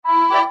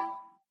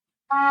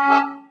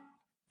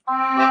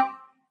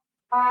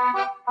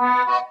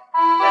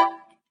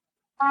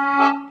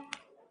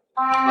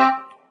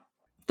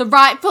The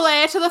rightful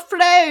heir to the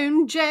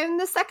throne, Joan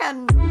II.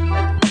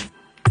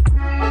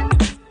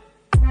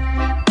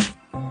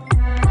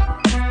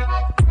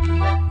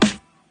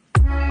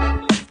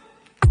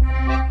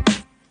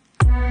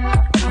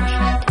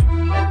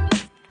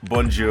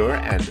 Bonjour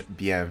and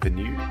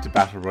bienvenue to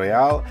Battle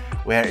Royale,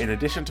 where in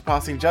addition to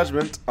passing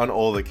judgment on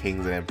all the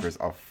kings and emperors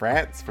of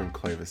France, from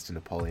Clovis to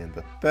Napoleon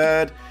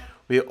III,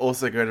 we are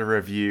also going to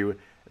review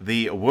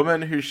the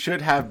woman who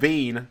should have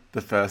been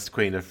the first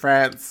queen of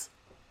France,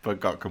 but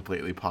got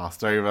completely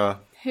passed over.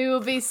 Who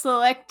will be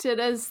selected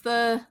as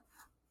the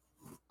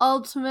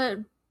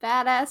ultimate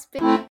badass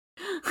bitch.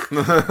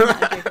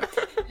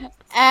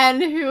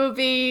 And who will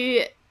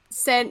be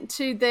sent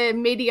to the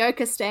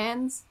mediocre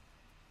stands.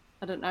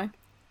 I don't know.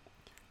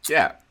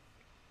 Yeah.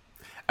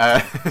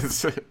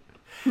 Je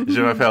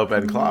m'appelle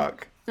Ben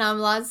Clark. And I'm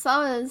Liza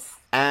Summers.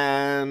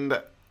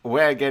 And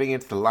we're getting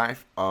into the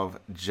life of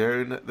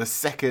Joan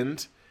II,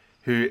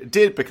 who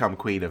did become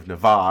Queen of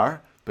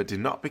Navarre, but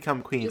did not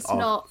become Queen of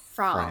not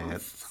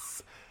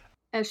France.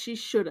 As she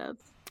should have.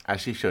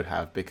 As she should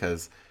have,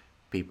 because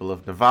people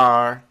of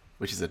Navarre,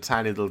 which is a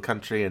tiny little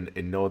country in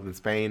northern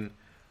Spain,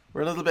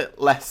 were a little bit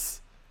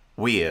less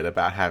weird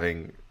about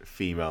having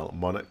female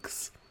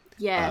monarchs.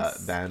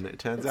 Yes. Than it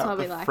turns That's out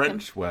why the we like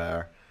French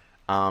were.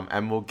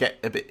 And we'll get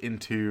a bit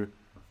into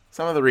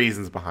some of the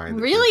reasons behind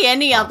it. Really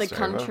any other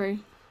country.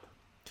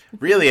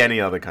 Really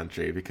any other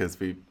country, because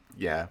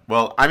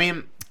well, I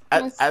mean,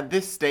 at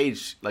this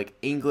stage, like,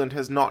 England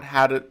has not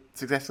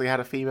successfully had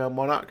a female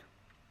monarch.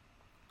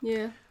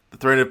 Yeah. The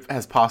throne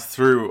has passed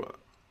through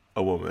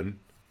a woman,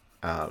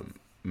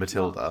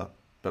 Matilda,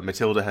 but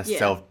Matilda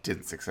herself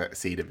didn't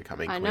succeed in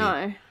becoming queen.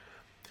 I know.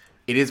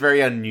 It is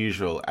very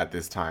unusual at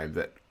this time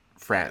that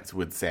France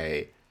would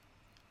say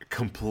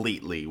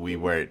completely we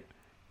won't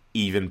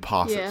even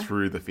pass it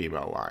through the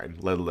female line,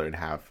 let alone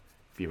have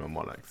female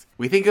monarchs.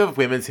 We think of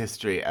women's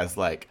history as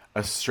like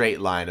a straight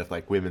line of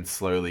like women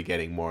slowly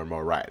getting more and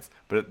more rights,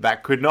 but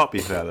that could not be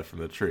further from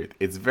the truth.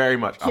 It's very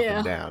much up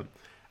and down.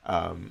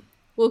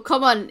 Well,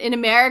 come on, in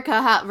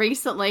America, how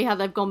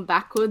they've gone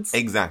backwards.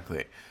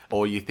 Exactly.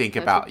 Or you think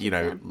about,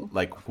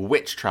 like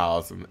witch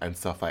trials and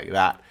stuff like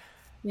that.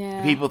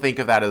 Yeah. People think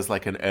of that as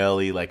like an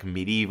early like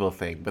medieval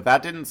thing, but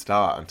that didn't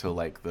start until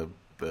like the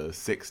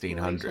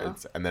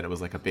 1600s, and then it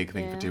was like a big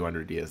thing for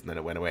 200 years, and then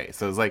it went away.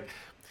 So it was like,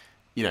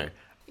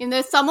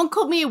 if someone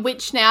called me a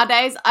witch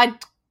nowadays, I'd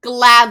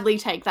gladly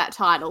take that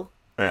title.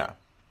 Yeah.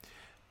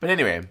 But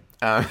anyway,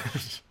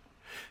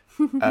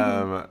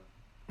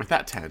 with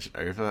that tangent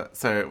over,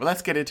 so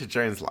let's get into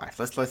Joan's life.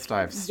 Let's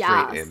dive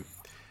straight in.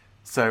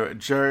 So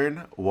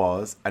Joan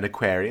was an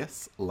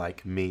Aquarius,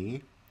 like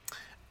me.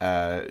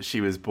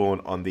 She was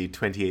born on the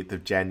 28th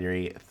of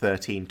January,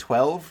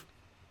 1312,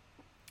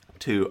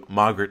 to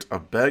Margaret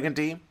of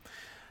Burgundy,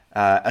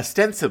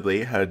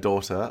 ostensibly her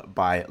daughter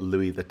by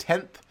Louis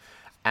X,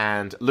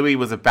 and Louis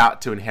was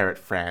about to inherit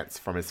France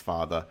from his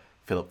father,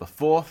 Philip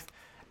IV,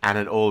 and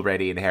had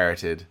already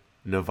inherited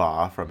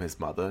Navarre from his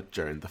mother,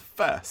 Joan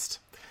I.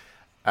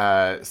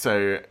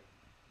 So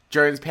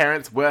Joan's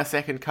parents were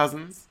second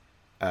cousins,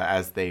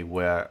 as they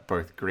were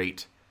both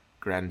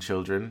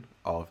great-grandchildren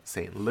of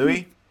St.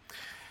 Louis.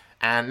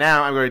 And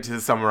now I'm going to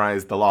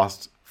summarize the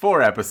last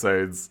 4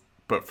 episodes,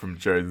 but from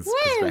Joan's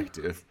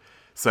perspective.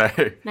 So,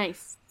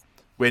 nice.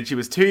 When she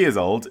was 2 years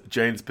old,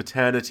 Joan's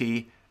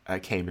paternity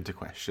came into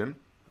question.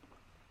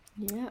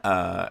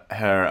 Yeah.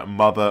 Her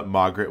mother,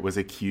 Margaret, was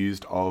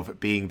accused of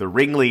being the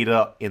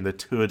ringleader in the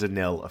Tour de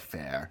Nesle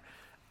affair,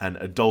 an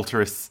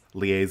adulterous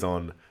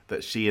liaison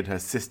that she and her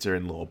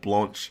sister-in-law,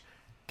 Blanche,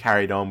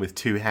 carried on with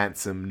 2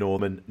 handsome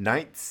Norman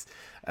knights,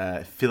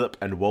 Philip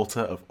and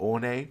Walter of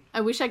Ornay.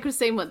 I wish I could have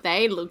seen what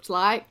they looked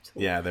like.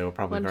 Yeah, they were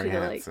probably very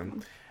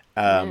handsome.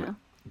 Yeah.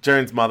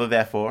 Joan's mother,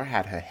 therefore,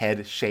 had her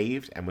head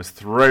shaved and was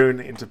thrown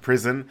into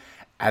prison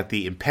at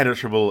the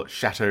impenetrable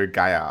Chateau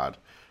Gaillard,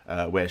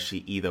 where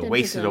she either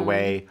wasted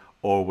away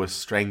or was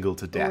strangled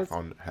to death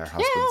on her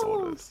husband's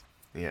orders.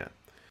 Yeah.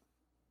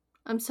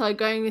 I'm so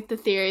going with the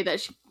theory that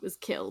she was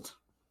killed.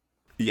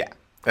 Yeah,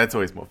 that's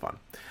always more fun.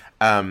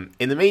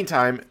 In the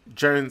meantime,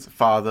 Joan's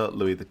father,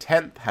 Louis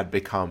X, had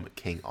become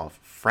King of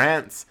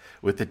France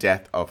with the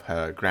death of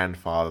her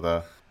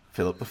grandfather,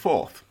 Philip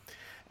IV.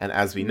 And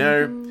as we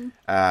know,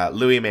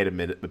 Louis made a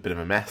bit of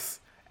a mess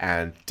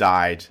and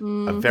died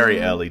a very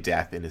early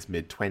death in his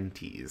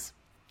mid-20s.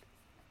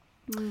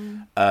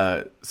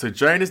 So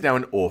Joan is now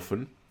an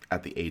orphan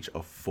at the age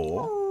of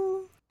 4.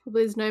 Oh,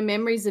 probably there's no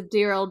memories of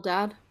dear old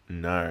dad.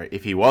 No,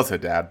 if he was her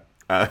dad.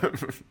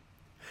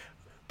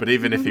 But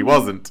even if he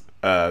wasn't,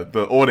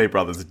 the Ornay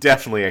brothers are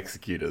definitely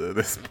executed at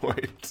this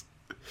point.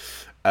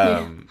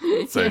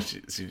 So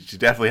she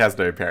definitely has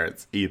no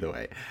parents either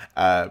way.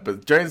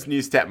 But Joan's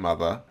new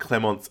stepmother,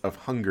 Clemence of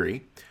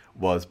Hungary,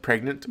 was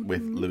pregnant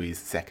with Louis's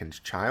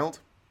second child,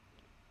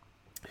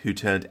 who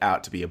turned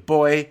out to be a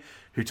boy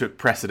who took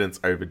precedence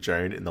over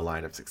Joan in the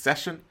line of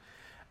succession.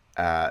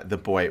 The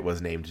boy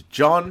was named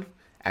John,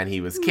 and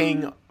he was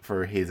king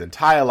for his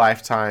entire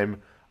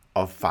lifetime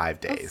of 5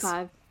 days. Of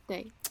 5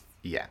 days.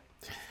 Yeah.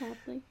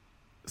 Sadly.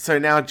 So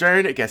now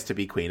Joan gets to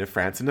be Queen of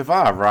France and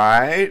Navarre,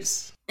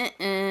 right?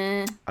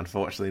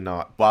 Unfortunately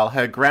not. While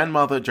her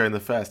grandmother, Joan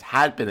I,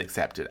 had been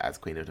accepted as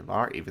Queen of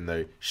Navarre, even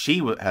though she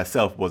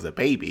herself was a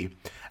baby,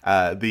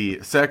 the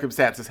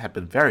circumstances had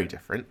been very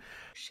different.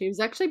 She was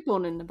actually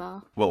born in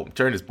Navarre. Well,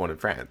 Joan is born in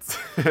France.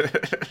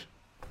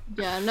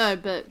 Yeah, no,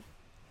 but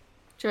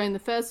Joan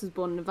I was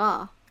born in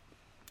Navarre.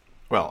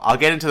 Well, I'll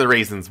get into the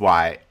reasons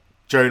why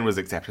Joan was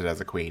accepted as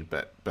a queen,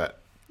 but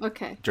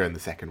Okay. Joan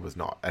II was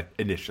not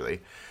initially.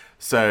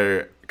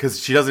 So, because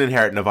she doesn't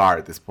inherit Navarre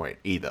at this point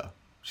either.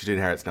 She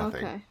inherits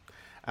nothing.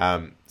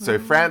 Okay. So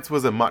France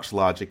was a much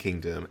larger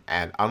kingdom,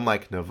 and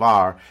unlike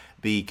Navarre,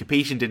 the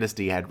Capetian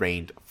dynasty had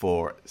reigned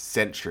for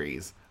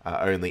centuries,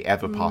 only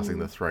ever passing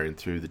the throne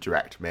through the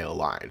direct male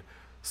line.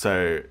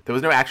 So there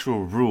was no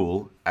actual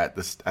rule at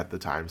the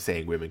time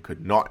saying women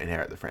could not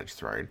inherit the French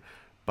throne,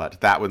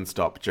 but that wouldn't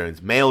stop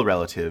Joan's male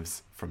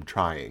relatives from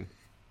trying.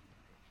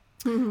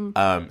 So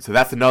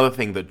that's another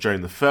thing that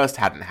Joan I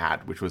hadn't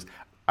had, which was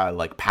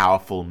like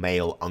powerful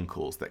male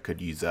uncles that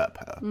could usurp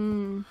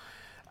her.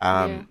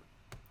 Yeah.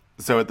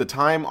 So at the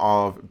time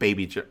of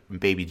baby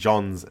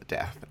John's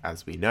death,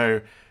 as we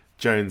know,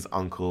 Joan's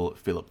uncle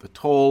Philip the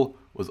Tall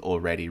was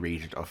already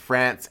regent of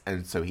France,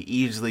 and so he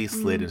easily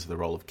slid into the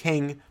role of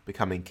king,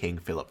 becoming King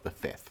Philip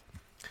V.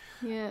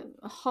 Yeah,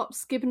 a hop,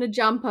 skip, and a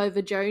jump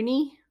over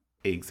Joni.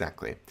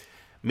 Exactly.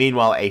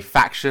 Meanwhile, a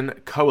faction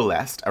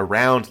coalesced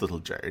around little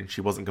Joan.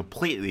 She wasn't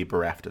completely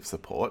bereft of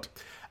support.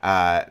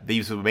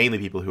 These were mainly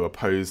people who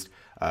opposed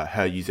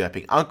her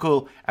usurping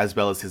uncle, as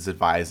well as his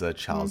advisor,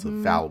 Charles of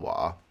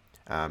Valois,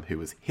 who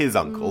was his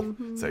uncle,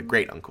 so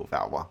great-uncle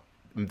Valois.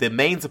 The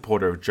main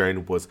supporter of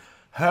Joan was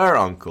her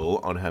uncle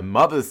on her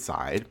mother's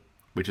side,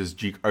 which is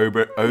Duke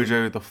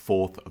Odo IV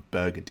of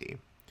Burgundy.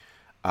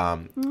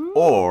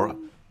 Or,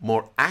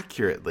 more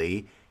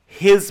accurately,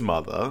 his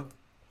mother,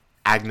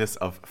 Agnes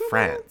of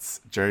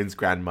France, Joan's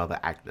grandmother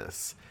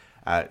Agnes.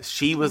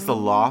 She was the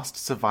last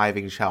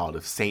surviving child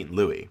of Saint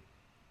Louis.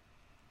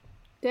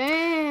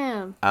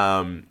 Damn.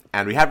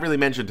 And we haven't really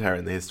mentioned her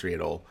in the history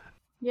at all.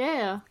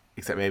 Yeah.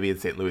 Except maybe in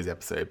St. Louis'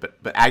 episode.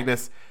 But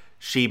Agnes,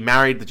 she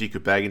married the Duke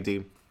of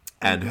Burgundy,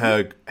 and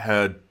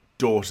her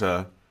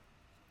daughter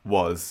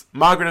was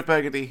Margaret of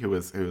Burgundy, who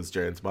was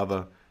Joan's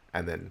mother,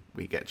 and then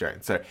we get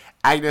Joan. So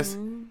Agnes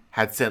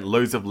had sent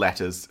loads of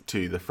letters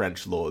to the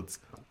French lords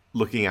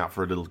looking out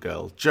for a little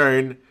girl,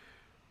 Joan.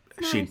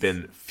 Nice. She'd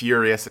been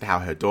furious at how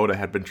her daughter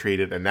had been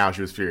treated, and now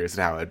she was furious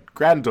at how her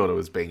granddaughter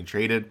was being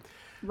treated.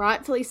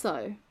 Rightfully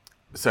so.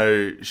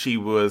 So she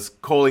was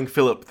calling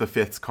Philip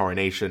V's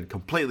coronation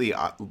completely,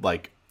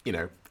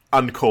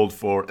 uncalled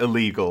for,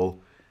 illegal,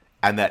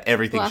 and that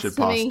everything should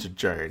pass to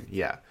Joan.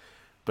 Yeah.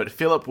 But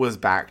Philip was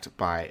backed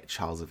by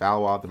Charles of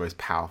Valois, the most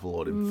powerful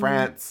lord in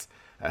France,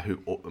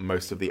 who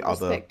most of the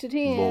other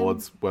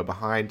lords were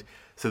behind.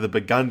 So the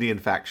Burgundian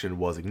faction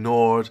was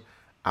ignored,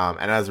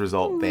 and as a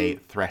result, they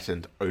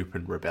threatened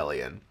open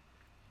rebellion.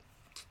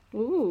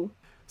 Ooh.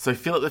 So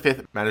Philip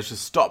V managed to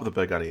stop the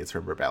Burgundians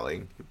from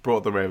rebelling,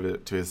 brought them over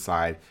to his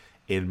side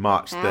in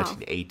March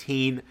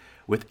 1318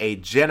 with a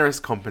generous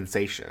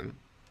compensation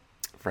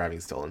for having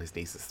stolen his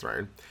niece's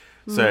throne.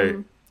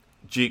 So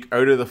Duke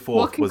Odo IV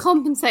What can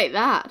compensate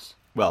that?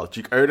 Well,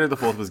 Duke Odo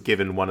IV was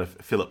given one of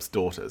Philip's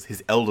daughters,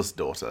 his eldest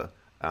daughter,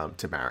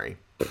 to marry.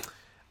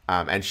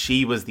 And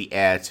she was the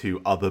heir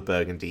to other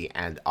Burgundy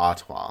and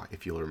Artois,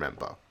 if you'll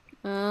remember.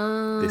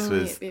 This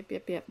was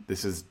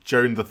This is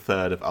Joan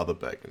III of other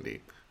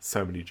Burgundy.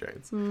 So many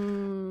Joans.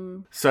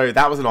 So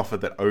that was an offer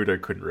that Odo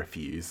couldn't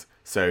refuse.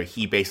 So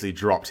he basically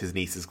dropped his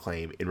niece's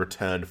claim in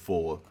return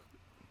for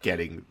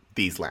getting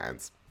these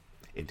lands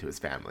into his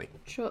family.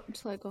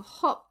 Chopped like a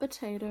hot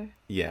potato.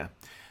 Yeah.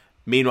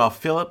 Meanwhile,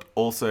 Philip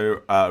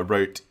also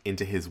wrote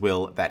into his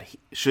will that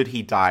should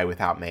he die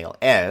without male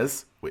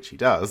heirs, which he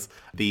does,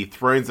 the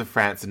thrones of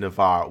France and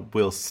Navarre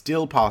will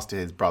still pass to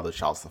his brother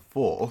Charles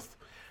IV,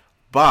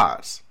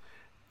 but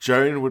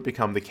Joan would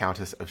become the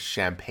Countess of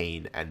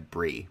Champagne and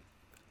Brie.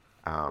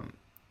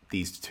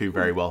 These two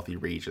very wealthy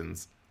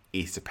regions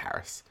east of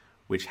Paris,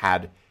 which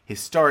had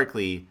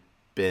historically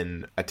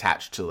been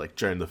attached to like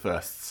Joan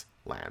I's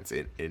lands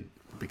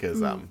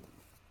because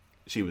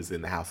she was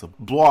in the House of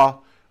Blois,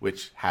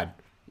 which had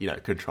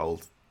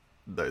controlled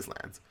those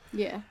lands.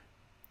 Yeah.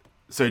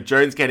 So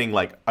Joan's getting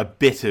like a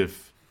bit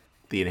of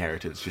the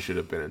inheritance she should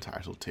have been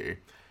entitled to.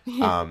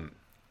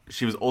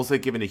 She was also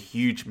given a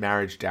huge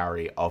marriage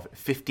dowry of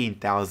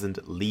 15,000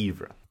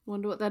 livres.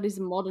 Wonder what that is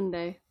in modern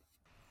day.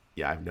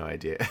 Yeah, I have no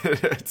idea.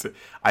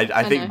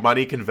 I think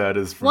money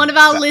converters... One of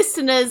our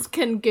listeners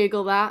can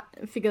Google that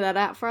and figure that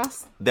out for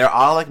us. There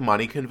are like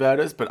money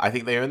converters, but I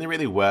think they only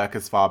really work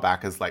as far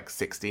back as like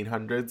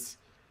 1600s.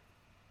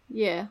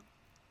 Yeah.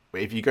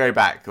 If you go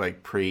back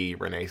like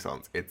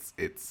pre-Renaissance,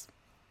 it's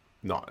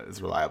not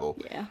as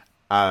reliable. Yeah.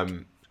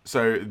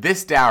 So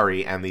this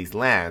dowry and these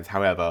lands,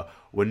 however,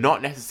 were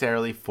not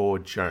necessarily for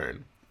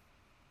Joan.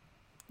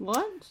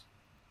 What?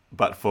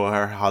 But for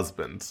her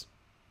husband.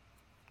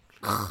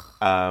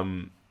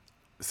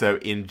 So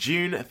in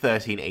June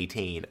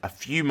 1318, a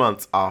few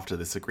months after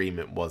this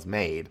agreement was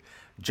made,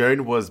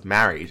 Joan was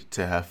married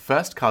to her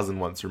first cousin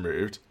once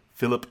removed,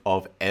 Philip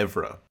of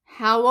Evra.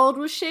 How old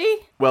was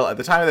she? Well, at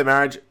the time of their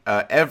marriage,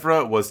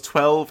 Evra was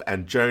 12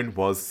 and Joan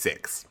was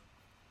 6.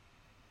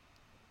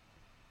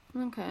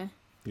 Okay.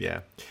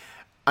 Yeah.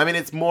 I mean,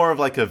 it's more of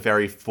like a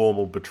very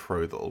formal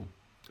betrothal.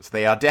 So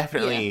they are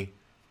definitely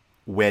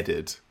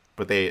wedded,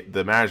 but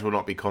the marriage will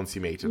not be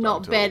consummated Not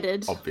until,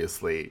 bedded.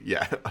 Obviously,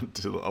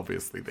 until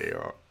obviously they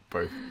are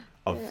both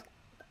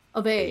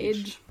of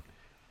age.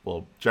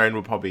 Well, Joan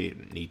will probably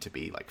need to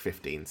be like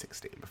 15,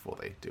 16 before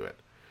they do it.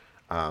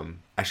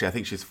 Actually, I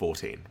think she's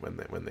 14 when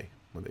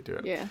they do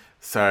it. Yeah.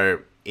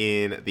 So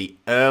in the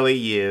early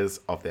years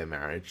of their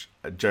marriage,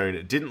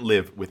 Joan didn't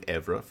live with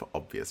Evra for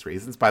obvious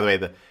reasons. By the way,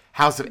 the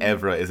House of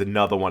Evra is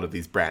another one of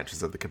these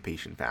branches of the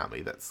Capetian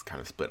family that's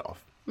kind of split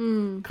off.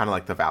 Kind of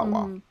like the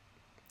Valois.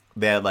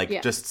 They're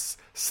like just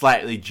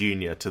slightly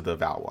junior to the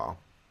Valois.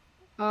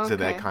 Okay. So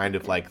they're kind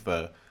of like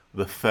the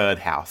third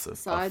house of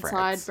France.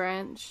 Side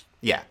branch.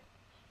 Yeah.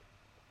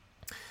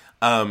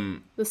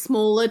 The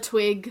smaller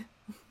twig.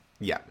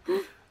 Yeah.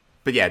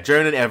 But yeah,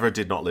 Joan and Evra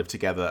did not live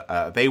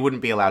together. They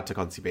wouldn't be allowed to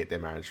consummate their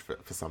marriage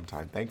for some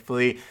time,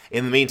 thankfully.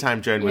 In the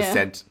meantime, Joan was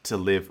sent to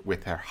live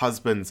with her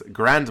husband's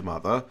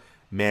grandmother,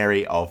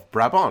 Mary of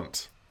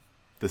Brabant,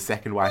 the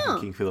second wife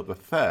of King Philip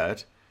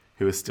III,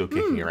 who is still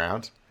kicking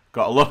around.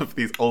 Got a lot of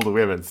these older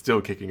women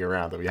still kicking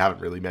around that we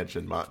haven't really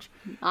mentioned much.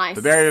 Nice.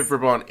 But Mary of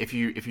Brabant, if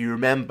you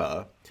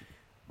remember,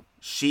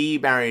 she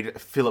married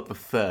Philip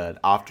III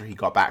after he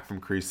got back from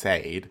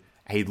Crusade.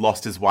 He'd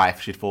lost his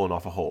wife. She'd fallen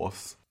off a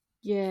horse.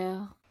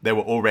 Yeah. There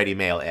were already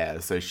male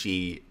heirs, so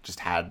she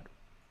had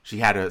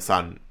her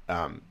son,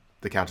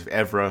 the Count of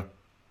Evra,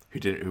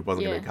 who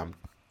wasn't going to become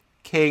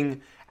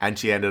king, and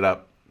she ended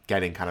up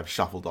getting kind of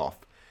shuffled off.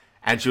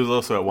 And she was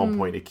also at one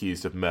point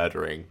accused of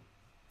murdering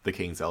the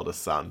king's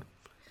eldest son,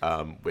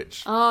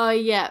 which I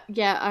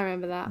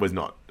remember that. was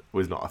not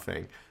a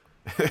thing.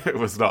 It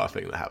was not a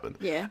thing that happened.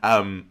 Yeah.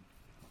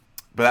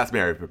 But that's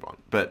Mary of Brabant.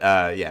 But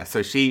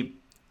so she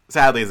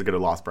sadly isn't going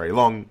to last very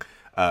long.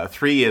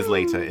 3 years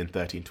later, in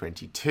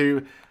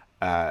 1322,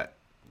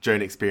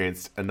 Joan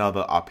experienced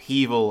another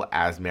upheaval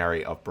as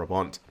Mary of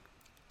Brabant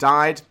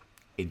died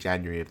in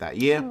January of that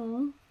year.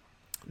 Aww.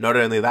 Not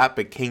only that,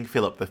 but King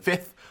Philip V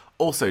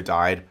also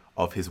died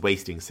of his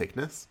wasting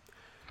sickness.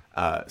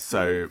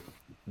 So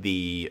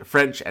the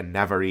French and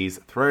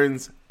Navarrese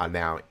thrones are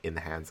now in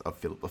the hands of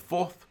Philip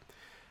IV,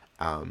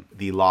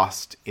 the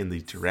last in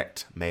the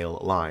direct male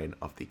line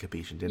of the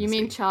Capetian dynasty. You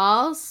mean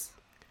Charles?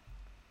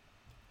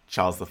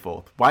 Charles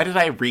IV. Why did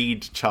I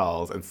read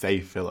Charles and say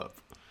Philip?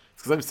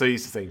 It's because I'm so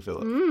used to saying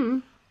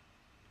Philip.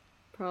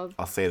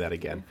 I'll say that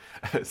again.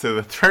 So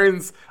the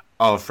thrones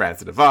of France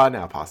and Navarre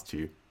now pass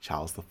to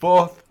Charles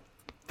IV,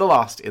 the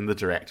last in the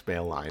direct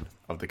male line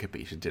of the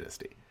Capetian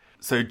dynasty.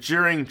 So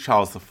during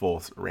Charles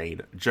IV's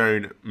reign,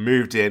 Joan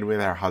moved in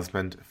with her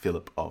husband,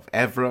 Philip of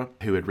Evra,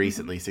 who had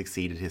recently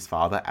succeeded his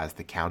father as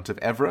the Count of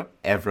Evra.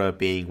 Evra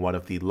being one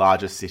of the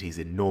largest cities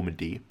in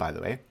Normandy, by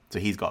the way. So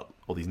he's got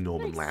all these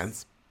Norman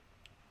lands.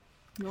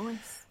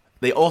 Nice.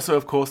 They also,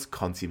 of course,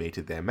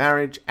 consummated their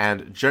marriage,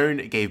 and Joan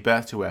gave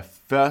birth to her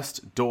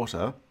first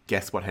daughter.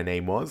 Guess what her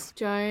name was?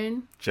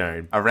 Joan.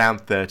 Around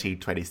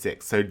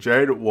 1326. So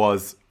Joan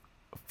was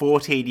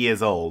 14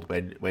 years old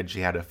when she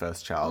had her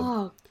first child.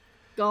 Oh,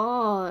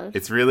 God.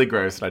 It's really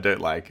gross, and I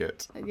don't like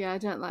it. Yeah, I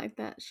don't like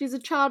that. She's a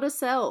child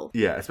herself.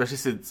 Yeah, especially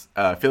since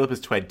Philip is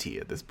 20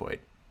 at this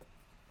point.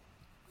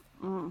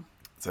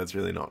 So it's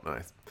really not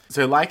nice.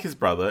 So like his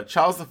brother,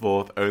 Charles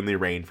IV only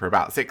reigned for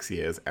about 6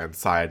 years and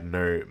sired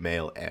no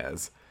male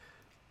heirs.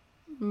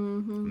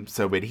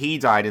 So when he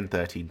died in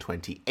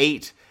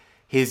 1328,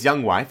 his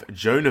young wife,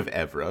 Joan of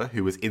Evra,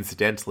 who was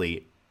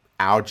incidentally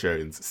our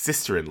Joan's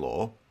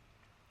sister-in-law,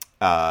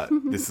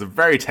 this is a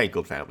very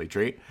tangled family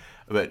tree,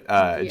 but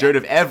Joan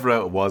of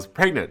Evra was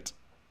pregnant,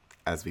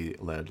 as we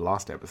learned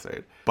last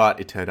episode.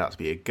 But it turned out to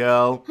be a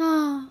girl.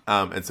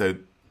 And so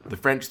the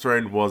French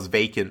throne was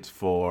vacant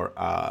for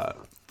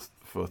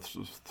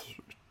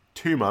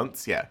 2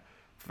 months,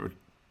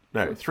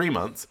 3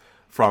 months,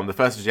 from the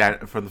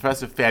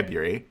 1st of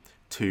February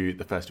to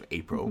the 1st of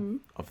April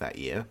of that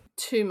year.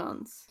 2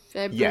 months.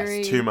 February.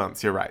 Yes, 2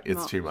 months. You're right.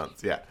 It's 2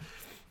 months. Yeah.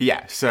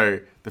 Yeah. So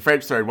the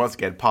French throne once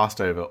again passed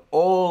over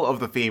all of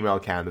the female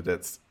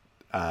candidates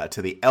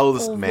to the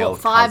eldest male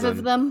cousin. 5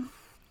 of them?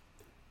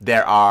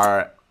 There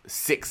are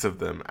 6 of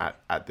them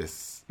at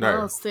this.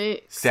 No,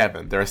 6.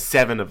 7. There are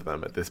 7 of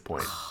them at this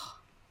point.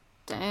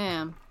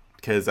 Damn.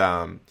 Because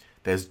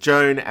there's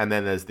Joan, and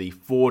then there's the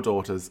 4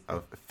 daughters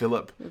of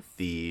Philip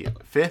the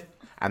Fifth,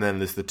 and then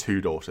there's the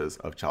 2 daughters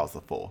of Charles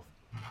IV.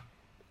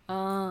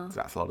 So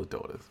that's a lot of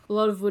daughters. A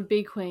lot of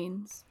would-be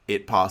queens.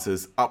 It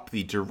passes up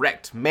the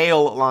direct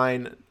male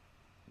line,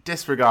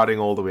 disregarding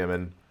all the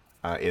women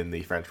in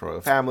the French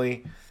royal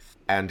family,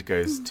 and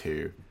goes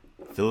to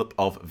Philip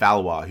of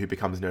Valois, who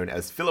becomes known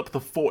as Philip the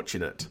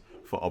Fortunate,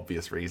 for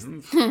obvious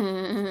reasons.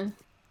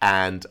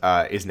 And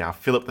is now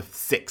Philip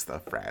VI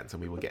of France,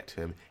 and we will get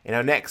to him in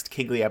our next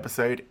kingly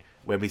episode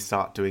when we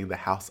start doing the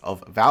House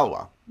of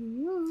Valois.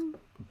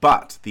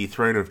 But the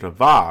throne of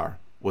Navarre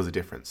was a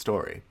different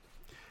story.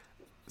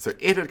 So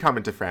it had come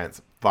into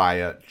France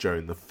via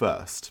Joan the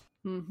First.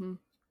 Mm-hmm.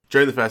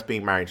 Joan the First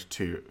being married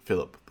to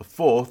Philip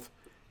IV,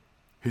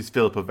 who's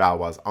Philip of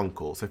Valois'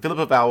 uncle. So Philip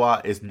of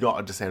Valois is not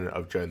a descendant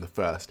of Joan the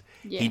First.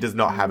 Yeah. He does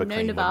not have a claim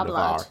on Navarre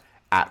blood.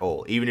 at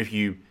all. Even if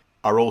you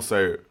are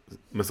also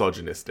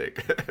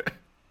misogynistic.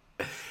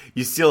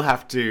 You still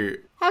have to...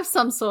 have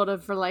some sort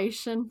of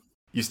relation.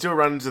 You still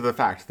run into the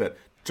fact that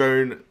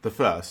Joan the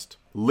First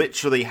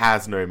literally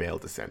has no male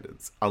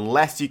descendants,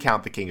 unless you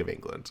count the King of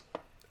England.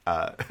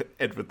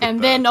 Edward III.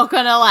 And they're not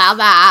going to allow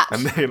that.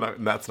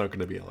 And that's not going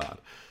to be allowed.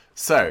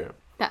 So...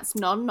 that's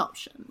not an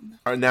option.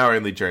 Now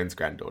only Joan's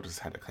granddaughters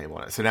had a claim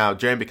on it. So now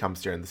Joan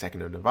becomes Joan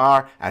II of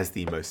Navarre as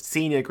the most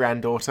senior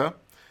granddaughter,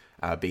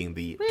 being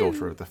the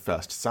daughter of the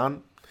first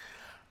son.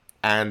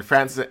 And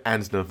France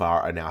and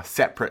Navarre are now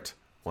separate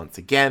once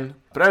again,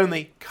 but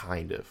only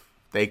kind of.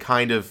 They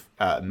kind of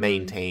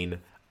maintain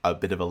a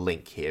bit of a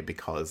link here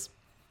because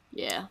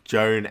both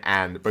Joan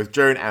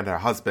and her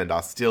husband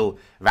are still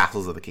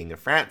vassals of the King of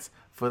France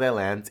for their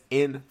lands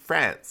in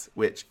France,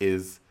 which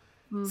is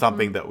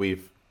something that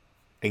we've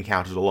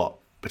encountered a lot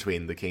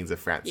between the kings of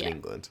France and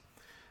England,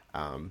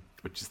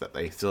 which is that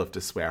they still have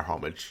to swear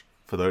homage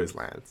for those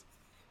lands.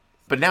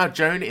 But now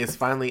Joan is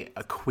finally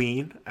a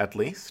queen, at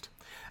least.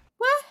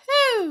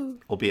 Woohoo!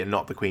 Albeit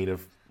not the queen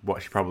of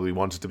what she probably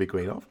wanted to be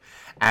queen of.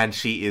 And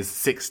she is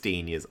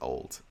 16 years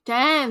old.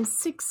 Damn,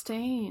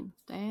 16.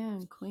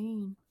 Damn,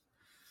 queen.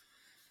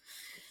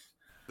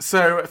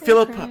 So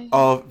Philip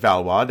of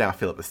Valois, now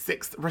Philip VI,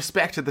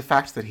 respected the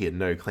fact that he had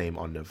no claim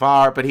on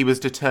Navarre, but he was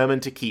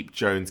determined to keep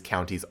Joan's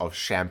counties of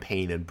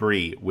Champagne and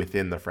Brie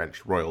within the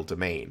French royal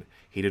domain.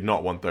 He did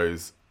not want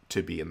those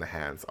to be in the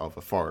hands of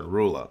a foreign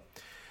ruler.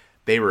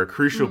 They were a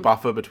crucial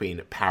buffer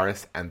between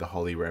Paris and the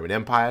Holy Roman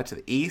Empire to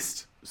the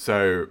east,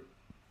 so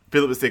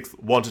Philip VI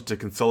wanted to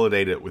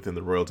consolidate it within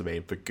the royal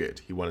domain for good.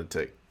 He wanted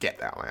to get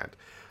that land.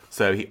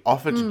 So he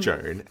offered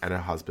Joan and her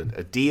husband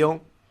a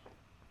deal.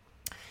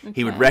 Okay.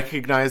 He would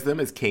recognize them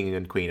as King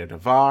and Queen of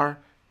Navarre,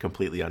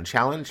 completely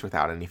unchallenged,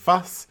 without any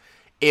fuss,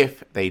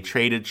 if they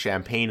traded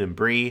Champagne and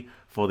Brie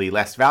for the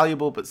less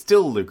valuable but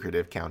still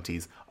lucrative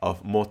counties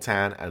of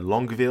Mortain and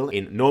Longueville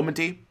in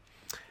Normandy,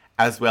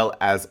 as well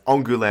as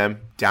Angoulême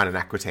down in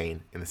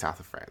Aquitaine in the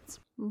south of France.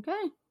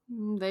 Okay,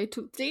 they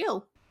took the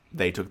deal.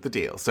 They took the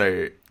deal.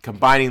 So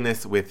combining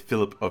this with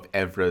Philip of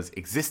Evre's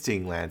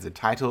existing lands and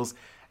titles,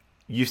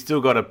 you've still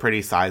got a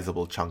pretty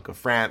sizable chunk of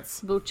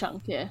France. Little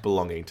chunk, yeah.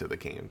 Belonging to the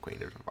King and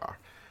Queen of Navarre.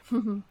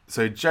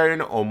 So Joan,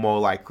 or more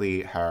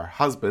likely her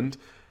husband,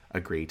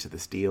 agreed to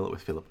this deal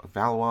with Philip of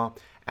Valois.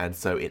 And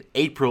so in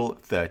April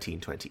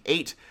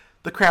 1328,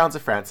 the crowns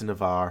of France and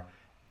Navarre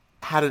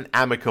had an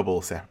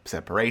amicable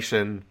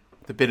separation,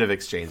 with a bit of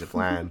exchange of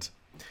land.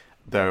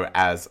 Though,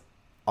 as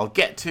I'll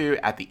get to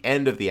at the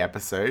end of the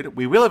episode,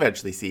 we will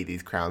eventually see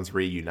these crowns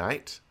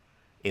reunite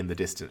in the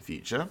distant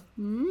future.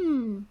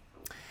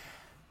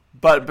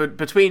 But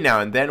between now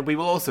and then, we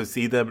will also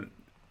see them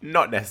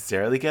not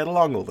necessarily get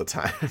along all the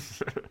time.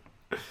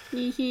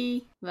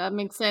 That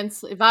makes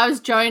sense. If I was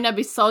Joan, I'd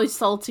be so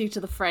salty to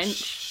the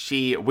French.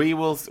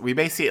 We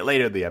may see it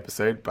later in the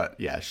episode, but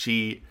yeah,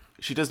 she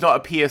does not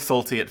appear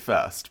salty at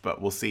first,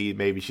 but we'll see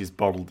maybe she's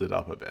bottled it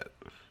up a bit,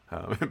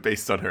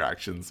 based on her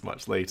actions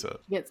much later.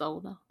 Gets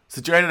older.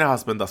 So Joan and her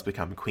husband thus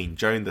become Queen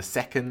Joan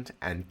II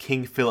and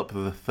King Philip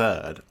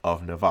III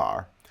of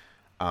Navarre.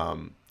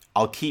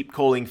 I'll keep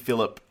calling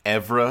Philip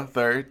Evre,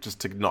 though, just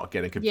to not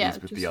get it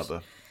confused with the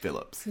other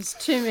Philips. There's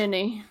too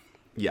many.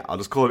 Yeah, I'll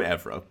just call him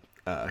Evre,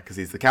 because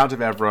he's the Count of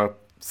Evre.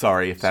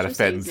 Sorry if that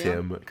offends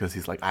him, because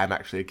he's like, I'm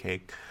actually a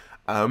king.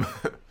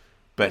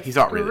 But he's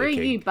not really a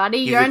king. You, buddy.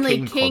 You're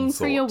only king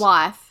for your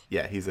wife.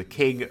 Yeah, he's a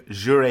king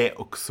jure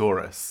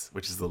uxorus,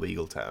 which is the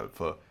legal term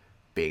for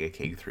being a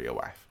king through your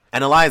wife.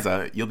 And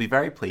Eliza, you'll be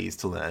very pleased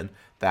to learn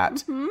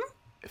that Joan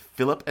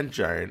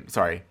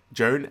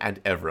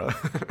and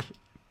Evre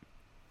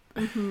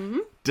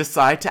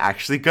decide to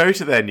actually go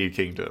to their new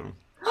kingdom.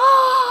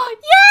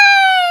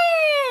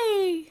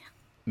 Yay!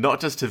 Not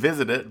just to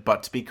visit it,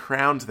 but to be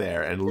crowned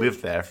there and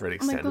live there for an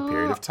extended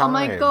period of time. Oh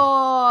my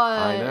god.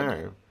 I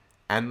know.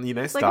 And,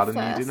 start a new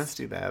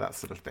dynasty there, that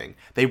sort of thing.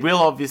 They will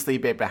obviously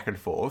be back and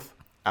forth,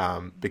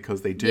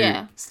 because they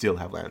do still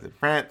have lands in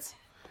France.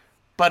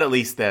 But at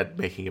least they're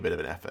making a bit of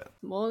an effort.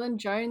 More than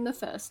Joan the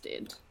First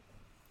did.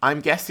 I'm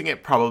guessing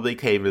it probably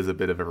came as a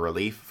bit of a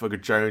relief for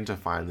Joan to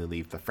finally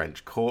leave the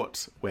French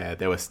court, where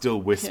there were still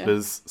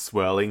whispers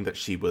swirling that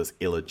she was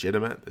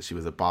illegitimate, that she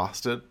was a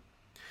bastard.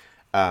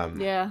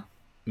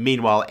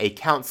 Meanwhile, a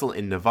council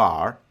in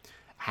Navarre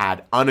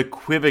had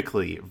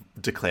unequivocally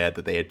declared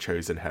that they had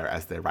chosen her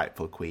as their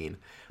rightful queen.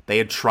 They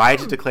had tried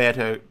to declare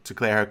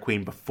her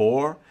queen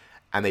before,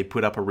 and they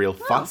put up a real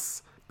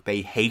fuss.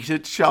 They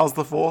hated Charles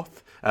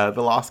IV,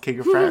 the last king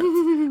of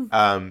France,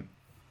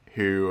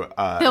 who...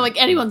 They're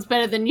like, anyone's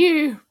better than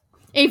you.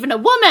 Even a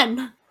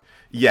woman!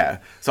 Yeah.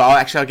 So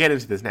I'll get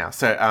into this now.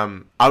 So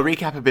I'll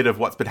recap a bit of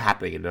what's been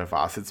happening in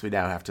Navarre, since we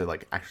now have to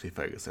actually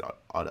focus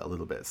on it a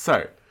little bit.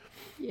 So...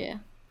 yeah.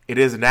 It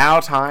is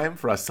now time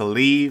for us to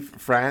leave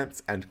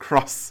France and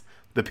cross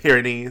the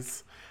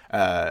Pyrenees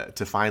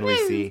to finally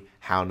see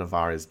how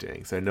Navarre is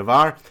doing. So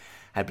Navarre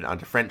had been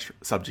under French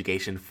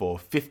subjugation for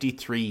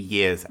 53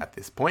 years at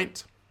this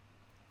point,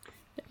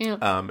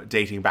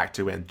 dating back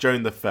to when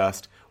Joan I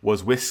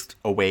was whisked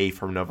away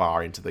from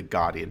Navarre into the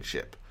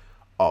guardianship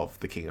of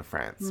the King of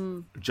France.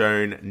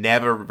 Joan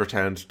never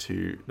returned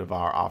to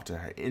Navarre after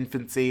her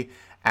infancy,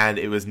 and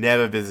it was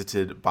never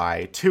visited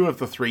by 2 of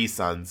the 3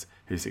 sons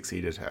who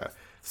succeeded her.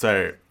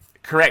 So,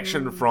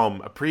 correction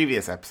from a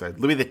previous episode,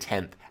 Louis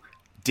X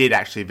did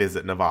actually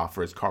visit Navarre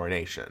for his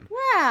coronation.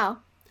 Wow.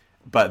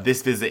 But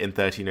this visit in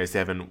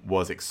 1307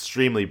 was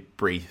extremely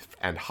brief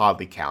and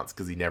hardly counts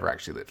because he never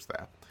actually lived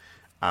there.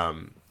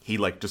 He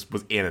just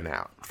was in and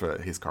out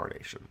for his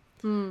coronation.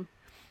 And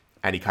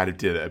he kind of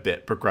did it a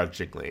bit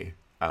begrudgingly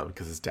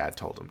because his dad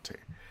told him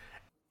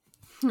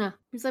to.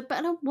 He's like, but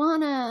I don't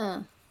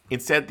wanna.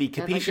 Instead, the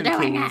Capetian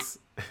kings...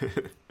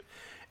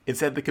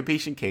 Instead, the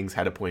Capetian kings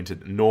had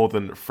appointed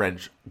northern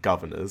French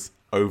governors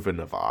over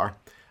Navarre,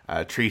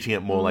 treating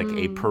it more like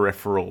a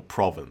peripheral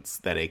province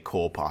than a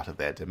core part of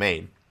their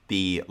domain.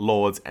 The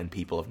lords and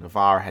people of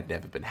Navarre had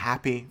never been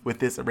happy with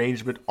this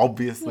arrangement,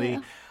 obviously.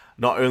 Yeah.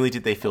 Not only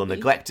did they feel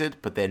neglected,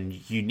 but their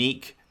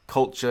unique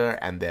culture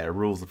and their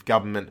rules of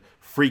government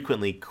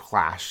frequently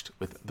clashed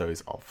with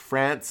those of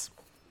France.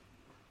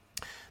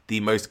 The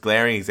most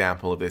glaring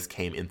example of this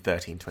came in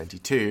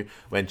 1322,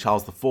 when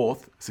Charles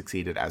IV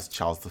succeeded as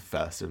Charles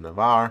I of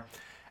Navarre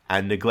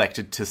and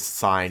neglected to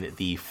sign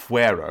the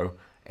Fuero,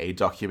 a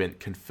document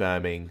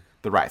confirming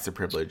the rights and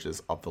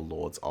privileges of the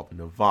lords of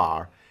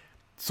Navarre.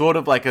 Sort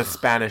of like a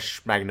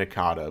Spanish Magna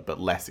Carta, but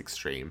less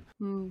extreme.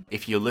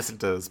 If you listen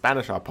to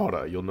Spanish Harry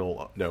Potter, you'll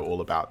know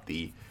all about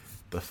the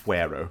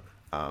Fuero.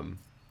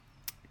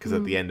 Because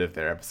at the end of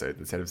their episode,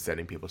 instead of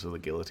sending people to the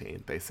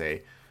guillotine, they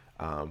say,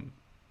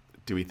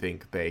 do we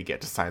think they get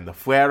to sign the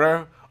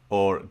Fuero,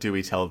 or do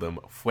we tell them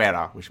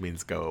fuera, which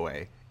means go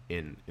away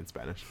in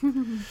Spanish?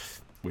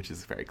 Which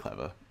is a very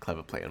clever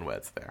play on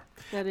words there.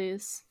 That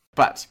is.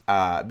 But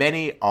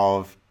many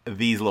of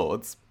these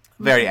lords,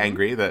 very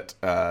angry that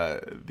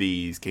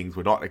these kings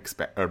were not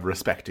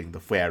respecting the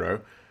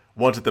Fuero,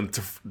 wanted them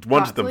to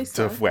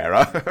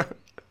Fuera.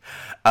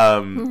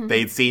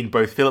 They'd seen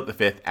both Philip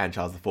V and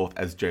Charles IV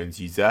as Joan's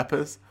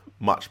usurpers,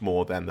 much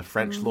more than the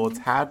French lords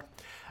had,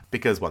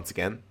 because once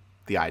again,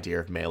 the idea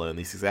of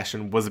male-only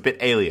succession was a bit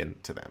alien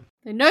to them.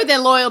 They know their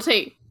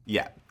loyalty.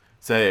 Yeah.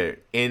 So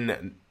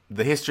in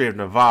the history of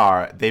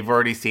Navarre, they've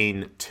already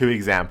seen 2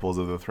 examples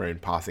of the throne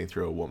passing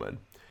through a woman.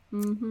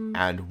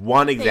 And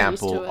 1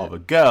 example of a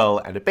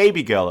girl, and a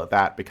baby girl at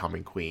that,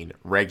 becoming queen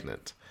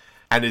regnant.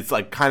 And it's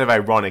kind of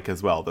ironic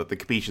as well that the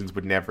Capetians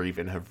would never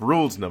even have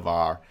ruled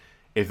Navarre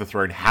if the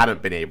throne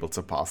hadn't been able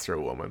to pass through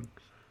a woman,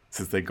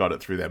 since they got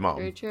it through their mom.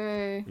 Very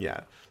true.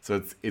 Yeah.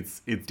 So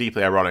it's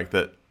deeply ironic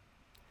that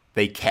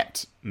they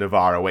kept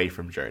Navarre away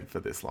from Joan for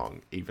this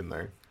long, even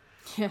though...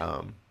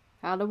 Yeah.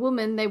 Without a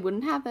woman, they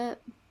wouldn't have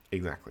it.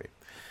 Exactly.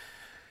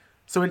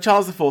 So when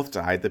Charles IV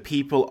died, the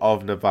people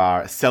of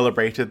Navarre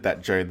celebrated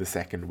that Joan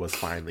II was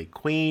finally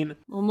queen.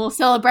 Or more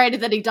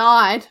celebrated that he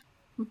died.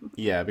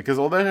 Yeah, because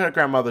although her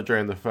grandmother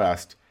Joan I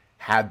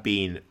had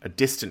been a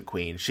distant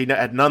queen, she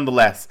had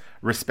nonetheless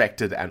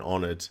respected and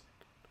honoured,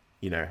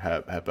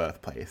 her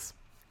birthplace.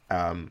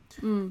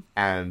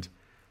 And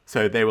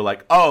so they were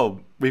like, oh,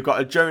 we've got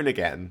a Joan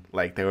again.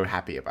 They were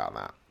happy about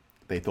that.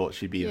 They thought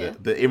she'd be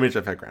the image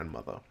of her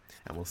grandmother.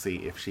 And we'll see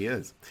if she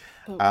is.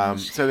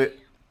 So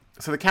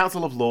the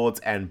Council of Lords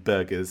and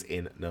Burghers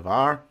in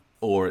Navarre,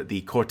 or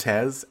the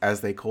Cortes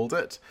as they called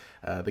it,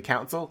 the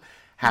council,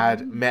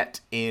 had met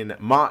in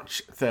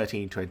March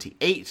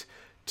 1328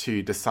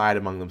 to decide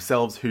among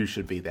themselves who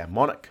should be their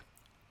monarch,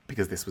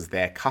 because this was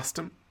their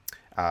custom.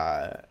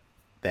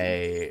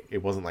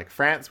 It wasn't like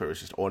France, where it was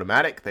just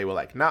automatic. They were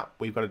like, nah,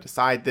 we've got to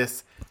decide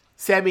this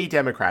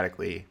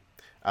semi-democratically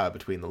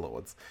between the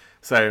lords.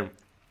 So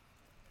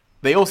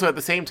they also, at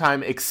the same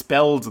time,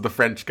 expelled the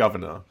French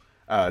governor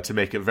to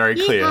make it very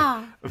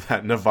clear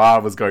that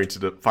Navarre was going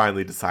to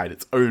finally decide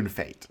its own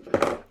fate.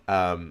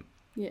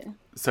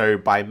 So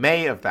by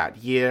May of that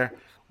year,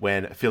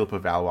 when Philip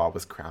of Valois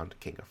was crowned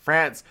King of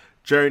France,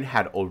 Joan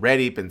had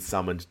already been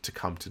summoned to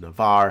come to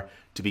Navarre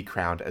to be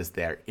crowned as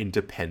their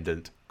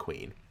independent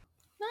queen.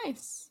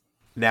 Nice.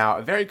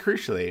 Now, very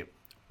crucially,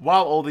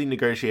 while all the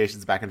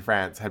negotiations back in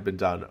France had been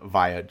done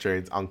via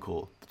Joan's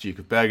uncle, the Duke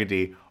of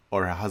Burgundy,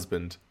 or her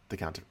husband, the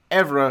Count of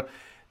Evreux,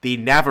 the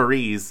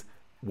Navarrese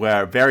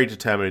were very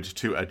determined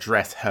to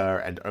address her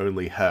and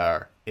only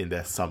her in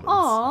their summons.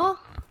 Aww.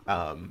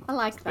 I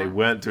like that. They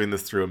weren't doing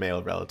this through a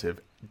male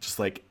relative, just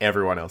like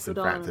everyone else in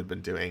France had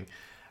been doing.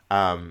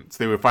 So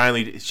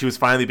she was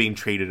finally being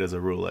treated as a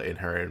ruler in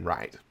her own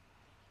right.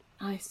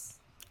 Nice.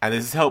 And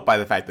this is helped by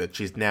the fact that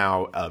she's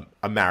now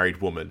a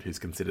married woman who's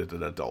considered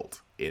an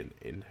adult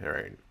in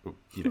her own,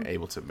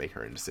 able to make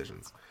her own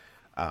decisions.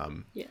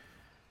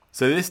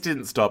 So this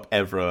didn't stop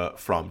Evreux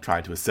from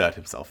trying to assert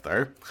himself,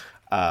 though.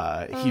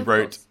 He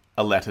wrote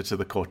a letter to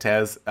the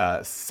Cortes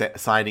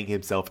signing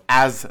himself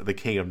as the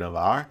King of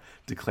Navarre,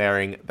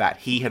 declaring that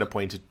he had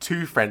appointed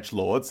 2 French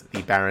lords,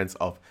 the barons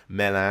of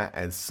Melun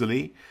and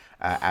Sully,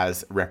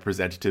 as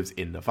representatives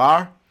in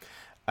Navarre.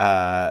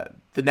 The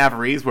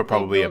Navarrese were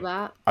probably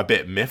a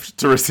bit miffed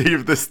to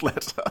receive this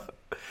letter.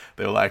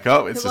 They were like,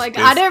 oh, it's just like,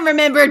 I don't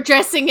remember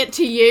addressing it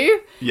to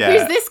you. Yeah.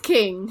 Who's this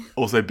king?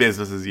 Also,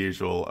 business as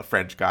usual, a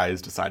French guy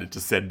has decided to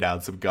send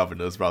down some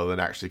governors rather than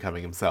actually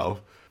coming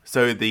himself.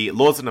 So the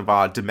Lords of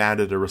Navarre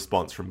demanded a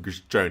response from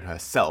Joan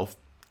herself,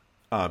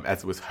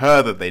 as it was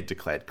her that they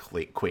declared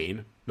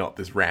queen, not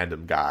this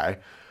random guy.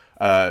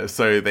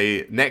 So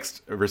they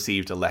next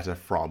received a letter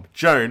from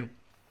Joan,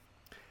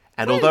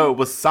 and although it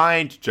was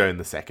signed Joan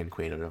II,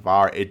 Queen of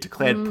Navarre, it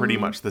declared pretty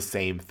much the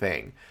same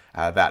thing.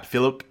 That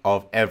Philip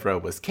of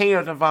Evra was King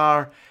of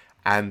Navarre,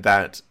 and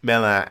that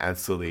Melun and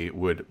Sully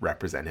would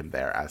represent him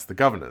there as the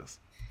governors.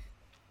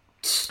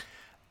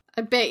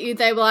 I bet you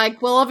they were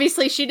like, well,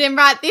 obviously she didn't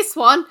write this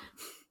one.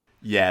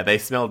 Yeah, they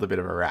smelled a bit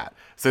of a rat.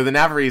 So the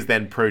Navarrese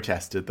then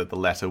protested that the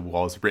letter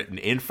was written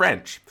in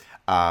French,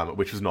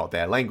 which was not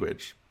their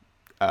language.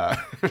 I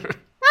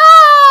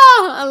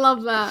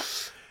love that.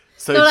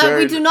 So they're like,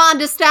 we do not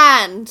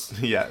understand.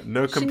 Yeah,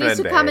 no comprende. She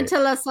needs to come and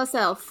tell us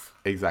herself.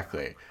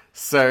 Exactly.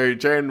 So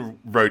Joan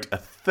wrote a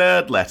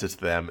 3rd letter to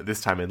them,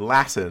 this time in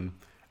Latin,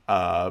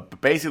 but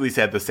basically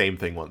said the same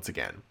thing once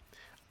again.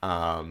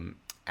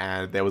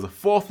 And there was a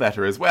 4th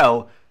letter as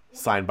well,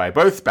 signed by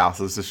both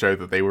spouses to show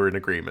that they were in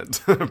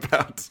agreement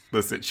about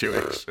the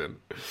situation.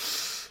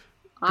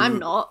 I'm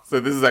not. So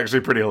this is actually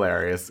pretty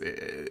hilarious.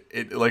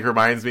 It like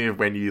reminds me of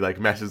when you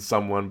like message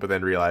someone but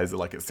then realize that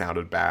like it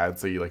sounded bad,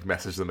 so you like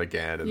message them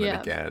again and then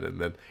again,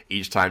 and then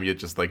each time you're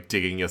just like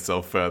digging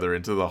yourself further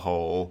into the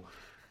hole.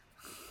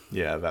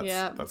 Yeah,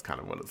 that's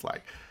kind of what it's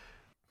like.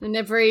 And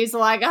Navarre's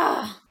like,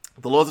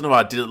 The Lords of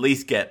Navarre did at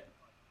least get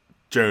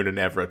Joan and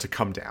Evra to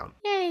come down.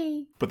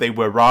 Yay. But they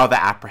were rather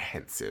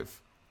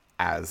apprehensive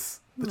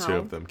as the 2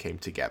 of them came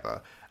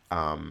together.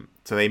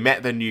 So they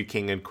met the new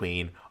king and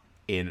queen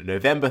in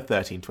November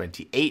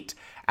 1328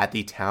 at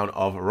the town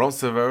of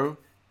Roncevaux,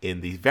 in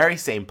the very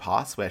same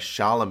pass where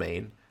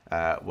Charlemagne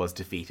was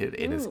defeated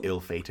in his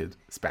ill-fated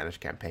Spanish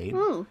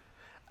campaign,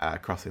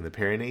 crossing the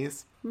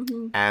Pyrenees.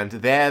 Mm-hmm. And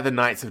there the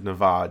Knights of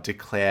Navarre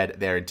declared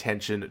their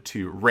intention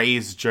to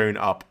raise Joan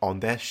up on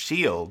their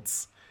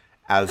shields,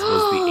 as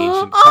was the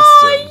ancient custom.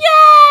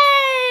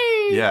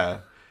 Oh, yay! Yeah.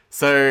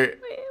 So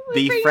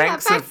the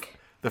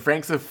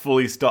Franks have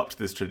fully stopped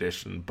this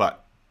tradition,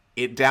 but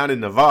down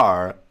in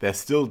Navarre, they're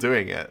still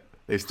doing it.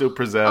 They've still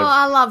preserved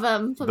I love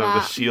them for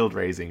the shield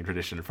raising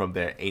tradition from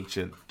their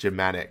ancient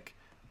Germanic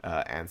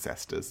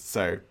ancestors.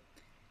 So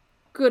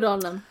good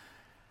on them.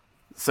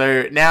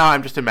 So now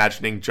I'm just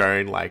imagining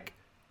Joan like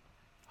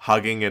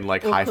hugging and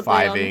like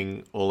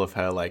high-fiving all of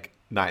her like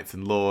knights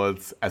and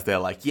lords as they're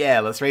like,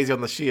 yeah, let's raise you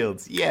on the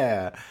shields,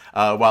 yeah.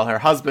 While her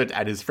husband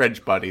and his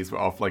French buddies were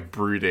off like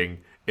brooding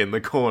in the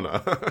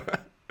corner.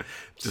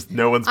 Just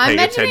no one's paying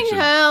attention. I'm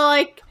imagining her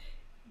like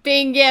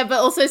being, but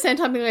also same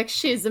time being like,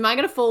 shiz, am I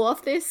going to fall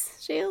off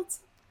this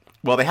shields?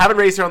 Well, they haven't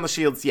raised her on the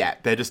shields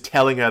yet. They're just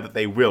telling her that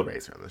they will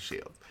raise her on the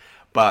shields.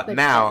 But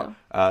now,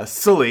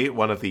 Sully,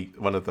 one of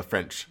the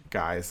French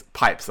guys,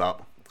 pipes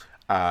up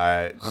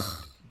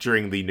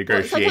during the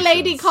negotiations. It's like a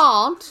lady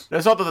can't. No,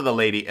 it's not that a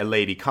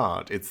lady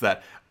can't. It's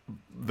that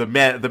the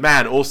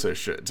man also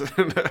should.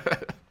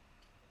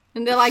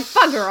 And they're like,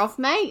 bugger off,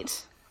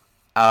 mate.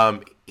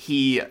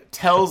 He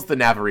tells the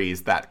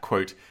Navarrese that,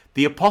 quote,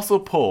 the Apostle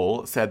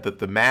Paul said that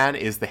the man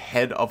is the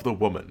head of the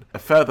woman.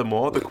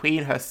 Furthermore, the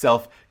queen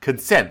herself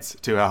consents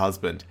to her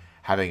husband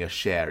having a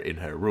share in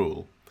her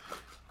rule.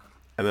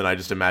 And then I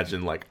just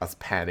imagine like us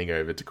panning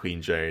over to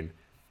Queen Joan,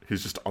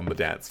 who's just on the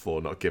dance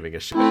floor, not giving a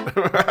shit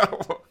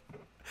about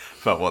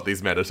what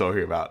these men are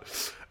talking about.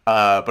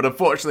 But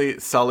unfortunately,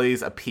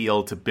 Sully's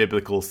appeal to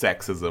biblical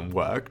sexism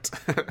worked.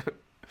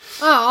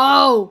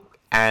 Oh!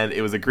 And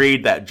it was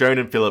agreed that Joan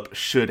and Philip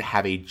should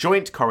have a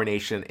joint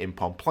coronation in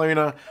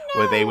Pamplona,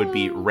 where they would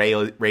be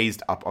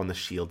raised up on the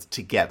shield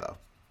together.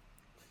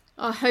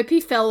 I hope he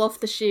fell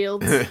off the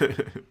shield.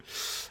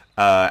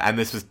 And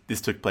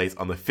this took place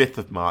on the 5th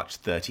of March,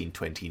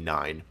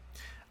 1329.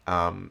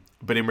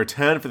 But in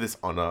return for this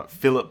honour,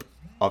 Philip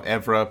of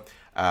Evra,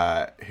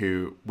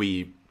 who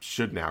we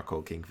should now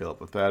call King Philip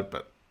III,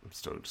 but I'm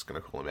still just going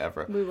to call him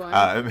Evra,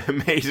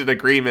 made an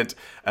agreement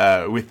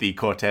with the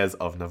Cortes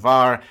of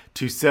Navarre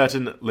to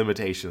certain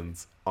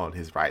limitations on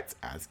his rights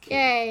as king.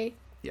 Yay.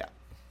 Yeah.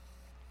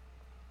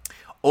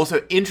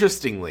 Also,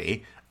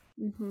 interestingly,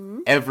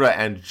 Evra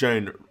and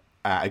Joan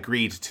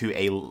agreed to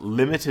a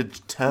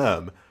limited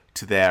term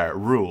to their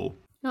rule.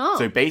 Oh.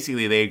 So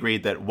basically they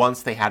agreed that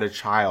once they had a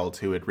child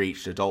who had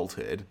reached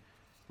adulthood,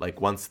 like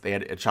once they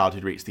had a child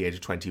who'd reached the age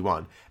of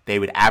 21, they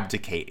would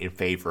abdicate in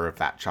favour of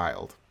that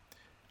child.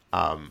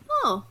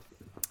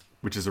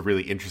 Which is a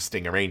really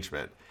interesting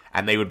arrangement.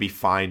 And they would be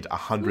fined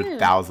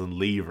 100,000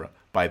 livres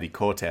by the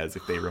Cortes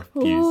if they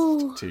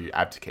refused to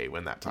abdicate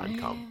when that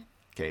time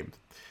came.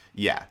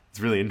 Yeah, it's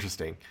really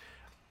interesting.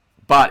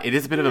 But it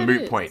is a bit of a Yeah, it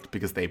moot is. point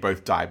because they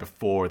both die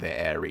before their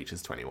heir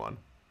reaches 21.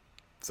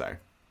 So,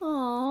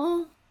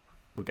 Aww.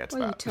 we'll get to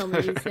Why you that. tell me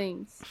these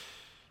things?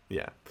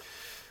 Yeah.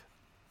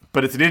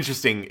 But it's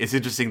interesting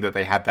that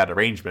they had that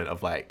arrangement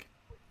of like,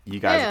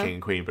 you guys are king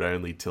and queen, but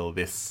only till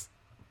this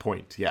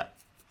point. Yeah.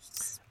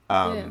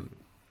 Yeah.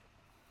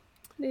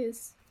 It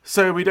is.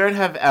 So we don't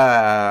have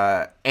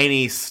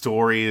any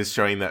stories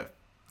showing that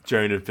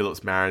Joan and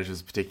Philip's marriage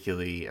was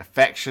particularly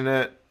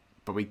affectionate,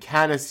 but we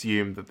can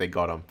assume that they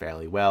got on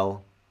fairly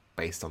well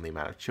based on the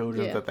amount of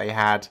children that they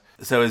had.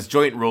 So as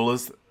joint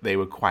rulers, they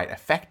were quite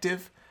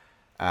effective,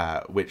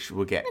 which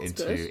we'll get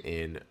into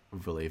in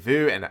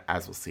Voulez-Vous, and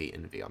as we'll see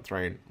in V on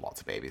Throne, lots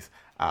of babies,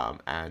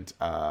 and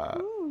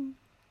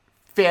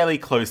fairly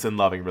close and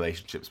loving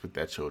relationships with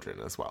their children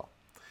as well.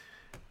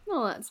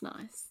 Oh, that's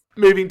nice.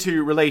 Moving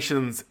to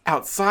relations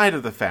outside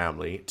of the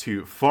family,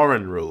 to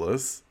foreign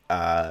rulers.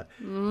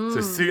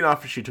 So soon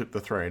after she took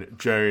the throne,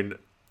 Joan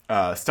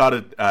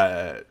started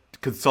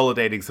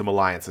consolidating some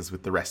alliances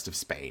with the rest of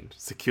Spain to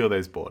secure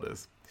those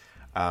borders.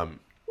 Nice.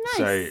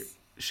 So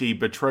she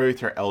betrothed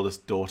her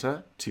eldest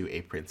daughter to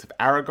a Prince of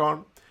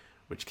Aragon,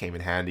 which came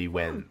in handy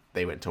when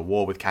they went to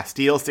war with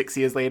Castile 6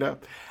 years later.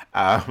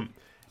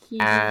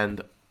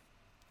 And,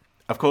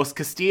 of course,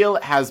 Castile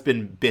has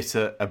been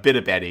a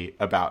bitter Betty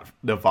about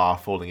Navarre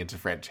falling into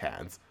French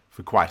hands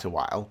for quite a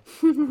while.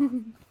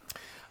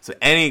 So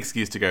any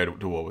excuse to go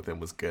to war with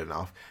them was good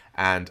enough.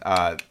 And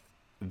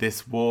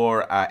this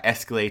war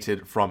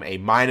escalated from a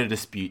minor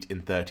dispute in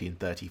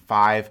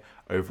 1335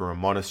 over a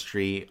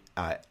monastery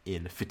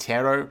in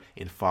Fitero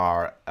in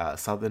far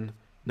southern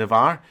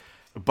Navarre.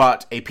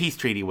 But a peace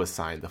treaty was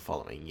signed the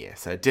following year,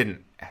 so it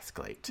didn't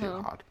escalate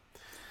too hard.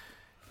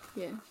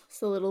 Yeah,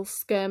 it's a little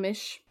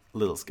skirmish.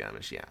 Little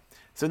skirmish, yeah.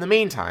 So in the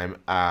meantime,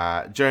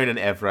 Joan and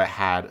Evra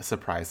had,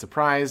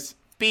 surprise,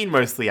 been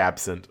mostly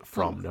absent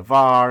from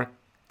Navarre,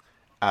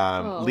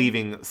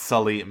 leaving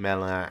Sully,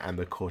 Melun, and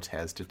the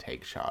Cortes to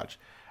take charge.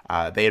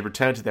 They had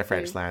returned to their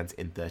French lands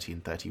in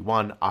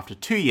 1331 after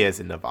 2 years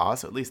in Navarre,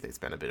 so at least they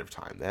spent a bit of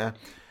time there.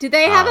 Did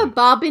they have a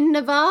bub in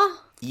Navarre?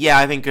 Yeah,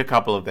 I think a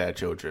couple of their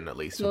children at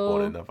least were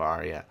born in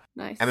Navarre, yeah.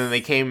 Nice. And then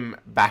they came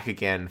back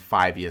again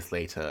 5 years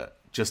later,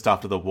 just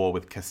after the war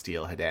with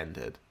Castile had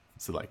ended.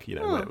 So, like, you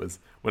know,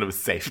 when it was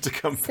safe to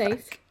come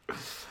back.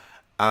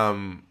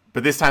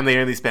 But this time they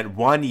only spent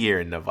 1 year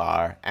in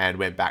Navarre and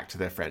went back to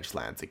their French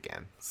lands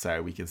again.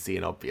 So we can see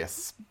an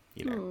obvious,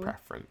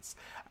 preference.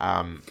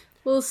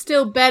 Well,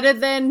 still better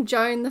than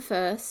Joan the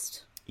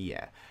First.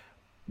 Yeah.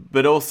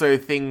 But also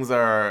things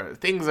are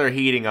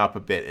heating up a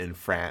bit in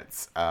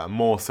France,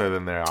 more so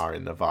than they are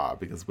in Navarre,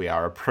 because we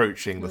are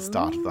approaching the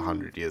start of the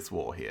 100 Years'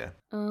 War here.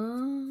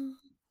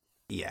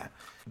 Yeah.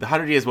 The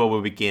 100 Years' War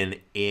will begin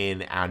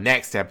in our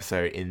next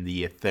episode in the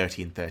year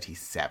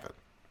 1337.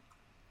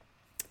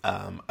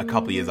 A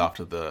couple of years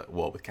after the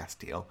war with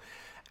Castile.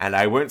 And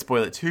I won't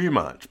spoil it too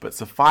much, but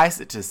suffice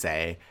it to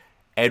say,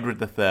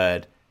 Edward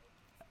III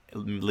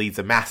leads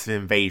a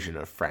massive invasion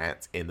of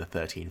France in the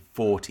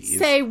 1340s.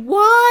 Say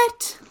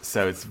what?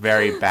 So it's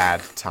very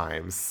bad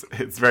times.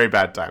 It's very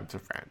bad time to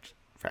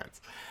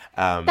France.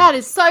 That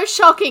is so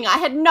shocking. I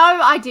had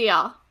no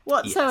idea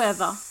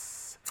whatsoever.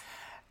 Yes.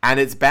 And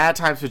it's bad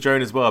times for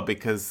Joan as well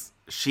because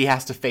she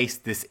has to face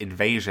this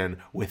invasion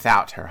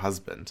without her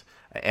husband.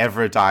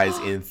 Evra dies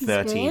in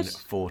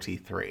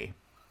 1343.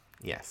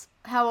 Yes.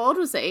 How old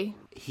was he?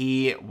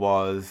 He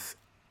was,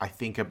 I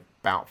think,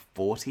 about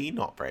 40,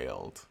 not very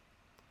old.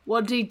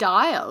 What did he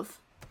die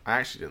of? I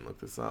actually didn't look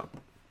this up.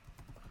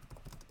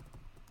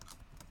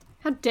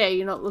 How dare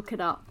you not look it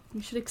up?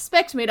 You should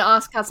expect me to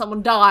ask how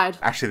someone died.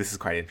 Actually, this is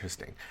quite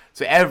interesting.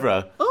 So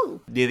Evra,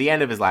 near the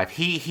end of his life,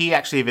 he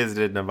actually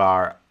visited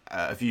Navarre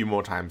a few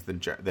more times than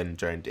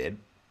Joan did.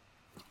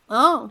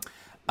 Oh.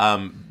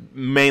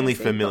 Mainly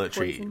for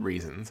military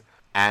reasons.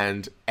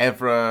 And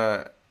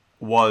Evra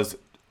was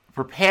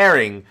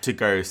preparing to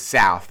go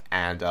south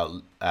and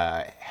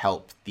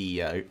help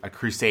a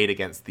crusade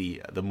against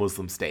the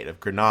Muslim state of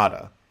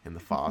Granada in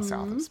the far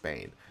south of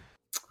Spain.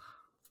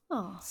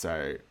 Oh.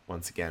 So,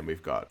 once again,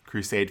 we've got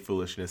crusade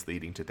foolishness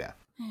leading to death.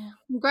 Yeah.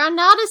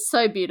 Granada's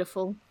so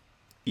beautiful.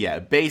 Yeah,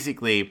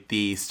 basically,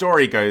 the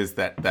story goes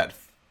that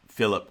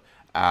Philip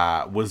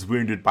was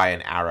wounded by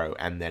an arrow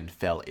and then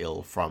fell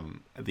ill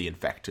from the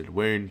infected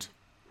wound.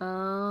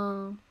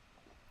 Oh.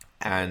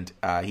 And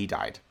he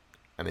died.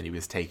 And then he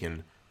was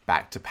taken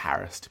back to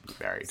Paris to be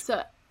buried.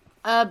 So,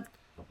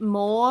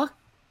 Moore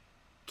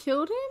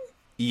killed him?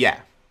 Yeah,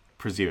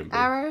 presumably.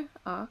 Arrow?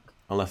 Arc?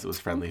 Unless it was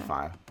friendly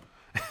fire.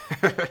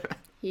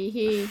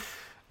 Hee.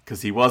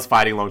 Because he was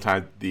fighting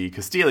alongside the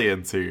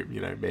Castilians who,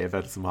 may have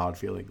had some hard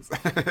feelings.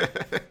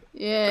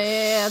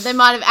 Yeah. They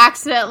might have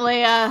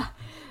accidentally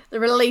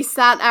released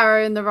that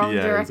arrow in the wrong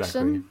direction.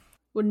 Exactly.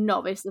 Would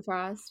not be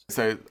surprised.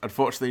 So,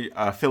 unfortunately,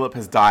 Philip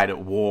has died at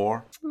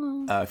war.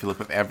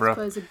 Philip of Evra. It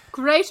was a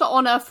great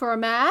honour for a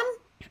man.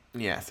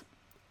 Yes.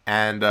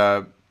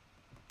 And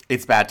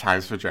it's bad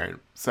times for Joan.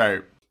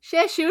 So...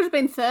 Yeah, she would have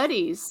been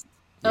 30s.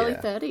 Early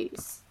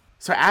 30s.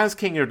 So as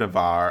King of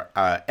Navarre,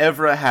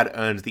 Evra had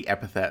earned the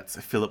epithets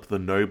Philip the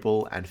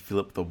Noble and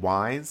Philip the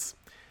Wise.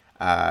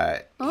 He'd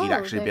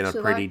actually been a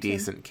pretty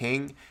decent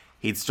king.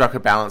 He'd struck a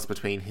balance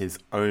between his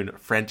own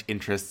French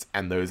interests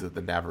and those of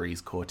the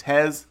Navarrese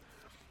Cortes,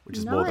 which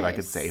is more than I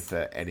could say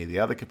for any of the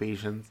other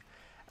Capetians.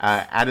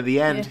 And in the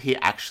end, he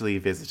actually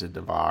visited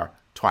Navarre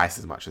twice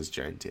as much as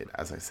Joan did,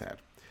 as I said.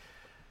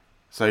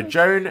 So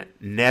Joan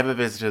never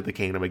visited the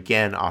kingdom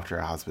again after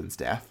her husband's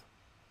death.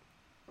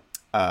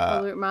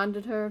 Probably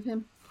reminded her of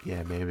him.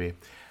 Yeah, maybe.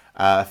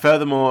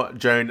 Furthermore,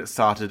 Joan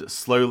started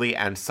slowly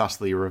and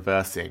subtly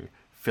reversing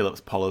Philip's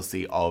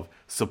policy of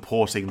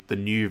supporting the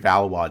new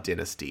Valois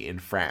dynasty in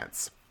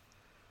France.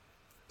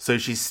 So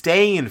she's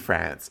staying in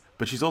France,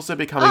 but she's also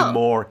becoming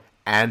more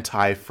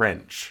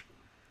anti-French.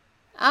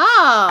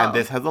 Oh. And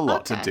this has a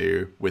lot to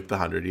do with the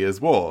 100 Years'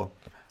 War.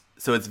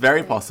 So it's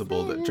very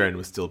possible that Joan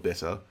was still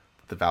bitter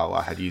that the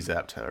Valois had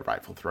usurped her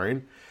rightful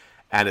throne.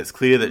 And it's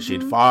clear that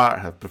she'd far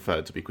have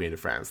preferred to be Queen of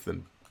France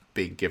than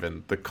being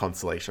given the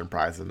consolation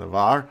prize of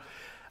Navarre,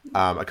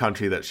 a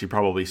country that she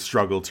probably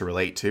struggled to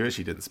relate to as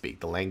she didn't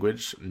speak the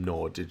language,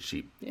 nor did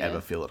she ever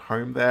feel at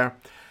home there.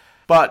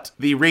 But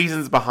the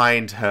reasons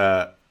behind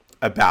her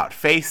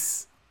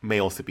about-face may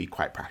also be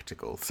quite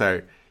practical.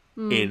 So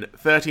in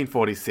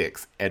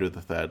 1346, Edward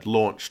III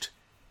launched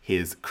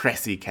his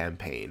Crécy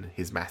campaign,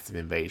 his massive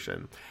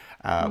invasion,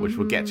 which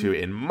we'll get to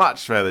in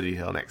much further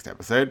detail next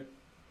episode.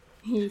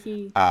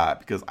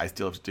 Because I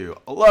still have to do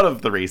a lot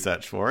of the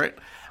research for it.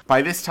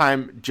 By this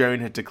time, Joan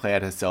had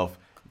declared herself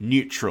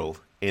neutral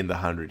in the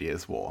 100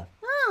 Years' War.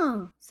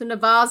 Oh, so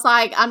Navarre's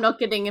like, I'm not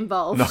getting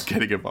involved. Not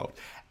getting involved.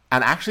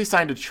 And actually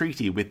signed a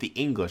treaty with the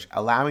English,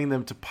 allowing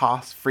them to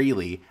pass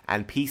freely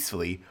and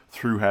peacefully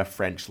through her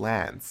French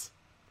lands.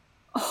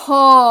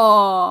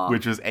 Oh.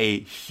 Which was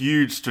a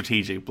huge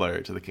strategic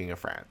blow to the King of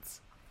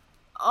France.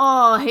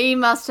 Oh, he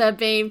must have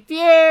been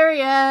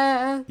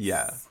furious.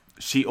 Yeah.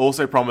 She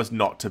also promised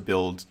not to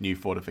build new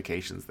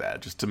fortifications there,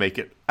 just to make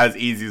it as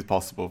easy as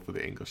possible for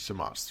the English to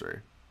march through.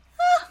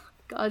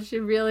 God,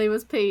 she really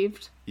was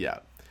peeved.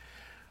 Yeah.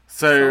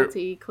 So,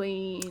 salty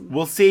queen.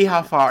 We'll see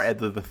how far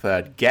Edward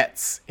III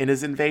gets in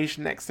his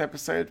invasion next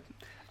episode.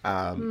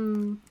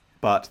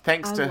 But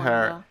thanks to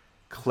her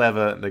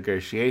clever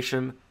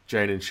negotiation,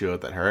 Joan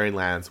ensured that her own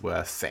lands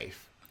were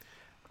safe.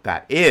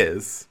 That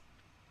is,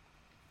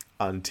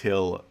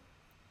 until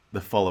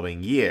the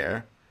following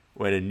year,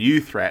 when a new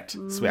threat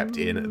swept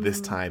in, this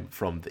time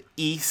from the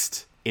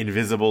east,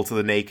 invisible to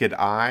the naked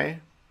eye,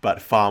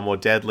 but far more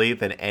deadly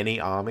than any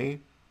army.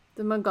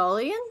 The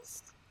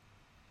Mongolians?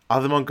 Are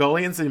the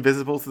Mongolians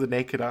invisible to the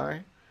naked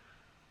eye?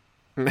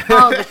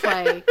 Oh, the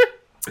plague.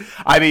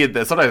 I mean,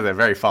 sometimes they're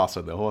very fast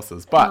on their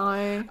horses,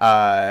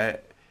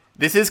 but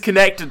this is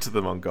connected to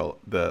the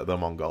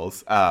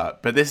Mongols.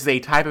 But this is a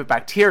type of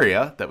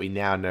bacteria that we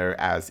now know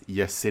as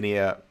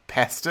Yersinia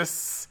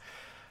pestis,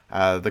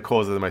 the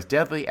cause of the most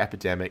deadly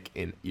epidemic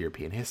in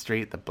European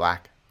history, the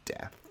Black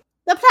Death.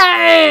 The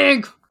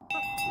plague!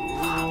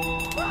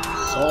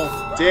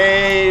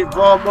 Sortez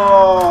vos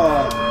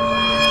morts!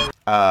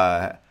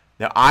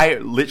 Now, I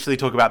literally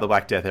talk about the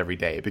Black Death every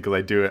day because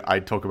I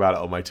talk about it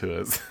on my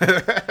tours.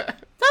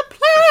 The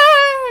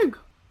plague!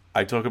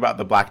 I talk about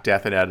the Black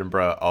Death in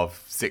Edinburgh of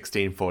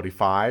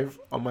 1645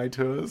 on my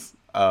tours,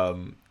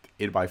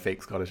 in my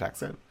fake Scottish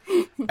accent.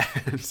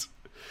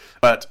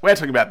 But we're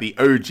talking about the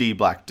OG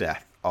Black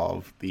Death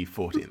of the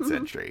 14th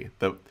century,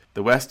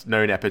 the worst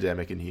known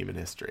epidemic in human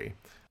history.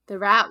 The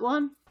rat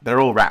one?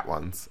 They're all rat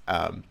ones,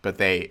 but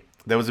there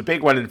was a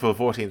big one in the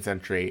 14th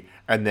century,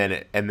 and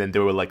then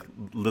there were like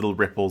little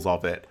ripples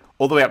of it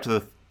all the way up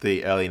to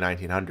the early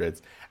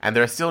 1900s, and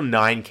there are still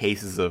 9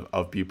 cases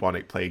of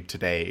bubonic plague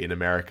today in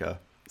America.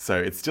 So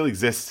it still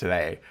exists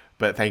today,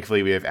 but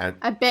thankfully we have...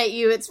 I bet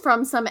you it's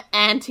from some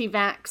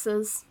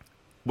anti-vaxxers.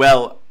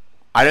 Well,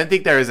 I don't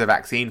think there is a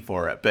vaccine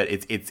for it, but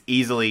it's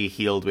easily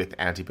healed with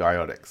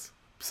antibiotics.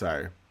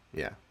 So,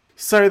 yeah.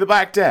 So the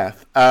Black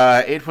Death,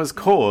 it was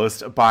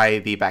caused by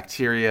the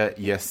bacteria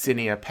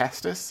Yersinia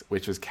pestis,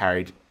 which was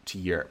carried to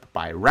Europe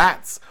by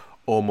rats,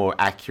 or more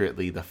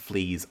accurately, the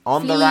fleas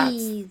on the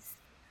rats.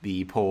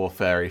 The poor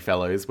furry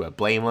fellows were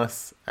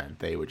blameless, and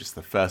they were just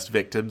the first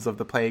victims of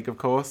the plague, of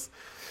course.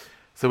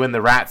 So when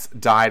the rats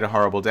died a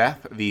horrible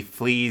death, the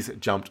fleas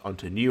jumped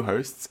onto new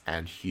hosts,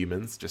 and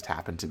humans just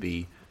happened to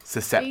be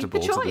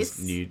susceptible to this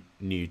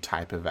new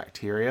type of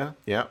bacteria.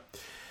 Yeah.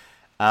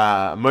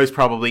 Most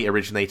probably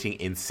originating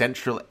in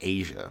Central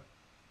Asia,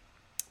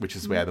 which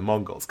is where the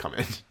Mongols come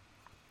in.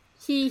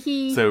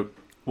 So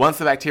once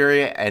the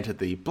bacteria entered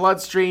the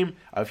bloodstream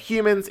of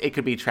humans, it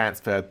could be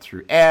transferred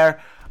through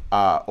air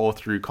or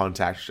through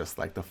contact, just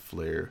like the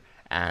flu.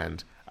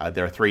 And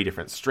there are 3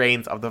 different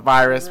strains of the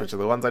virus, which are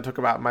the ones I talk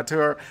about in my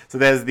tour. So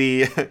there's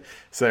the...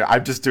 so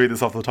I'm just doing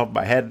this off the top of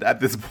my head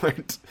at this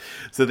point.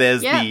 So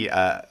there's there's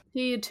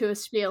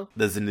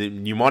a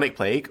pneumonic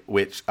plague,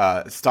 which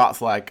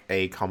starts like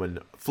a common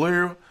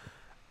flu,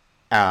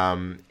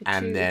 and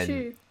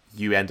then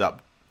you end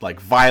up like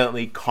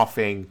violently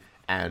coughing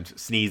and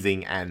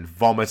sneezing and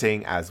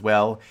vomiting as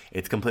well.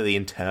 It's completely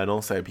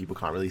internal, so people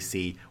can't really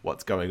see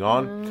what's going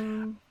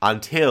on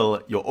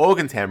until your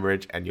organs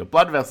hemorrhage and your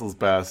blood vessels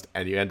burst,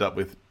 and you end up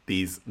with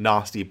these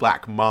nasty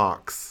black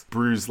marks,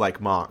 bruise-like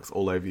marks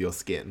all over your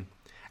skin.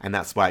 And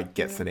that's why it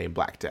gets the name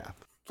Black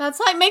Death. That's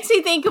like, makes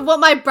me think of what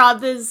my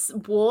brother's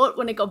wart,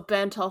 when it got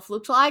burnt off,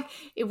 looked like.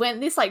 It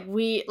went this like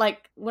weird,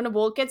 like when a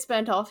wart gets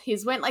burnt off,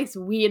 his went like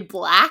weird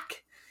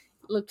black.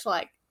 Looked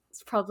like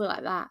it's probably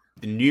like that.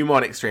 The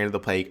pneumonic strain of the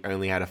plague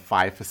only had a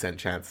 5%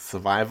 chance of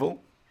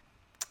survival.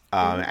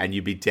 And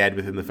you'd be dead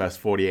within the first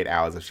 48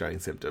 hours of showing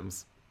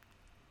symptoms.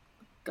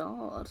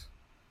 God.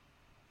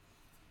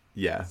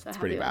 Yeah, So it's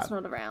pretty bad. It's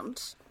not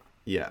around.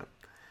 Yeah.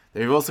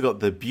 Then we've also got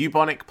the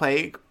bubonic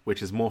plague,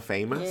 which is more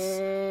famous.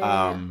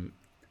 Yeah.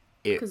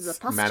 It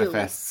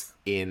manifests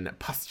in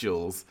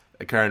pustules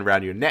occurring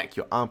around your neck,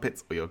 your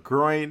armpits, or your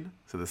groin,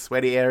 so the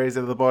sweaty areas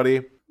of the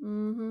body.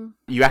 Mm-hmm.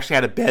 You actually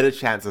had a better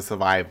chance of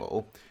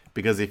survival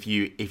because if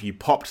you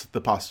popped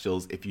the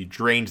pustules, if you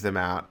drained them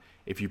out,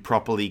 if you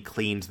properly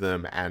cleaned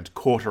them and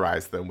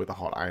cauterized them with a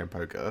hot iron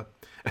poker,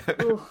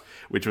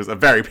 which was a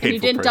very painful process.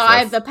 And you didn't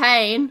die of the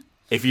pain.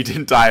 If you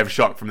didn't die of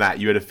shock from that,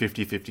 you had a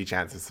 50-50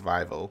 chance of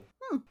survival.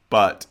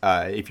 But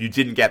if you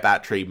didn't get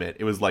that treatment,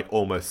 it was like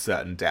almost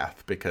certain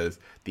death because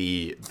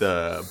the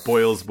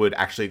boils would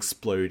actually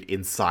explode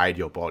inside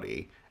your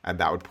body, and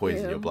that would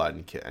poison your blood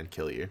and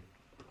kill you.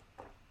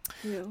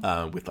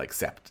 With like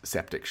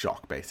septic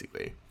shock,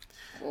 basically.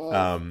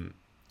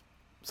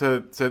 So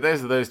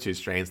those are those two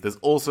strains. There's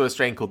also a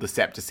strain called the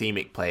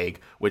septicemic plague,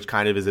 which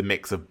kind of is a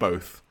mix of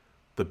both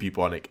the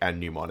bubonic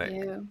and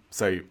pneumonic. Yeah.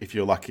 So if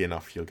you're lucky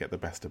enough, you'll get the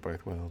best of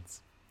both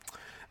worlds.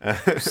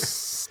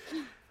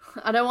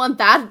 I don't want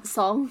that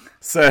song.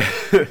 So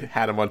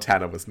Hannah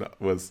Montana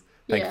was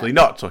thankfully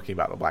not talking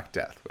about the Black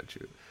Death, which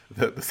is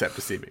the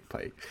septicemic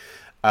plague.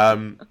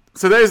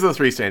 So those are the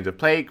three strains of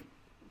plague.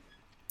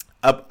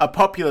 A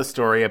popular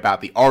story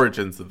about the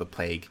origins of the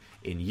plague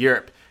in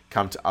Europe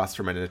come to us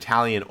from an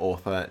Italian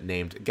author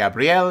named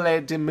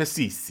Gabriele de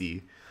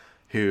Medici,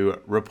 who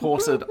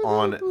reported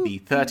on the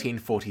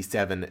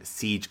 1347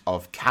 siege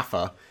of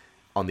Kaffa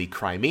on the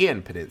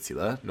Crimean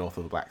Peninsula, north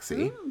of the Black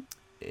Sea,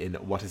 in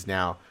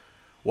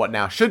what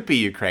now should be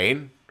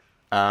Ukraine,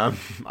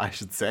 I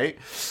should say.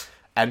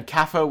 And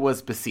Kaffa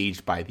was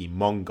besieged by the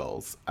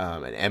Mongols,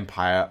 an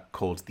empire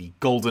called the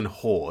Golden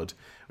Horde,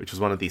 which was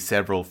one of the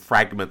several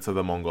fragments of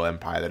the Mongol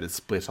Empire that had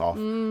split off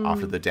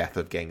after the death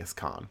of Genghis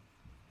Khan.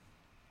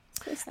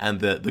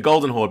 And the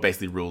Golden Horde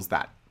basically rules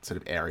that sort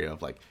of area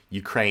of like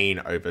Ukraine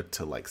over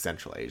to like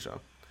Central Asia,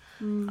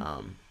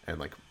 and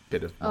like a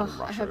bit of modern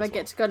Russia. I hope I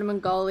get to go to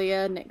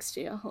Mongolia next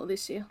year or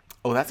this year.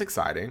 Oh, that's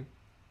exciting.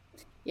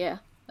 Yeah,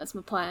 that's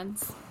my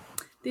plans.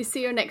 This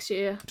year or next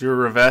year. Do a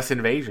reverse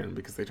invasion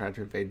because they tried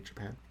to invade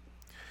Japan.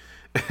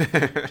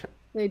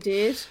 They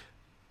did?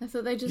 I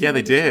thought they just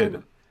they did.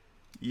 China.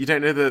 You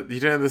don't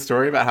know the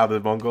story about how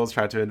the Mongols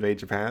tried to invade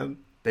Japan?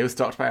 They were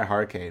stopped by a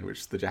hurricane,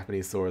 which the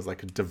Japanese saw as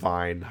like a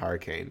divine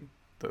hurricane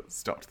that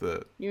stopped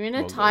the You mean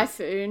a Mongols.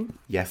 typhoon?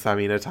 Yes, I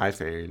mean a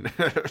typhoon.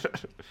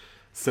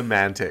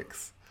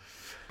 Semantics.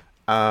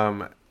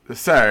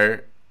 So,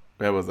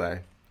 where was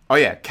I? Oh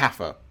yeah,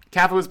 Kaffa.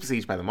 Kaffa was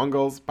besieged by the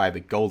Mongols, by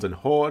the Golden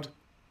Horde.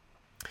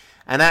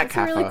 And at Kaffa...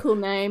 That's a really cool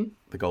name.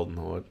 The Golden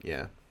Horde,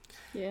 yeah.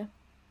 Yeah.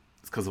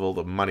 It's because of all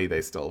the money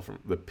they stole from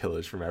the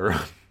pillage from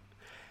everyone.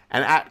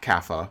 And at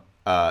Kaffa,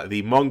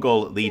 the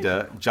Mongol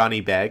leader,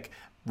 Jani Beg,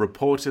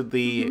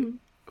 reportedly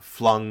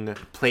flung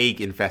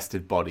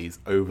plague-infested bodies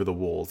over the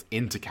walls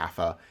into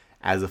Kaffa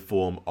as a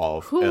form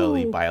of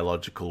early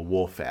biological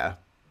warfare.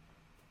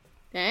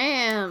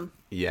 Damn.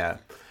 Yeah.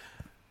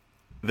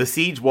 The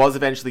siege was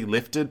eventually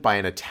lifted by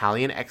an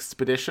Italian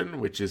expedition,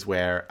 which is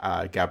where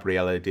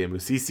Gabriele de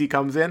Medici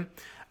comes in.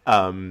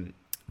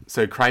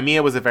 So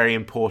Crimea was a very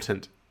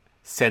important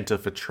center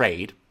for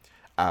trade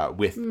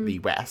with the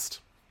West.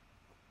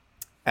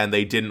 And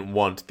they didn't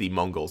want the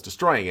Mongols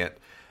destroying it.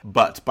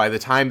 But by the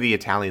time the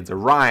Italians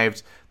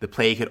arrived, the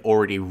plague had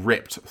already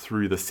ripped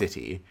through the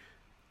city.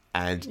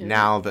 And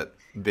now that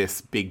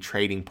this big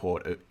trading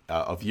port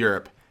of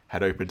Europe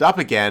had opened up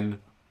again,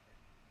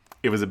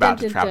 it was about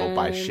to travel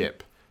by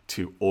ship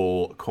to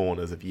all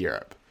corners of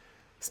Europe,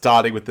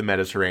 starting with the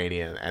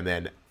Mediterranean and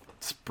then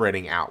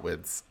spreading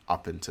outwards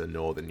up into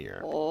northern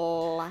Europe.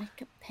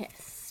 Like a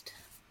pest.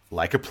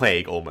 Like a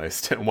plague,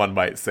 almost, one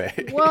might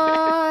say.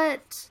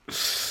 What?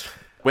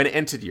 When it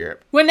entered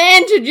Europe...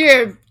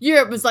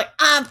 Europe was like,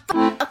 I'm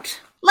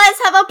fucked.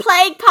 Let's have a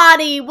plague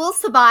party. We'll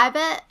survive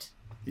it.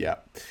 Yeah.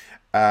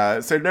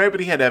 So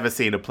nobody had ever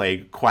seen a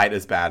plague quite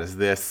as bad as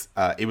this.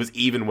 It was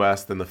even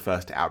worse than the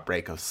first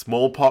outbreak of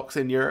smallpox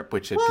in Europe,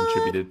 which had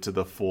contributed to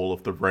the fall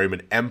of the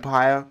Roman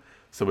Empire.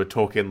 So we're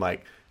talking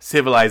like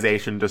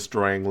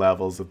civilization-destroying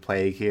levels of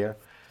plague here.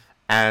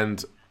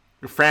 And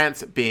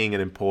France being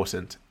an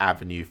important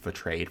avenue for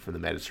trade from the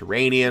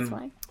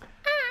Mediterranean,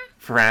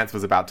 France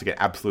was about to get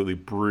absolutely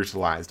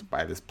brutalized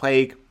by this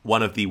plague,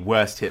 one of the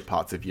worst hit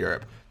parts of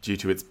Europe due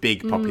to its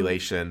big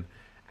population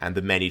and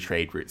the many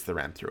trade routes that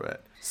ran through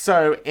it.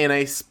 So, in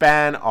a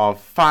span of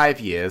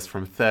 5 years,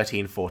 from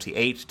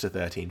 1348 to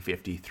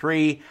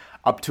 1353,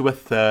 up to a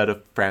third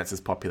of France's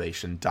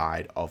population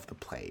died of the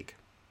plague.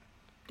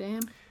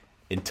 Damn.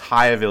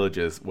 Entire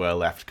villages were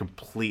left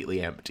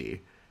completely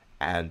empty,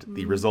 and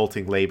the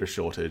resulting labour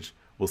shortage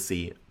will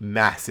see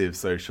massive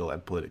social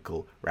and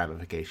political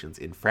ramifications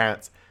in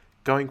France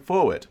going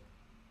forward.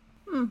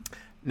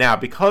 Now,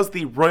 because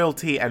the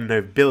royalty and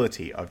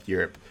nobility of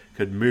Europe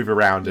could move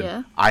around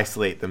and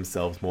isolate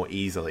themselves more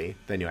easily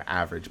than your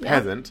average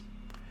peasant,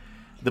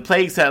 the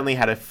plague certainly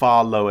had a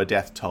far lower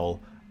death toll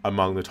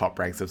among the top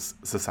ranks of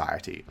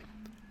society,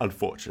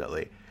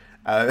 unfortunately.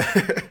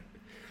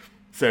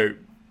 So,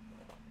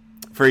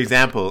 for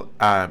example,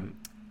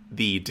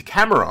 the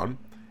Decameron,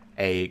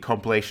 a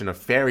compilation of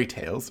fairy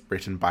tales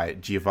written by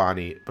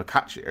Giovanni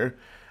Boccaccio,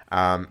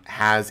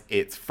 has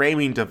its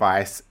framing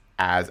device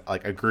as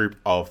like a group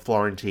of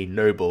Florentine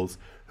nobles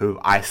who have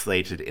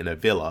isolated in a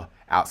villa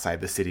outside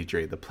the city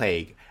during the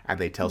plague, and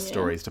they tell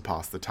stories to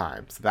pass the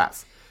time. So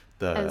that's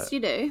as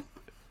you do.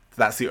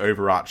 That's the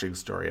overarching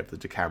story of the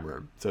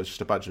Decameron. So it's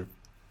just a bunch of,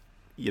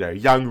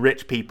 young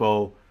rich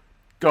people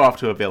go off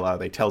to a villa,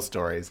 they tell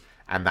stories,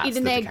 and that's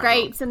eating the their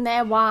Decameron. grapes and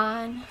their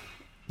wine.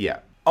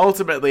 Yeah.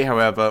 Ultimately,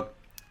 however,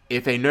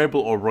 if a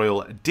noble or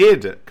royal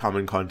did come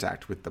in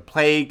contact with the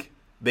plague,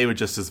 they were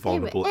just as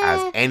vulnerable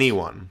as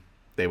anyone.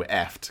 They were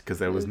effed because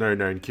there was no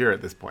known cure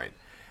at this point.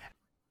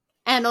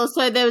 And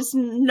also there was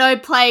no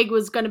plague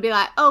was going to be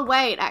like, oh,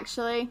 wait,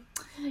 actually,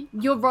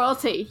 you're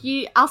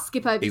royalty. I'll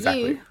skip over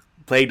you.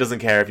 Plague doesn't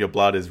care if your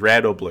blood is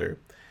red or blue.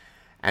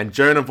 And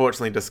Joan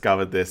unfortunately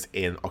discovered this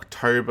in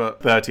October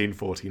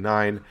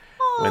 1349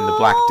 when the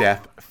Black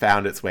Death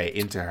found its way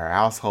into her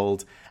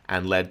household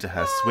and led to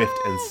her swift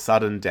and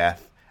sudden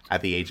death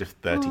at the age of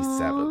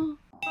 37.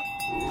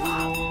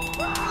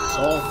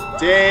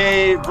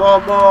 Sortez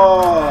vos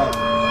morts!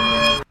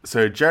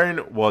 So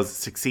Joan was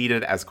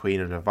succeeded as Queen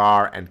of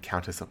Navarre and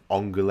Countess of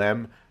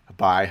Angoulême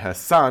by her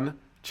son,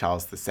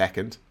 Charles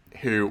II,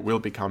 who will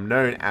become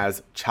known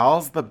as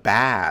Charles the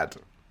Bad.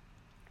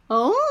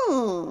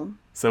 Oh.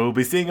 So we'll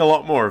be seeing a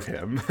lot more of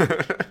him.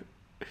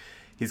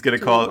 He's going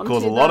to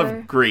cause a lot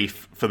of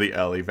grief for the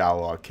early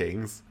Valois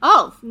kings.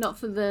 Oh, not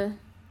for the...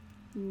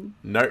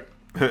 Nope.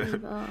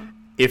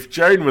 If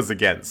Joan was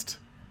against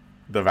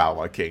the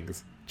Valois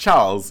kings,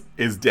 Charles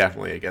is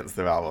definitely against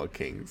the Valois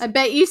kings. I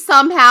bet you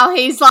somehow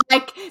he's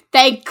like,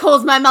 they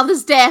caused my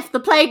mother's death. The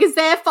plague is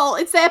their fault.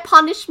 It's their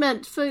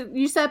punishment for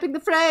usurping the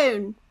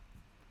throne.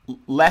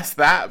 Less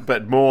that,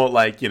 but more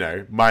like,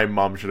 my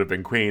mom should have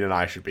been queen and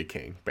I should be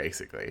king,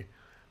 basically.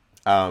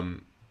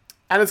 And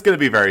it's going to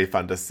be very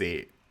fun to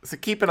see. So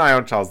keep an eye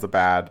on Charles the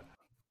Bad.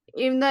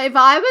 Even though if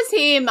I was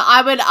him,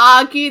 I would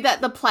argue that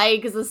the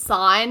plague is a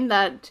sign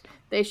that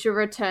they should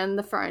return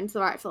the throne to the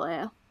rightful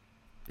heir.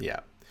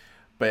 Yeah.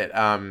 But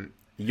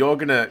you're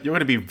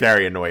gonna be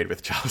very annoyed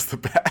with Charles the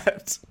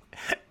Bad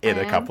in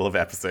a couple of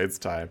episodes'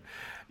 time.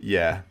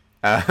 Yeah.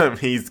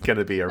 He's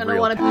gonna be a real... I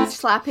want to bitch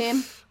slap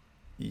him.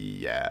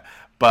 Yeah.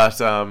 But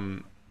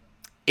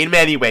in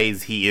many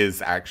ways, he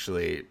is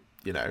actually,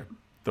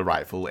 the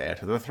rightful heir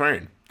to the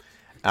throne.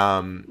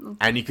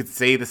 And you could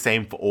see the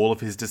same for all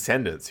of his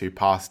descendants who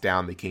passed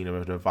down the Kingdom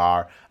of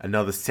Navarre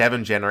another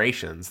 7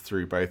 generations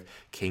through both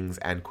kings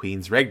and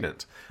queens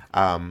regnant.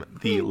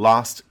 The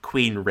last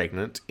queen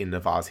regnant in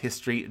Navarre's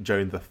history,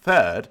 Joan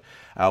III,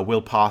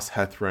 will pass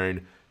her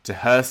throne to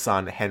her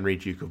son Henry,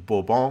 Duke of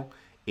Bourbon,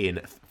 in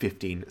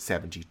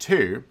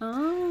 1572.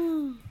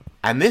 Oh.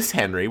 And this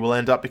Henry will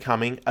end up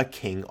becoming a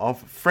king of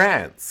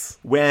France.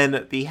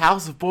 When the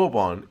House of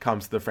Bourbon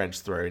comes to the French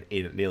throne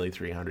in nearly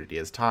 300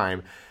 years'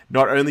 time,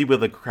 not only will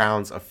the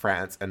crowns of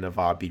France and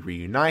Navarre be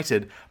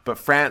reunited, but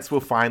France will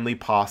finally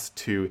pass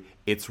to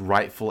its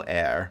rightful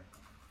heir,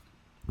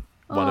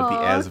 one of the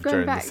heirs of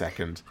Joan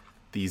II,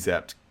 the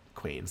usurped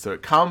queen. So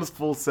it comes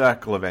full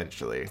circle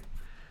eventually.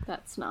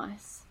 That's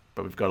nice.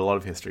 But we've got a lot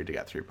of history to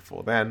get through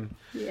before then.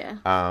 Yeah,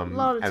 a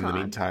lot of time. And in the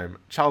meantime,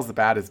 Charles the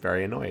Bad is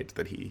very annoyed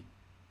that he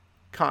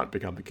can't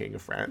become the king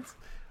of France.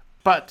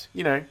 But,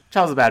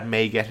 Charles the Bad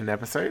may get an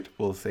episode.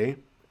 We'll see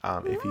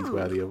if he's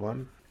worthy of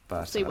one.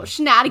 But see what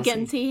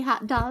shenanigans he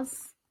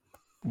does.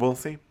 We'll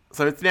see.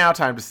 So it's now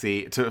time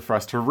for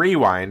us to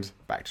rewind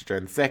back to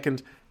Joan II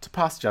to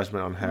pass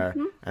judgment on her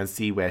and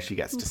see where she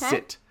gets to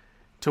sit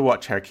to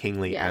watch her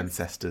kingly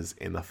ancestors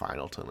in the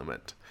final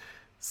tournament.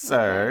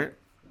 So,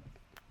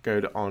 go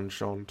to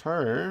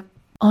Enchanté.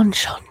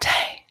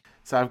 Enchanté.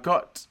 So I've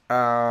got...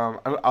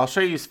 I'll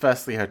show you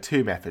firstly her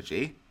tomb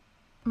effigy.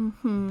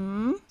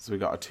 Mm-hmm. So we've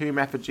got a tomb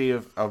effigy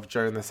of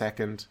Joan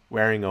II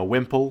wearing a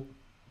wimple.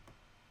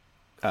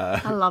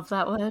 I love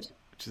that word.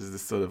 Which is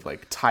this sort of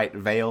like tight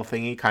veil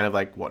thingy, kind of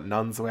like what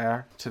nuns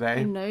wear today.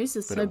 Her nose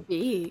is so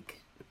big.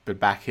 But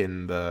back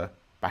in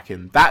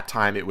that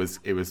time, it was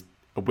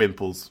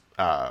wimples.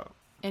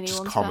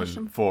 Just common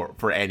fashion.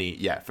 for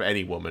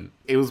any woman.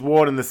 It was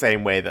worn in the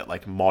same way that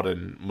like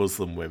modern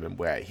Muslim women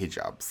wear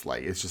hijabs.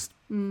 Like it's just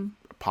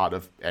part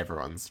of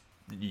everyone's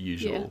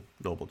usual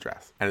normal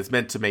dress, and it's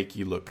meant to make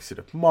you look sort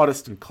of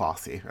modest and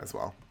classy as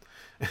well.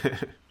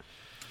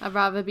 I'd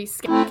rather be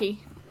skanky.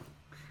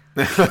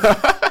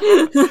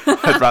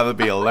 I'd rather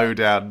be a low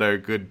down, no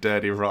good,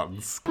 dirty,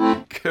 rotten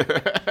skunk.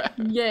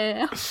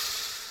 Yeah.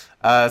 So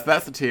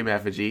that's the tomb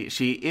effigy.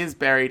 She is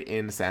buried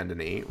in Saint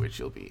Denis, which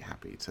you'll be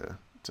happy to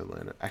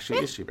learn. Actually,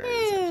 is she buried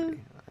in Saint Denis?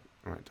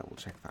 I might double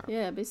check that.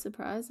 Yeah, it'd be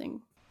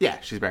surprising. Yeah,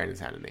 she's buried in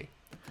Saint Denis.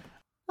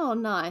 Oh,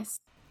 nice.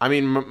 I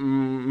mean,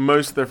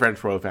 most of the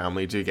French royal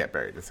family do get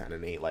buried in Saint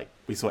Denis. Like,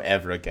 we saw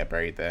Everett get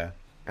buried there,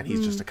 and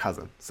he's just a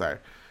cousin. So,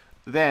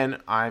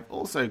 then I've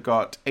also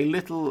got a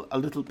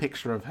little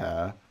picture of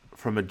her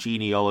from a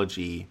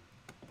genealogy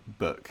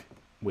book,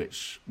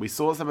 which we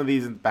saw some of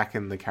these back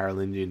in the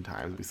Carolingian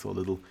times. We saw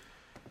the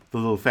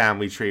little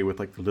family tree with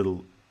like the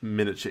little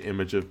miniature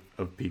image of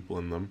people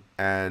in them.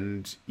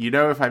 And you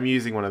know, if I'm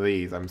using one of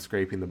these, I'm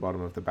scraping the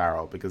bottom of the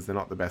barrel because they're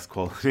not the best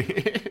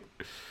quality.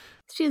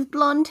 She has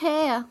blonde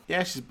hair.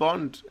 Yeah, she's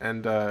blonde,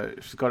 and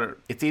she's got it.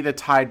 It's either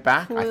tied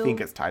back. Coiled. I think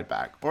it's tied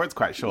back, or it's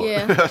quite short.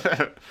 Yeah.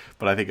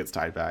 But I think it's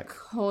tied back.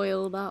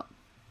 Coiled up.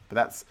 But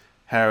that's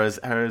her as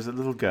a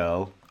little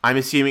girl. I'm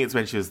assuming it's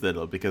when she was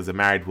little, because a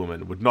married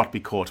woman would not be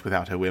caught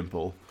without her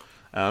wimple.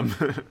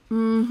 Blasphemy,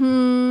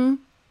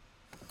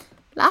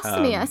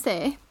 I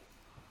say.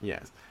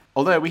 Yes.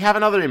 Although we have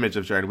another image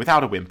of Joan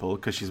without a wimple,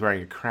 because she's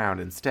wearing a crown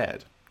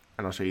instead.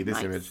 And I'll show you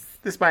this image.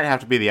 This might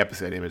have to be the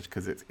episode image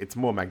because it's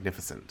more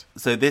magnificent.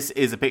 So this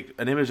is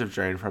an image of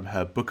Joan from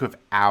her Book of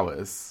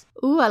Hours.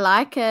 Ooh, I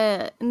like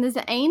it. And there's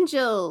an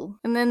angel.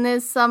 And then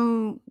there's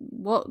some,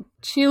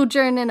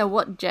 children and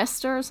a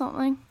jester or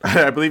something?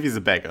 I believe he's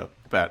a beggar.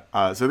 But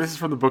so this is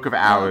from the Book of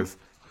Hours,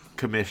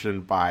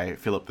 commissioned by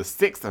Philip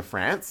VI of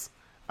France,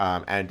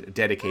 and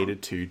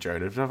dedicated to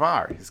Joan of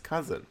Navarre, his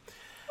cousin.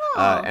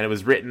 And it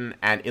was written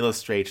and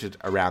illustrated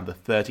around the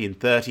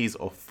 1330s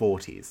or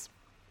 40s.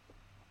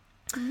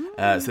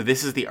 So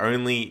this is the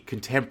only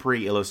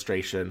contemporary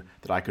illustration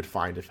that I could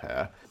find of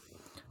her.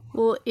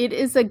 Well, it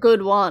is a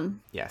good one.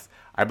 Yes.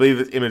 I believe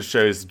this image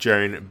shows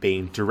Joan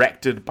being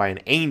directed by an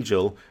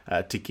angel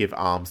to give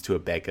alms to a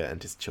beggar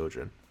and his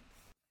children.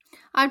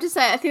 I have to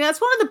say, I think that's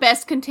one of the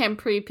best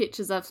contemporary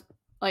pictures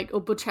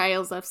or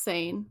portrayals I've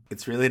seen.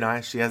 It's really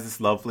nice. She has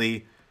this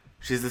lovely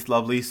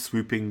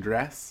swooping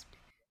dress.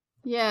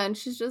 Yeah, and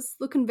she's just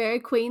looking very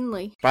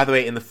queenly. By the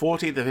way, in the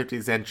 14th and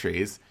 15th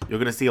centuries, you're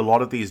going to see a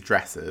lot of these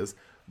dresses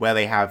where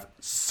they have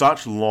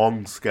such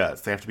long skirts.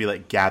 They have to be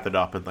like gathered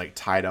up and like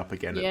tied up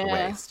again at the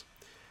waist.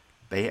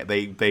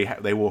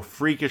 They wore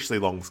freakishly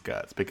long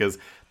skirts because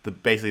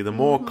the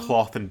more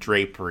cloth and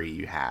drapery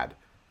you had,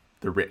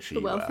 the richer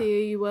you were. The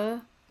wealthier you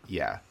were.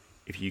 Yeah.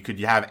 If you could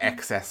have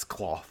excess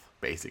cloth,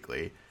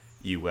 basically,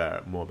 you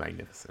were more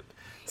magnificent.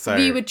 So if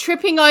you were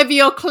tripping over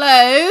your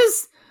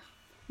clothes,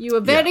 you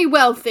were very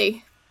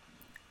wealthy.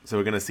 So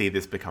we're going to see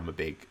this become a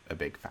big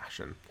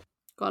fashion.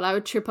 God, I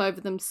would trip over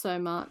them so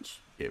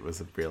much. It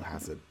was a real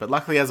hazard. But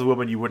luckily, as a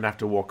woman, you wouldn't have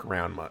to walk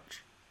around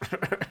much.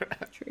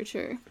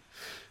 True.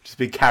 Just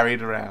be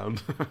carried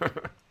around.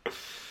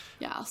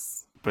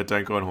 Yes. But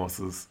don't go on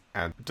horses,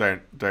 and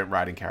don't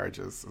ride in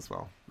carriages as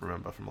well.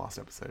 Remember from last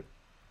episode.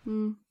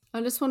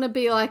 I just want to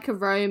be like a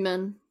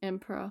Roman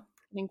emperor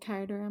getting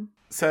carried around.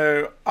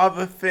 So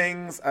other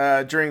things,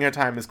 during her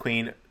time as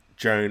queen,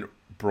 Joan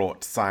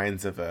brought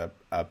signs of a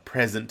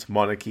present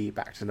monarchy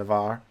back to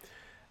Navarre.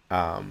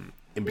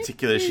 In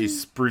particular, she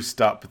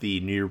spruced up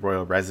the new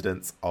royal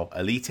residence of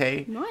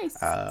Elite. Nice.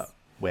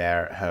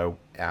 Where her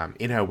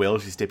in her will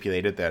she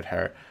stipulated that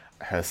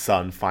her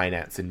son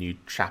finance a new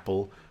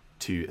chapel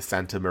to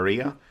Santa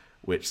Maria,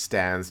 which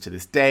stands to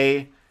this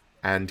day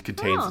and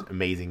contains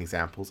amazing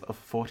examples of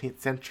 14th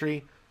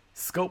century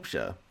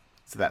sculpture.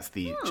 So that's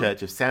the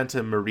Church of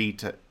Santa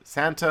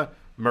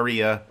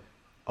Maria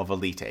of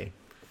Elite.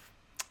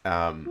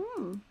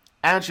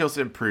 And she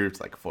also improved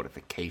like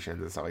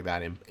fortifications and stuff like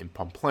that in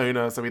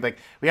Pamplona. So we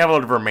have a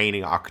lot of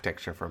remaining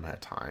architecture from her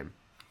time.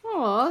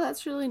 Oh,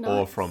 that's really nice.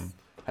 Or from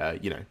her,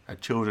 her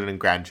children and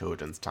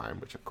grandchildren's time,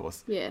 which of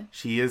course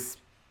she is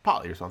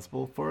partly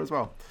responsible for as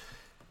well.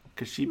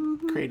 Because she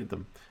created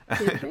them.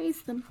 She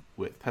raised them.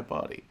 With her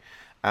body.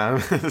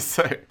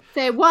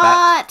 Say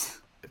what?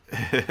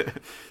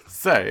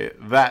 So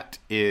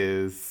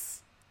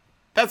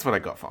that's what I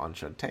got for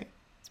Enchante.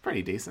 It's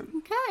pretty decent.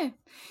 Okay.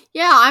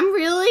 Yeah,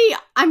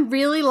 I'm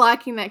really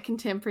liking that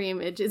contemporary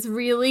image. It's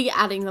really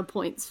adding the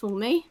points for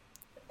me.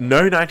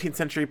 No 19th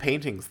century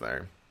paintings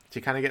though.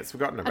 She kind of gets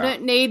forgotten about. I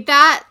don't need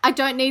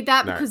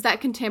that because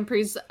that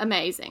contemporary's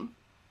amazing.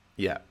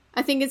 Yeah.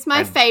 I think it's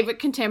my favourite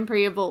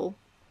contemporary of all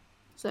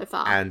so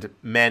far. And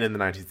men in the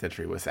 19th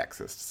century were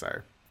sexist,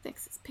 so.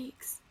 Sexist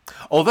peaks.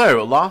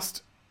 Although,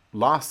 last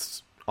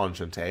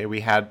Enchante, we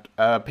had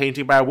a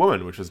painting by a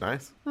woman, which was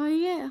nice. Oh,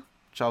 yeah.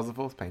 Charles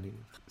IV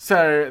painting.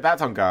 So,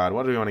 that's On Guard.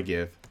 What do we want to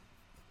give?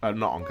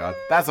 Not On Guard.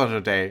 That's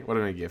Enchante. What do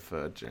we want to give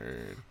for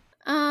Joan?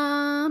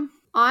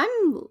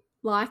 I'm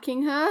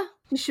liking her.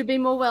 She should be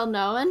more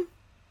well-known,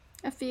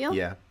 I feel.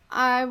 Yeah.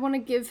 I want to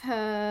give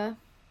her,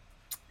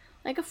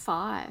 like, a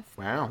 5.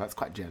 Wow, that's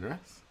quite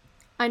generous.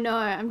 I know.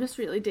 I'm just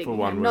really digging For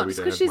one her. where Not we just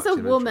don't because have she's much a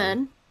imagery.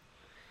 woman.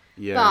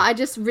 Yeah. But I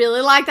just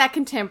really like that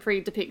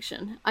contemporary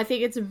depiction. I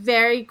think it's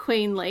very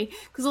queenly.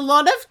 Because a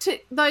lot of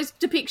those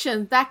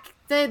depictions,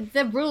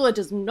 the ruler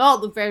does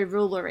not look very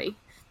rulery.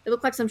 They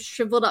look like some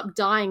shriveled up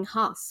dying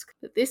husk.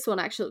 But this one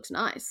actually looks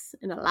nice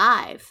and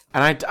alive.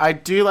 And I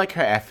do like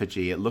her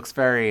effigy. It looks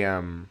very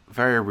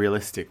very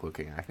realistic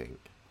looking, I think.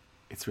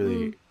 It's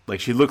really like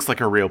she looks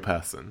like a real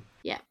person.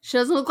 Yeah. She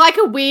doesn't look like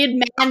a weird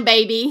man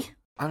baby.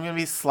 I'm going to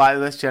be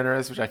slightly less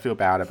generous, which I feel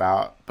bad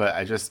about, but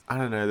I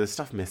don't know, there's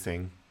stuff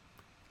missing.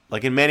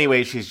 Like, in many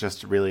ways, she's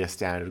just really a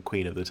standard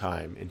queen of the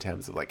time in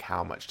terms of, like,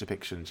 how much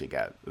depiction she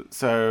gets.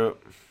 So,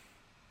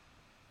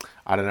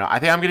 I don't know. I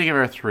think I'm going to give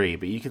her a 3,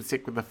 but you can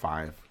stick with the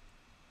 5.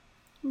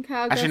 Okay,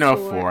 I'll Actually, go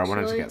no, a 4. I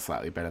wanted to get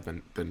slightly better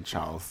than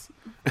Charles.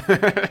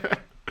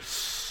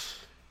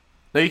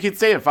 No, you can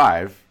stay at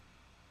 5.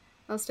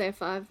 I'll stay at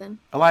 5 then.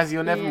 Eliza,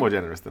 you're never more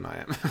generous than I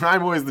am.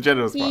 I'm always the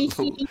generous one.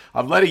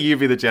 I'm letting you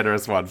be the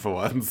generous one for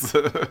once.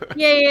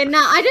 Yeah, no,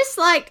 I just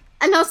like,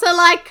 and also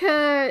like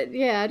her,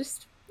 I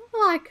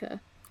like her.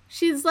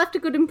 She's left a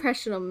good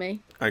impression on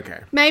me.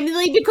 Okay. Maybe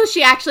because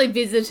she actually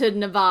visited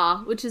Navarre,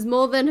 which is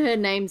more than her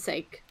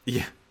namesake.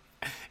 Yeah.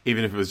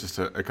 Even if it was just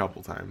a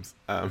couple times.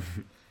 More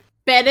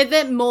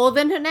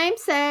than her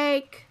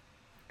namesake.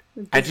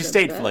 And she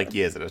stayed for like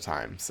years at a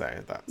time,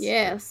 so that's...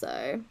 Yeah,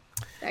 so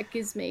that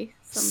gives me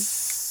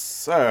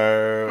some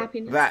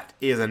happiness. That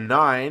is a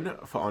 9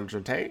 for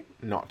Enchante.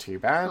 Not too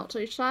bad. Not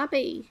too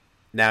shabby.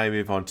 Now we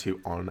move on to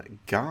On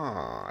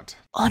Guard.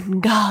 On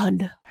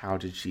Guard. How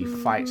did she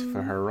fight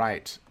for her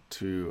right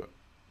to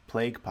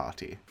plague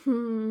party?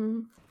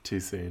 Too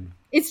soon.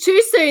 It's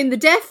too soon.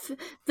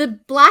 The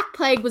Black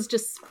Plague was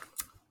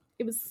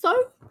it was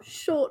so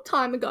short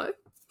time ago.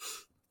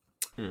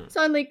 It's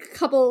only a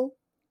couple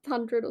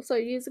 100 or so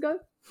years ago.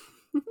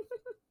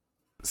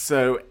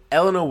 So,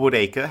 Eleanor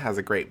Woodacre has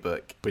a great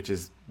book, which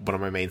is one of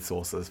my main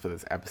sources for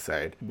this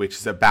episode, which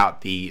is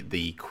about the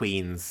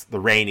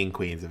reigning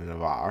queens of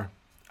Navarre.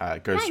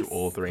 Goes through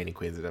all of the reigning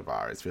queens of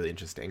Navarre. It's really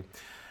interesting.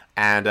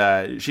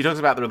 And she talks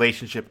about the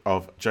relationship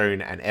of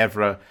Joan and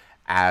Evra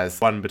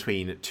as one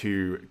between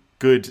two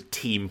good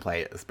team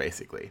players,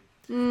 basically.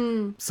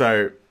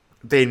 So,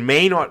 they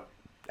may not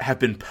have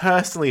been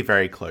personally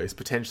very close,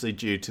 potentially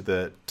due to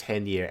the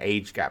 10-year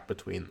age gap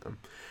between them.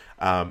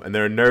 And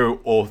there are no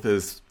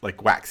authors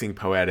like waxing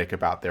poetic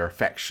about their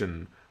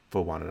affection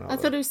for one another. I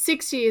thought it was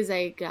 6 years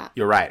age gap.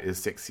 You're right, it is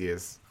 6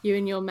 years. You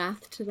and your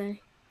math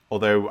today.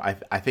 Although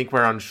I think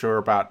we're unsure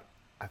about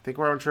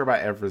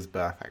Evra's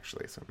birth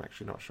actually, so I'm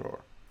actually not sure.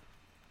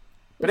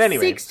 But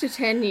anyway, 6 to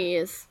 10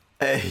 years.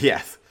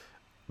 Yes,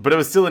 but it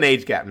was still an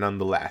age gap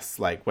nonetheless.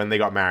 Like when they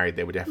got married,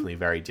 they were definitely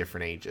very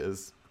different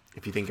ages.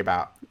 If you think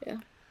about,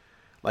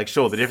 like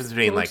sure, the difference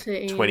between like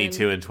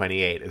 22 and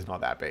 28 is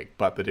not that big,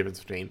 but the difference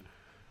between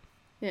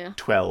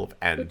 12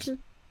 and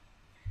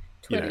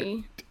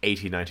 20.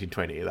 18, 19,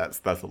 20,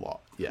 that's a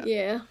lot.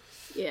 Yeah.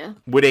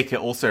 Woodacre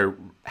also,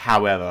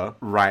 however,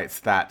 writes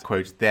that,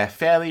 quote, their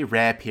fairly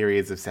rare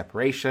periods of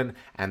separation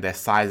and their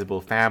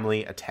sizable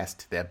family attest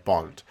to their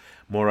bond.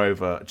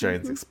 Moreover,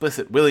 Joan's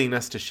explicit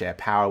willingness to share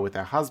power with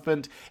her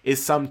husband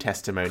is some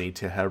testimony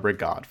to her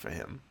regard for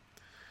him.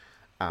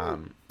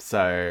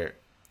 So,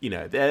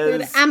 there's...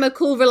 Good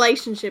amicable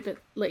relationship, at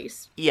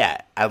least.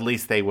 Yeah, at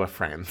least they were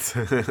friends.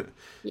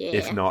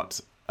 If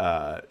not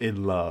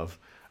in love.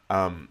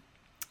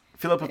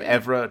 Philip of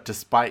Evra,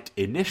 despite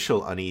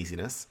initial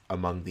uneasiness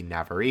among the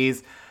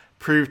Navarrese,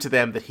 proved to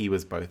them that he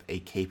was both a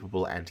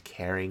capable and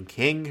caring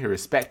king who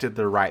respected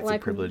the rights and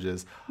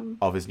privileges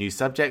of his new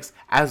subjects,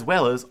 as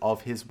well as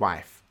of his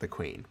wife, the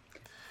queen.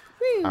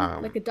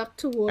 Like a duck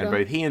to water. And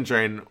both he and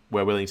Joan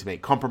were willing to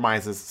make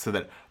compromises so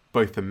that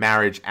both the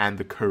marriage and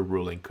the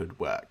co-ruling could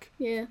work.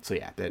 Yeah. So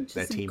they're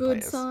team good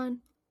players. Sign.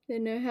 They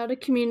know how to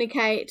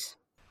communicate.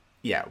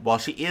 Yeah, while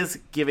she is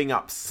giving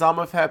up some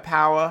of her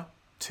power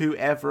to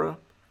Evra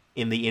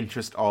in the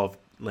interest of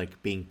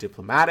like being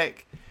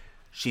diplomatic,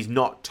 she's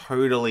not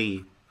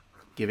totally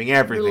giving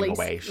everything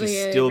away.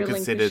 She's still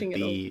considered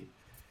the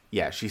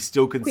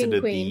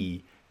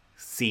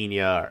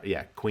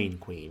senior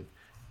queen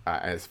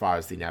as far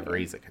as the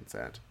Navarrese are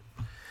concerned.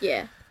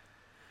 Yeah.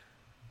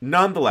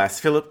 Nonetheless,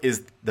 Philip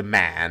is the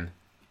man,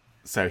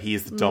 so he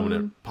is the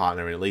dominant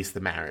partner in at least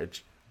the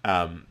marriage.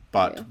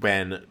 But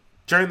when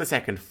Joan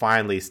II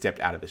finally stepped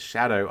out of his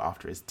shadow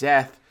after his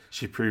death,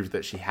 she proved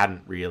that she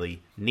hadn't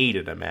really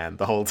needed a man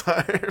the whole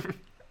time.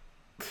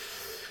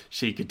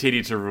 She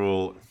continued to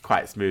rule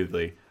quite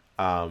smoothly.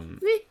 A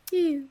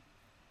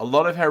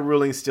lot of her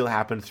ruling still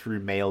happened through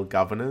male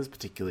governors,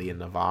 particularly in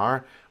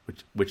Navarre,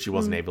 which she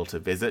wasn't able to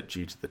visit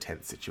due to the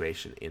tense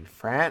situation in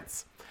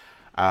France.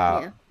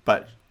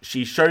 But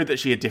she showed that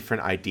she had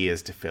different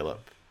ideas to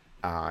Philip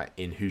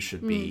in who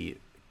should be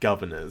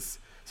governors.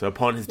 So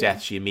upon his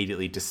death, she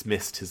immediately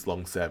dismissed his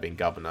long-serving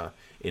governor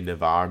in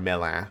Navarre,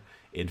 Melun,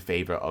 in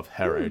favour of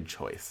her own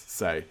choice.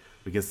 So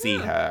we can see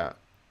her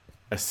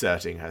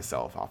asserting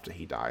herself after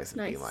he dies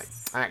and being like,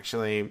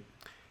 actually,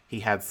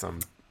 he had some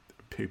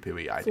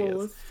poo-pooey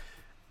ideas.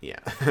 Yeah.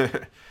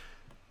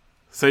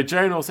 So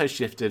Joan also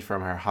shifted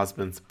from her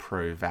husband's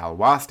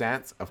pro-Valois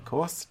stance, of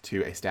course,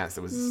 to a stance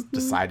that was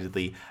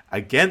decidedly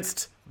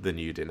against the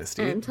new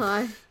dynasty.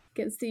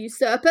 Against the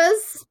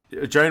usurpers.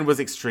 Joan was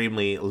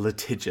extremely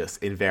litigious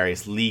in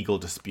various legal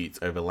disputes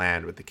over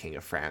land with the King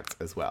of France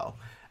as well,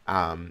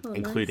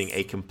 including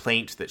a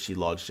complaint that she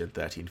lodged in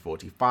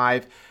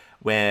 1345,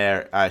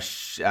 where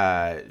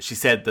she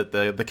said that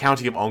the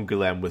county of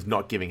Angoulême was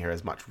not giving her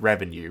as much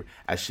revenue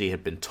as she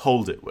had been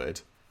told it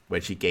would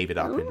when she gave it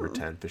up in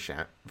return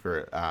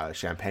for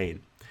champagne.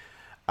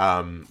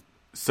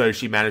 So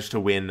she managed to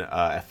win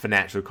a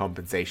financial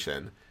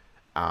compensation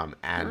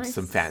and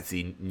some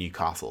fancy new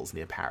castles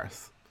near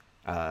Paris.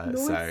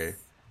 So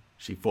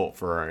she fought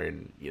for her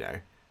own,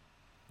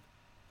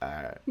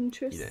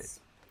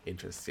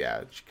 interests.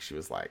 Yeah, she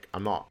was like,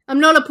 I'm not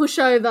a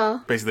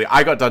pushover. Basically,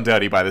 I got done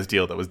dirty by this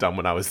deal that was done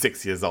when I was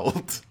 6 years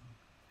old.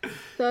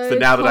 So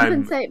now that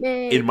I'm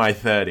in my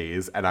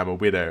 30s and I'm a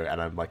widow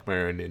and I'm like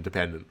my own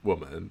independent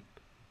woman,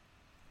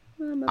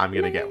 I'm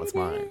going to get what's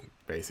mine,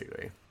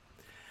 basically.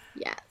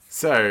 Yes.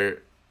 So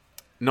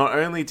not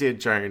only did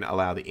Joan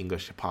allow the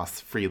English to pass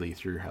freely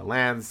through her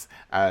lands,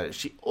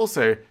 she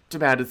also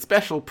demanded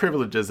special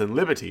privileges and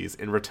liberties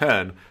in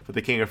return for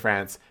the King of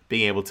France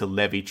being able to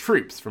levy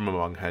troops from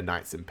among her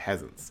knights and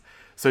peasants.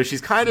 So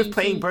she's kind of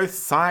playing both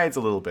sides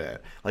a little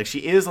bit. Like, she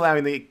is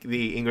allowing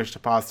the English to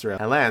pass through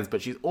her lands,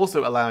 but she's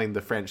also allowing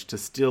the French to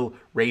still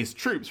raise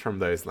troops from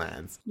those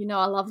lands.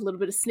 I love a little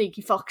bit of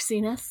sneaky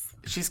foxiness.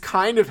 She's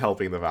kind of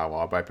helping the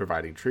Valois by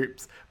providing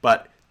troops,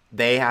 but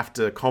they have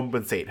to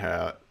compensate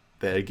her.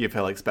 They give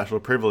her like special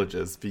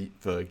privileges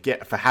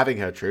for having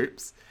her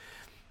troops,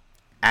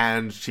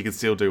 and she can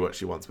still do what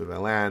she wants with her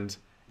land.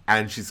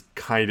 And she's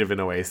kind of in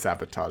a way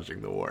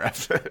sabotaging the war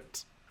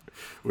effort,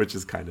 which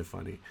is kind of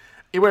funny.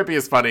 It won't be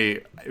as funny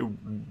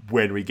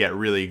when we get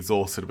really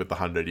exhausted with the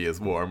 100 Years'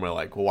 War and we're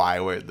like, why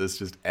won't this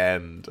just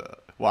end?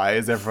 Why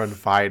is everyone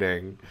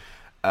fighting?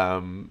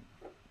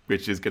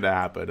 Which is going to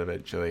happen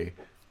eventually.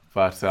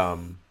 But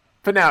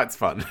for now, it's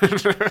fun.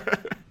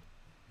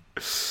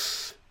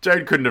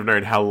 Joan couldn't have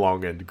known how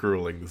long and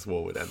grueling this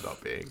war would end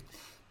up being.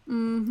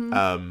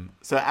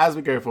 So as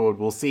we go forward,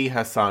 we'll see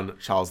her son,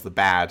 Charles the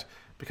Bad,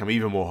 become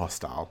even more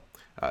hostile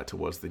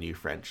towards the new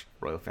French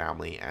royal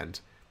family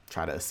and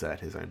try to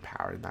assert his own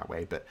power in that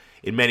way. But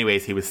in many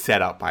ways, he was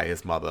set up by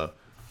his mother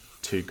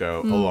to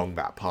go along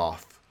that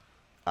path.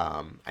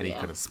 And he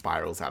kind of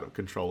spirals out of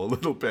control a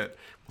little bit.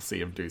 We'll see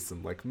him do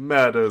some like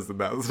murders and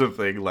that sort of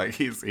thing. Like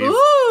he's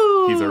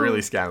a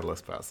really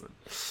scandalous person.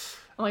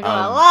 Oh my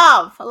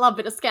god, I love a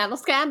bit of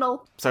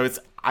scandal. So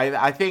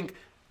I think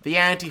the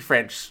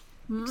anti-French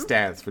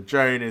stance for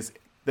Joan is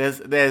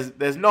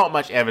there's not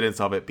much evidence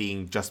of it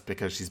being just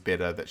because she's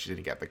bitter that she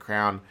didn't get the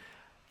crown.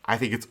 I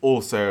think it's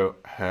also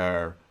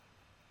her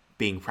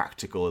being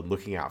practical and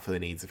looking out for the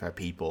needs of her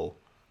people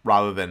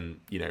rather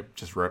than,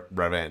 just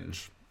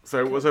revenge.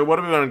 So what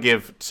are we going to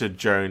give to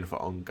Joan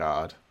for On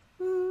Guard?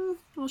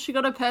 Well, she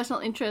got her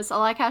personal interest. I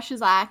like how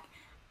she's like,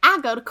 I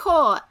go to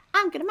court.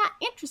 I'm getting my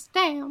interest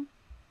down.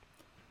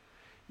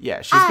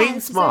 Yeah, she's being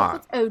smart.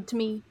 What's owed to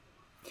me.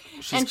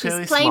 She's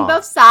playing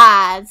both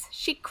sides.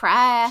 She's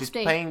crafty. She's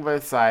playing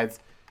both sides.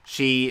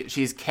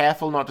 She's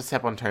careful not to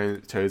step on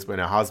toes when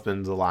her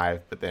husband's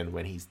alive, but then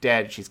when he's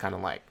dead, she's kind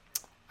of like,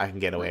 I can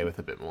get away with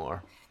a bit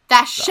more.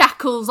 That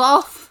shackles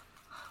off.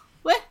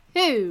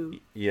 Woohoo!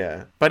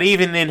 Yeah. But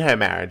even in her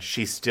marriage,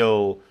 she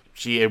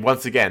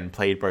once again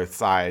played both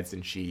sides,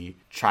 and she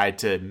tried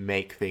to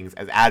make things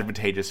as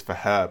advantageous for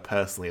her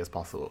personally as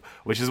possible,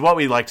 which is what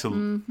we like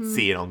to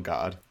see in On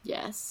Guard.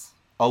 Yes.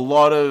 A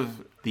lot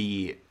of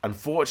the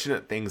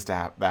unfortunate things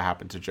that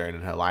happened to Joan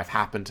in her life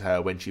happened to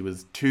her when she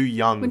was too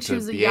young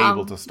to be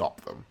able to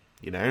stop them,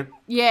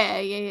 Yeah,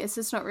 it's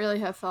just not really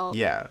her fault.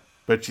 Yeah,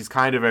 but she's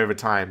kind of over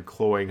time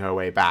clawing her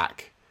way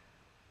back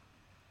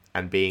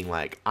and being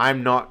like,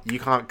 you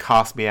can't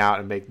cast me out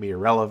and make me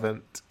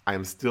irrelevant.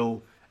 I'm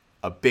still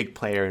a big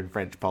player in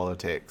French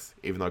politics,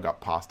 even though I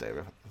got passed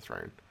over the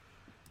throne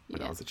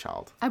when I was a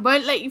child. I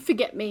won't let you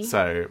forget me.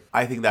 So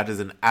I think that is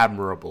an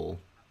admirable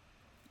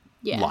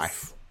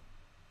life.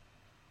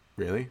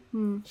 Really?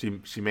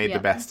 She made the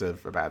best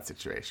of a bad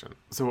situation.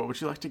 So what would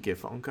you like to give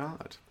for On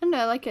Guard? I don't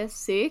know, like a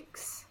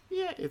 6.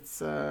 Yeah,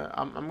 it's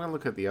I'm gonna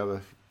look at the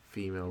other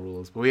female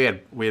rulers. But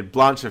we had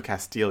Blanche of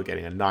Castile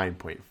getting a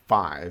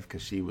 9.5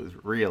 because she was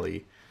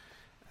really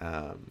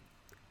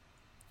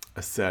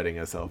asserting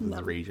herself as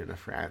the regent of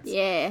France.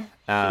 Yeah.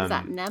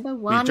 That number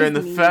one. Joan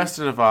the First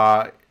of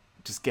Navarre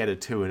just get a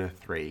 2 and a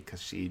 3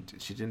 because she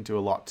didn't do a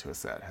lot to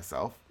assert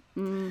herself.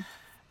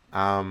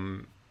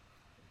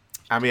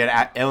 And we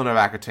had Eleanor of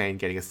Aquitaine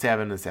getting a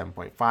 7 and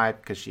 7.5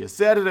 because she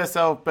asserted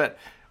herself, but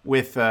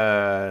with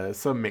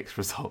some mixed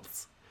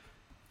results,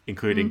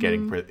 including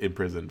getting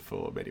imprisoned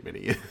for many, many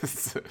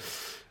years.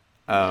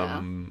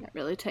 That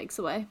really takes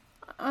away.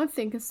 I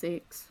think a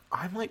 6.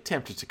 I'm like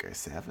tempted to go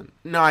 7.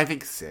 No, I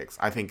think 6.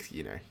 I think,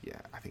 I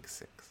think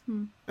 6.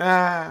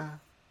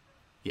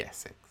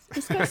 6.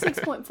 Just go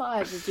 6.5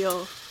 with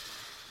your...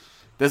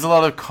 There's a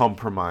lot of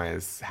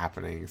compromise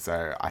happening,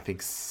 so I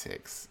think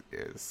 6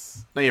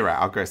 is... No, you're right.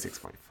 I'll go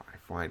 6.5.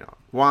 Why not?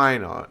 Why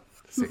not?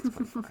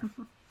 6.5.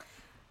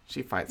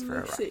 She fights for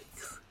her right.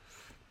 6.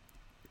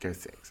 Go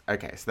 6.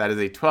 Okay, so that is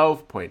a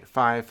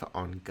 12.5 for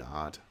On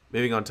Guard.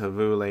 Moving on to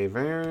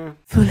Voulez-Vous.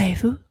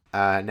 Voulez-Vous?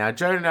 Now,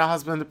 Joan and her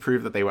husband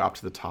proved that they were up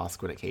to the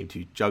task when it came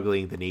to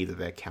juggling the needs of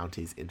their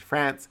counties in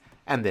France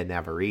and their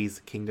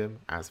Navarrese kingdom,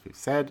 as we've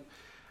said.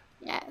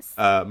 Yes.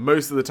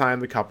 Most of the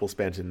time the couple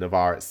spent in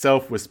Navarre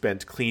itself was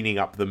spent cleaning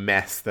up the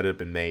mess that had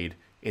been made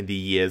in the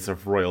years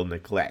of royal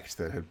neglect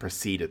that had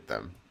preceded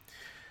them.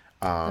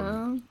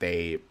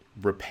 They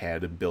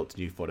repaired and built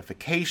new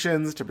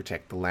fortifications to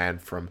protect the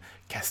land from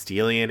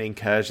Castilian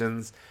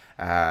incursions.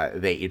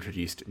 They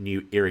introduced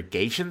new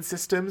irrigation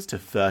systems to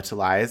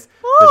fertilize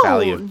the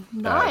valley of...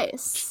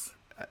 nice.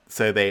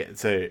 So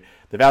the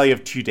valley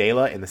of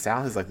Tudela in the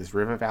south is like this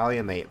river valley,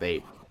 and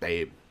they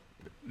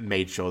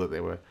made sure that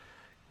there were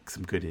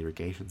some good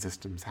irrigation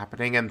systems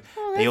happening, and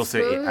they also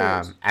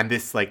and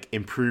this like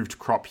improved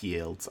crop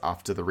yields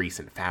after the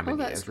recent famine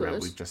years.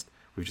 Remember,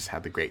 we've just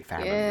had the Great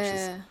Famine, which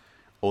has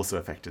also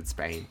affected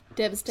Spain.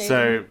 Devastating.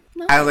 So,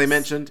 as I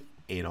mentioned,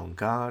 in On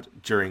Guard,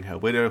 during her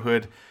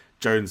widowhood,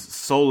 Joan's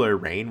solo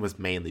reign was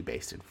mainly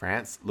based in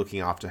France,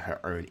 looking after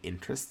her own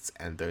interests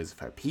and those of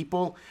her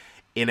people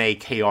in a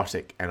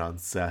chaotic and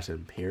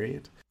uncertain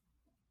period.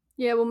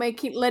 Yeah, well,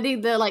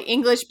 letting the like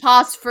English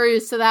pass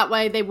through, so that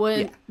way they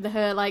weren't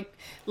her like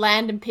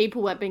land and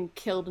people weren't being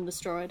killed and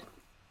destroyed.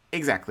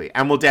 Exactly,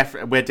 and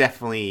we're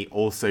definitely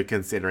also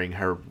considering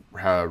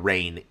her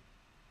reign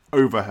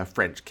over her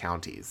French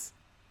counties,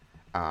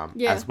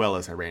 as well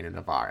as her reign in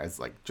Navarre, as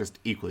like just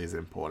equally as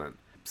important.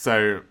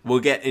 So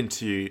we'll get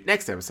into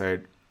next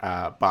episode,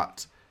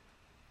 but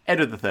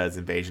Edward III's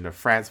invasion of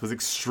France was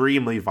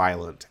extremely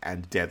violent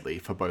and deadly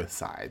for both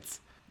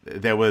sides.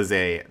 There was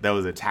a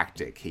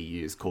tactic he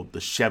used called the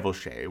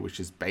chevauchée, which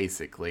is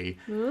basically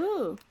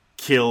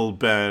kill,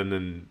 burn,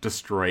 and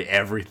destroy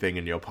everything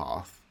in your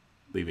path,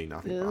 leaving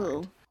nothing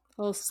behind.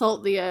 Or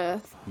salt the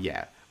earth.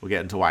 Yeah, we'll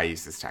get into why he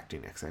used this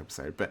tactic next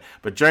episode.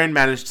 But Joan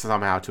managed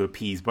somehow to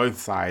appease both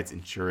sides,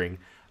 ensuring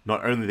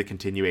not only the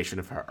continuation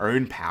of her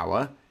own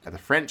power at the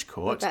French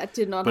court, that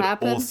did not but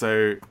happen.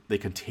 also the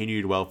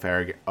continued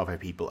welfare of her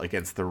people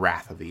against the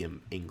wrath of the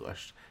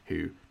English,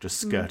 who just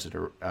skirted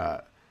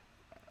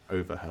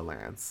over her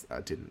lands,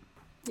 didn't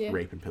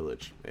rape and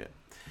pillage. Yeah.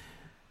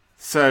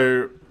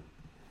 So,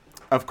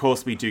 of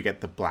course, we do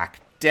get the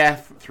Black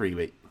Death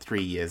 3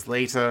 years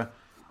later,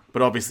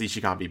 but obviously she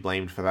can't be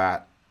blamed for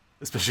that,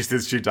 especially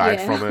since she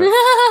died from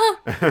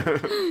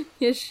it.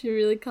 Yes, she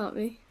really can't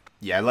be.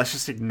 Yeah, let's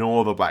just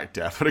ignore the Black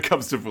Death when it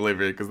comes to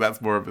Bolivia, because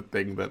that's more of a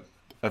thing that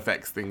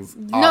affects things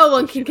no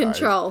one can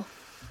control.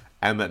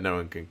 And that no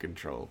one can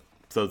control.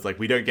 So it's like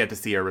we don't get to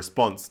see a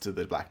response to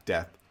the Black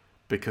Death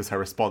because her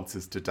response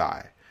is to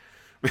die.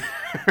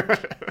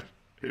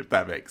 If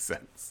that makes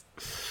sense.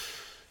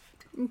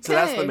 Okay, so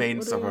that's the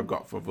main stuff I've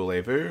got for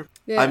Voulez-Vous.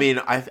 Yeah. I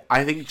mean,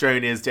 I think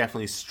Joan is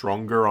definitely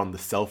stronger on the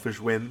selfish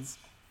wins.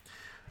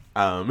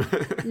 As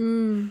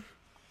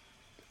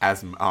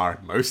are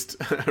most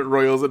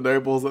royals and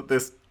nobles at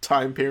this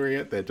time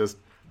period. They're just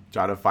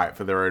trying to fight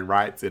for their own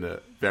rights in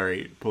a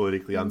very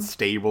politically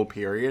unstable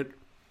period.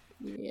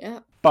 Yeah.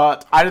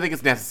 But I don't think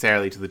it's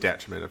necessarily to the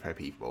detriment of her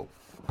people.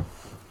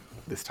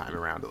 This time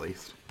around, at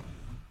least.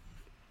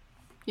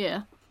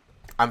 Yeah.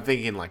 I'm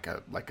thinking like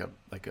a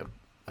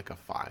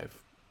 5.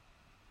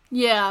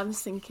 Yeah, I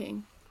was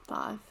thinking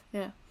 5.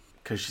 Yeah.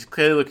 Because she's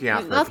clearly looking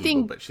out for her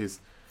people, but she's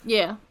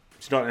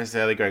not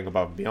necessarily going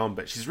above and beyond,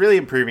 but she's really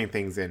improving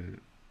things in.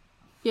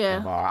 Yeah.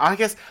 Navarre. I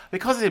guess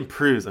because it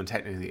improves,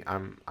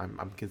 I'm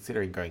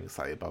considering going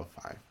slightly above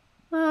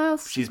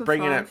 5. She's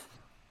bringing it.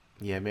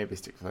 Yeah, maybe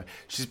stick with 5.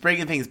 She's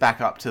bringing things back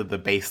up to the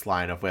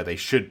baseline of where they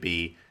should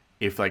be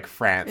if like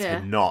France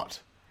had not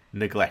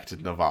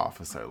neglected Navarre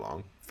for so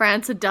long.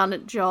 France had done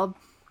its job.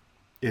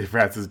 If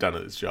France has done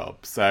its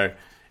job. So,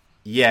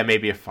 yeah,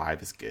 maybe a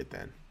 5 is good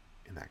then,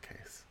 in that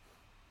case.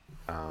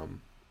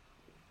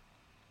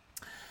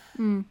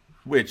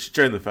 Which,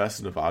 Joan I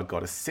of Navarre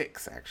got a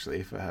 6,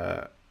 actually,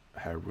 for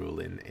her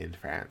rule in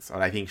France.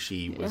 And I think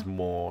she was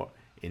more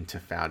into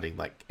founding,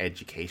 like,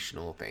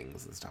 educational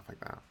things and stuff like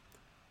that.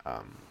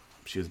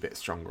 She was a bit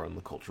stronger on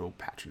the cultural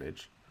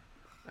patronage.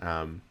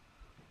 So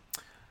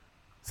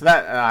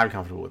that I'm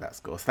comfortable with that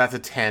score. So that's a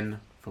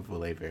 10 for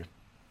Voulez-Vous.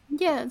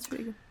 Yeah, that's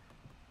pretty good.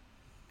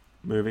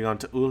 Moving on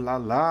to Ooh La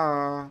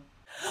La.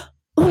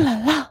 Ooh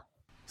La La.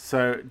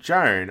 So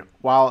Joan,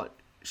 while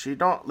she did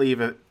not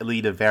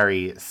lead a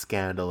very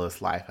scandalous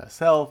life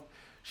herself,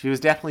 she was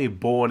definitely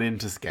born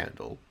into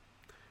scandal.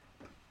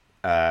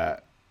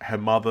 Her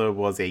mother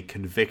was a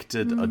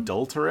convicted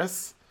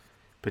adulteress,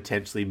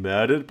 potentially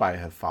murdered by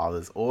her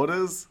father's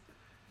orders.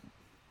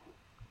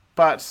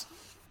 But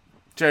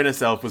Joan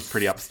herself was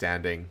pretty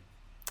upstanding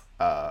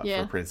for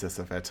a princess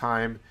of her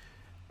time.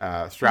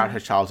 Throughout her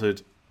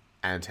childhood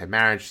and her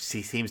marriage,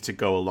 she seems to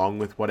go along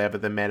with whatever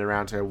the men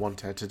around her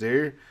want her to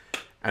do.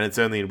 And it's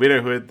only in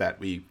widowhood that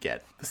we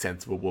get the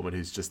sense of a woman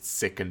who's just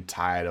sick and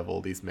tired of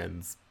all these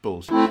men's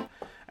bullshit.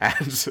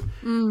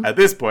 And at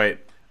this point,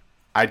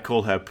 I'd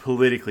call her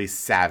politically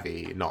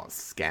savvy, not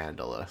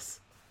scandalous.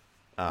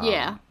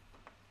 Yeah.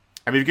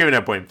 And we've given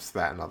her points for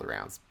that in other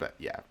rounds, but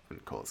yeah, I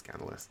wouldn't call it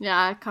scandalous. Yeah,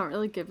 I can't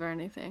really give her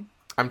anything.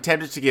 I'm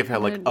tempted to give her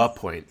like a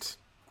point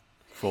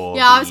for.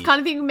 Yeah, I was kind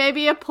of thinking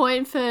maybe a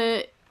point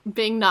for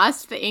being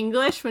nice for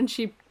English when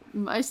she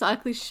most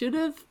likely should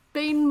have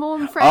been more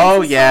on France's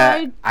Oh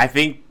yeah, side. I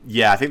think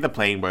the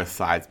playing both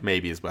sides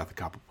maybe is worth a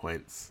couple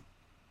points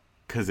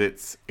because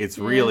it's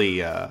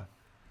really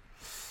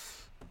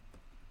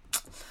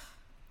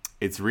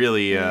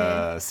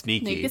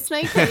sneaky.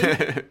 Sneaky.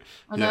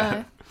 I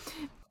know.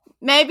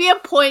 Maybe a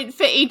point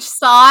for each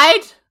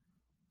side.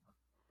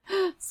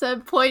 So a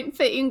point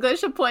for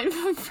English, a point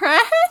for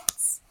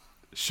France.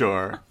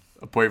 Sure,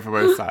 a point for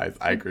both sides.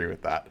 I agree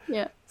with that.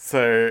 Yeah.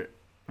 So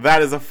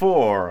that is a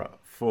 4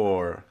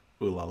 for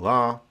Ooh La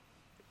La.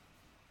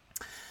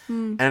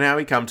 And now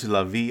we come to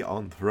La Vie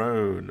en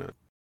Throne.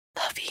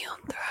 La Vie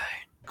en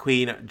Throne.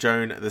 Queen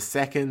Joan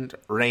II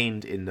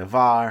reigned in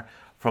Navarre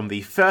from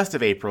the 1st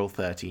of April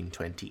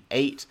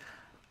 1328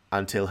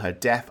 until her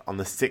death on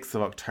the 6th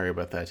of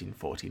October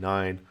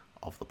 1349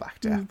 of the Black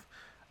Death.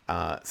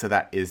 So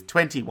that is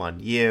 21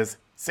 years,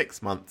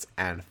 6 months,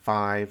 and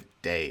 5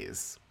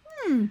 days,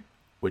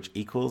 which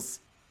equals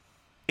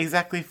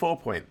exactly 4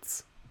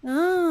 points.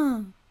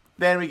 Oh.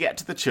 Then we get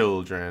to the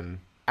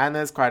children, and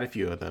there's quite a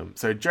few of them.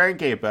 So Joan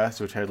gave birth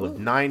to a total of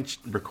 9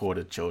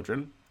 recorded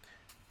children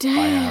by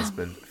her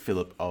husband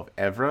Philip of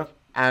Evra,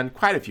 and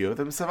quite a few of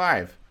them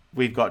survive.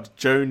 We've got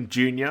Joan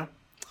Jr.,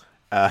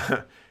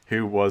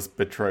 who was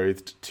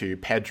betrothed to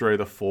Pedro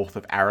IV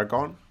of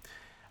Aragon,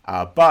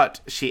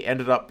 but she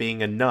ended up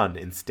being a nun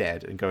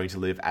instead and going to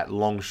live at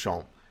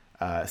Longchamp,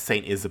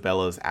 St.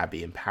 Isabella's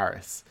Abbey in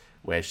Paris,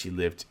 where she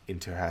lived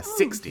into her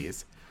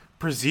 60s,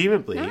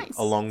 presumably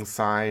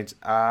alongside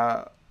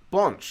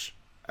Blanche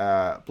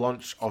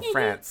of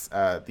France,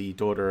 the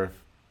daughter of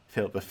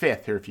Philip V,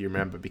 who, if you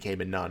remember,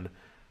 became a nun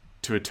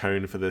to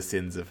atone for the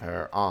sins of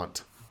her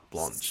aunt,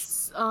 Blanche.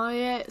 Oh,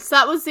 yeah. So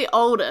that was the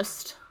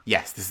oldest.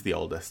 Yes, this is the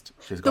oldest.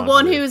 The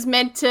one who was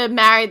meant to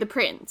marry the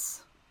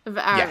prince of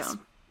Aragon.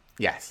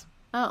 Yes.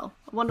 Oh,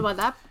 I wonder why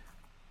that...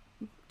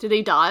 Did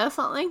he die or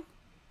something?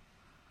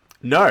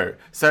 No.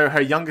 So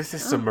her younger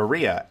sister,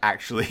 Maria,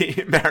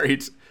 actually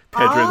married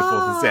Pedro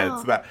IV instead.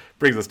 So that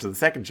brings us to the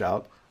second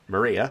child,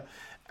 Maria.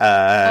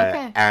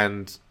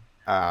 And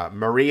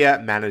Maria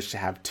managed to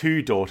have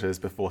 2 daughters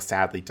before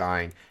sadly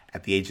dying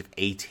at the age of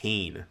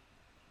 18.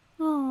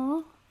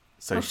 Aww.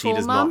 So she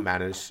does not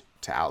manage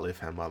to outlive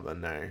her mother,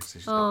 no. So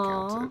she's not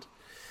counted.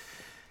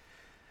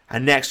 Her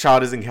next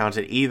child isn't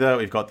counted either.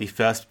 We've got the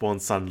firstborn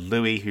son,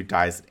 Louis, who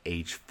dies at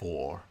age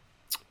 4.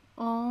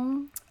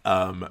 Then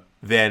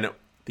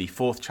the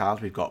 4th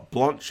child, we've got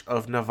Blanche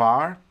of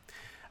Navarre.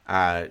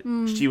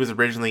 She was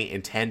originally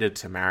intended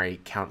to marry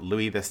Count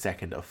Louis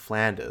II of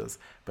Flanders,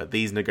 but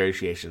these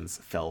negotiations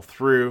fell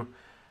through.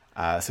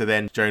 So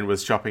then Joan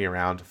was shopping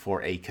around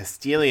for a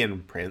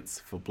Castilian prince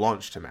for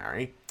Blanche to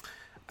marry.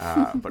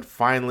 But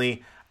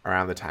finally,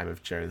 around the time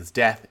of Joan's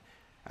death,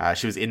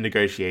 she was in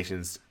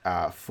negotiations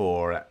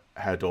for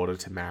her daughter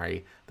to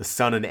marry the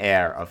son and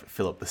heir of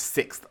Philip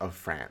VI of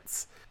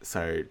France,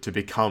 so to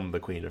become the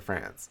Queen of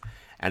France.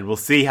 And we'll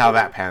see how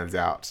that pans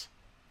out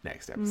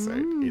next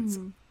episode. It's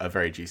a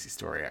very juicy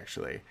story,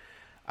 actually.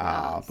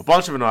 But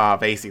Blanche of Navarre,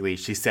 basically,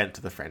 she's sent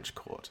to the French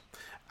court.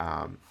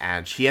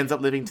 And she ends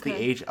up living to the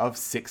age of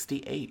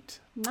 68.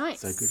 Nice.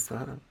 So good for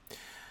her.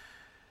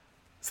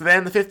 So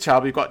then the 5th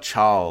child, we've got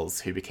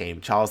Charles, who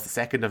became Charles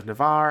II of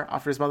Navarre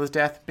after his mother's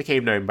death,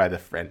 became known by the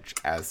French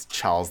as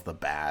Charles the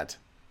Bad.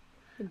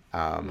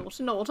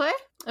 Naughty, naughty.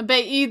 I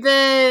bet you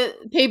the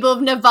people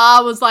of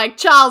Navarre was like,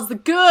 Charles the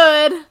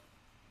Good!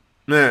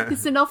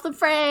 Pissing off the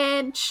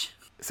French!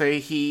 So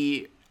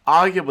he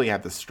arguably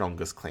had the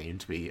strongest claim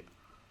to be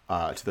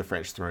to the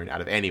French throne out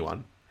of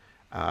anyone.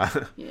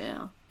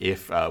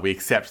 If we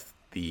accept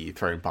the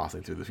throne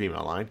passing through the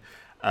female line.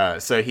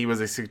 So he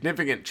was a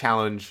significant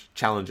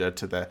challenger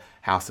to the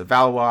House of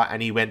Valois,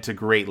 and he went to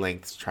great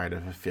lengths trying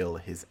to fulfill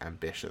his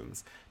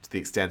ambitions, to the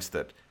extent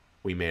that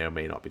we may or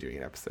may not be doing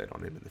an episode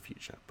on him in the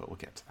future, but we'll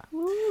get to that.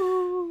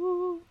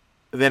 Ooh.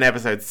 Then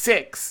episode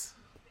 6.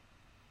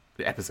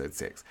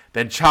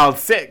 Then child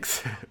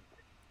 6.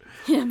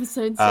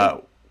 Episode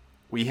 6.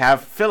 We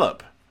have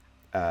Philip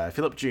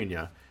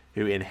Jr.,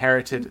 who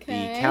inherited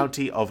the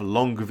county of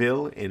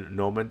Longueville in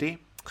Normandy,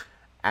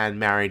 and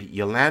married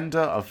Yolanda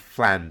of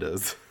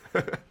Flanders,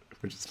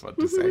 which is fun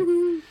to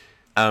say.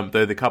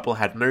 Though the couple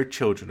had no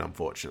children,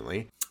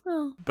 unfortunately.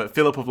 But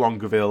Philip of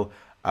Longueville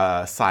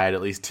sired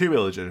at least 2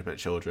 illegitimate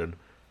children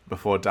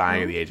before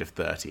dying at the age of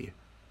 30.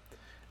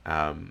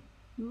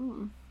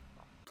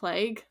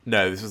 Plague?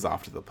 No, this was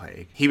after the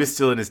plague. He was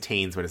still in his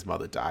teens when his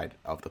mother died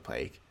of the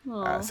plague.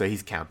 So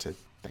he's counted,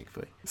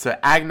 thankfully. So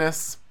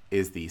Agnes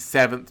is the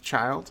 7th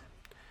child.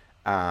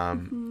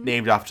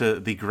 Named after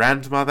the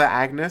grandmother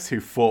Agnes, who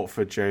fought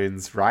for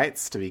Joan's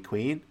rights to be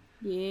queen.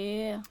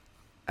 Yeah.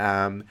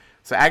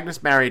 So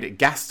Agnes married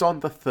Gaston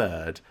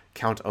III,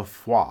 Count of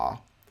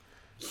Foix,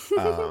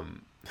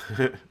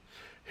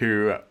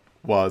 who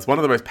was one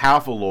of the most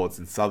powerful lords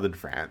in southern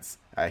France.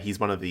 He's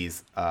one of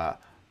these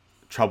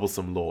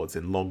troublesome lords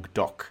in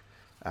Languedoc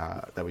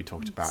that we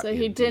talked about. So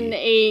he didn't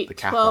eat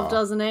 12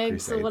 dozen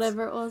eggs Crusades. Or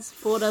whatever it was,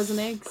 4 dozen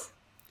eggs.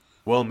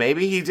 Well,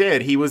 maybe he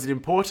did. He was an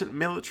important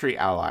military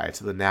ally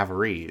to the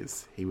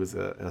Navarrese. He was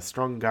a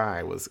strong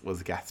guy,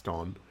 was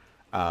Gaston.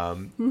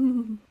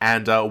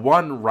 And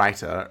one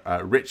writer,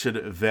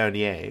 Richard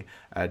Vernier,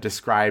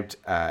 described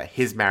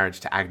his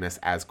marriage to Agnes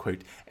as,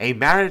 quote, a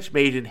marriage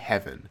made in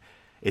heaven.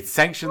 It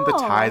sanctioned the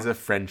ties of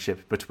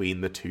friendship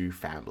between the two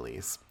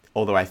families.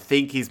 Although I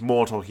think he's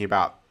more talking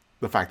about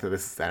the fact that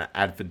this is an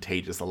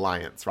advantageous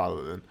alliance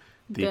rather than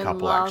the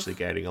couple actually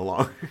getting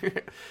along.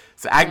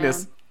 So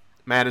Agnes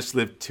managed to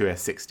live to her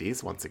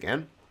 60s once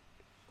again.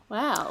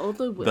 Wow, all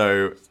the women.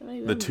 Though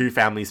the two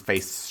families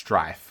faced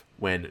strife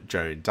when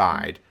Joan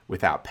died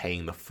without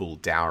paying the full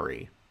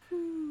dowry.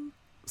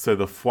 So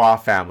the Foix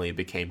family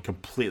became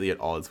completely at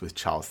odds with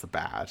Charles the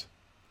Bad.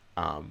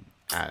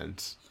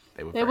 And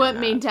they weren't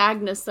mean to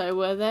Agnes, though,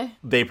 were they?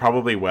 They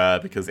probably were,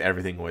 because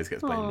everything always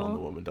gets blamed on the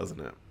woman, doesn't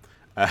it?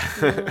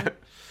 Yeah.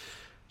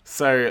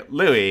 So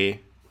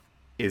Louis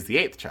is the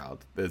 8th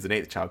child. There's an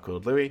 8th child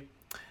called Louis.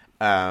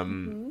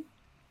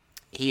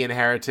 He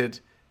inherited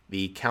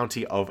the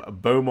county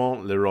of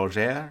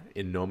Beaumont-le-Roger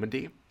in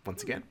Normandy,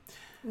 once again.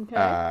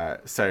 Okay.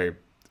 So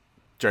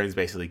Joan's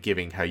basically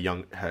giving her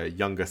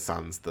younger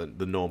sons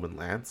the Norman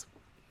lands.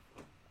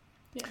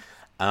 Yeah.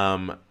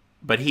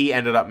 But he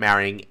ended up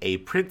marrying a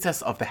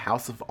princess of the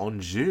House of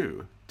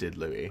Anjou, did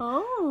Louis.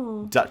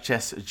 Oh.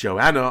 Duchess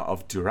Joanna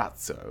of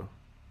Durazzo.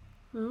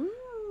 Mm.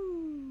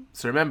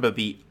 So remember,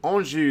 the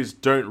Anjous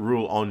don't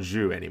rule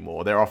Anjou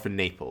anymore. They're off in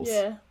Naples.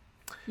 Yeah.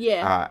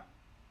 Yeah.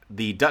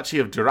 The Duchy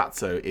of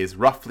Durazzo is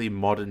roughly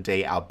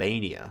modern-day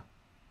Albania.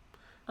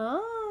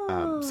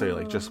 Oh. So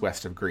like just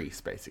west of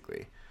Greece,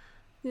 basically.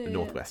 Yeah,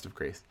 northwest of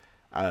Greece.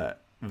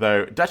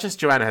 Though Duchess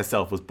Joanna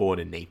herself was born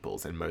in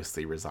Naples and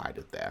mostly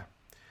resided there.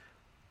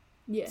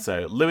 Yeah.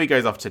 So Louis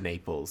goes off to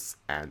Naples,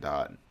 and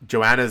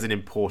Joanna's an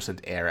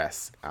important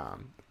heiress,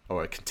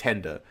 or a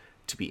contender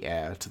to be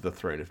heir to the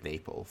throne of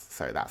Naples.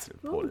 So that's an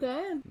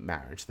important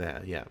marriage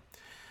there, yeah.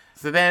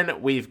 So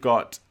then we've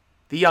got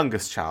the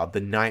youngest child,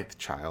 the 9th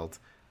child,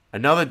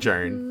 another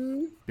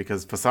Joan,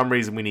 because for some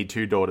reason we need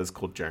 2 daughters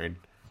called Joan.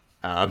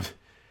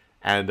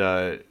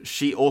 And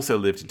she also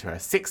lived into her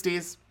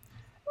 60s,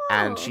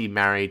 and she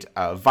married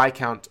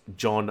Viscount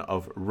John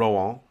of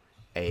Rohan,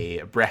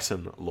 a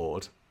Breton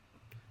lord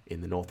in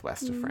the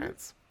northwest of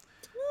France.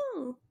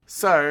 Oh.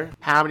 So,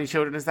 how many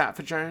children is that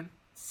for Joan?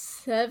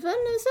 7,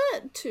 is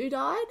it? 2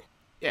 died?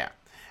 Yeah.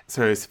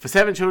 So for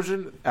 7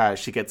 children,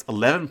 she gets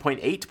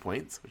 11.8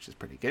 points, which is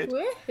pretty good.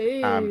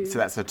 So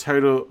that's a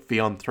total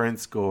Beyond Throne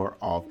score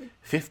of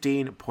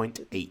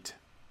 15.8.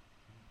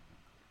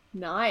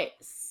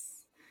 Nice.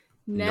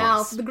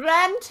 Now for the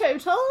grand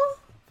total.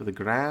 For the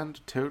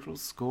grand total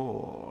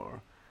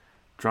score.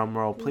 Drum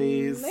roll,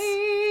 please.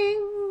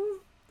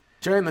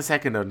 Joan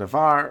II of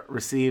Navarre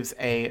receives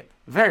a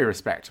very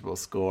respectable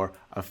score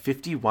of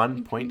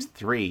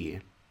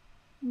 51.3.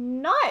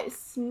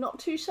 Nice. Not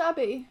too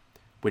shabby.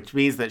 Which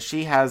means that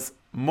she has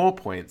more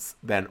points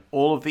than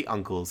all of the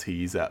uncles who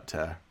usurped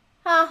her.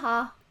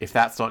 Haha. If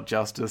that's not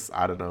justice,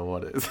 I don't know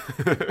what is.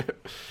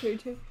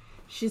 True.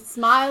 She's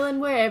smiling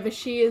wherever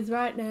she is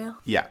right now.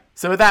 Yeah.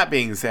 So with that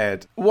being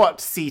said,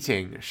 what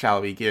seating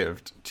shall we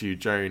give to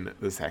Joan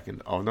II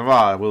of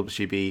Navarre? Will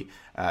she be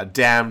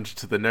damned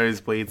to the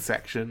nosebleed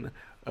section?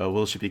 Or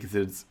will she be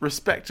considered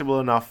respectable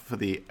enough for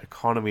the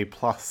economy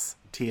plus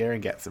tier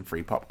and get some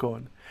free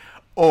popcorn?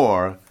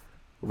 Or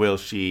will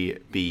she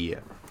be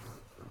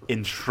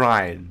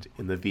enshrined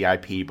in the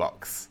VIP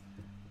box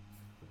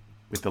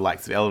with the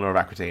likes of Eleanor of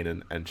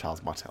Aquitaine and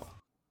Charles Martel?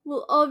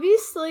 Well,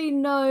 obviously,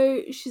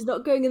 no, she's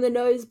not going in the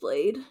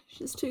nosebleed.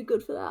 She's too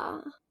good for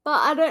that. But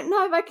I don't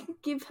know if I can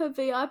give her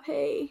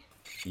VIP.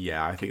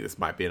 Yeah, I think this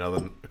might be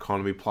another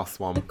Economy Plus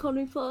one.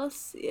 Economy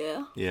Plus,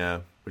 yeah.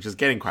 Yeah, which is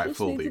getting quite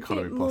full, the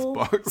Economy Plus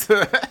box.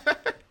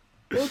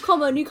 Well,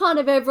 come on, you can't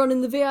have everyone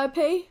in the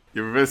VIP.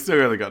 Yeah, we've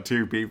still only got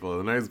 2 people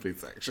in the nosebleed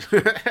section.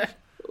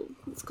 Well,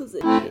 it's because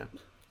they're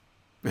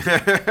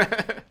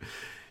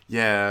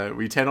Yeah,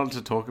 we tend not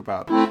to talk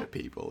about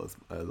people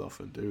as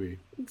often, do we?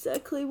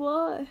 Exactly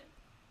why.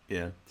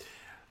 Yeah.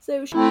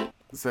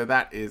 So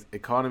that is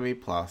Economy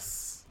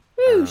Plus.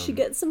 Ooh, she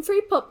gets some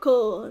free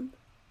popcorn.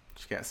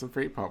 She gets some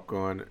free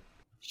popcorn.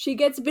 She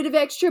gets a bit of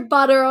extra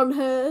butter on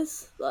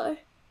hers, though.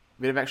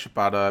 Bit of extra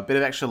butter, a bit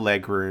of extra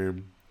leg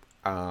room.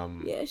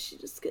 Yeah, she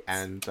just gets...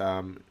 And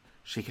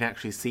she can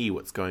actually see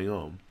what's going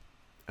on.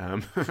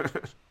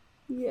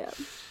 Yeah.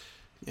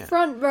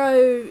 Front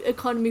row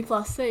Economy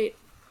Plus seat.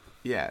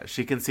 Yeah,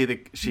 she can see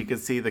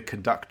the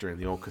conductor in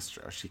the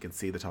orchestra. She can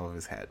see the top of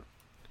his head.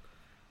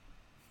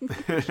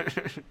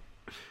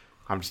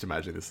 I'm just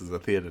imagining this is a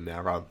theatre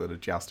now rather than a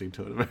jousting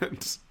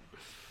tournament.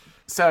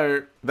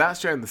 So that's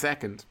Joan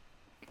II,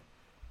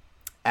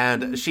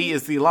 and she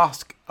is the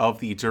last of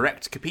the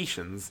direct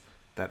Capetians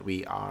that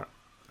we are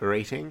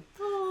rating.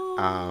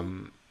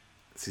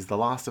 This is the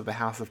last of the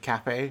House of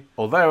Capet.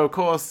 Although, of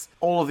course,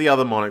 all of the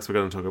other monarchs we're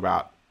going to talk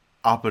about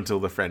up until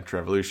the French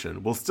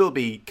Revolution will still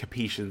be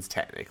Capetians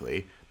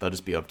technically. They'll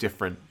just be of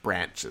different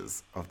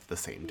branches of the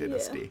same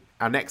dynasty.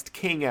 Yeah. Our next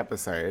king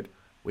episode,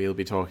 we'll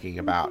be talking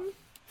about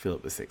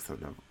Philip VI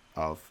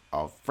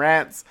of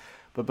France.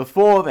 But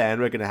before then,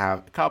 we're going to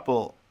have a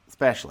couple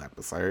special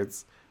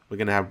episodes. We're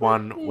going to have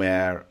one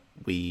where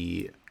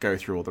we go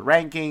through all the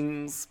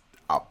rankings,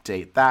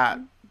 update that,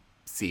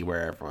 see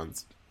where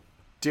everyone's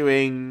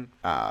doing,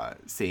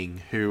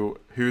 seeing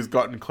who's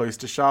gotten close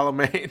to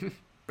Charlemagne,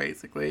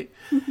 basically,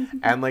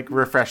 and like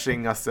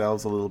refreshing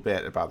ourselves a little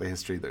bit about the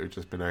history that we've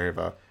just been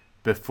over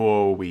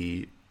before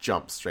we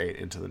jump straight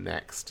into the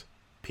next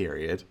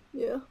period.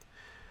 Yeah.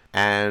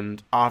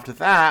 And after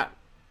that,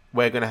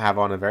 we're going to have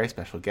on a very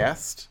special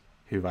guest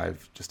who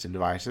I've just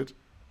invited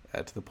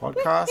to the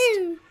podcast,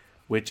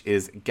 which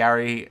is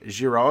Gary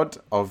Giraud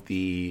of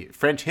the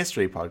French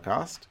History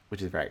podcast,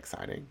 which is very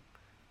exciting.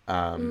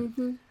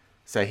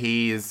 So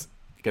he's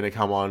going to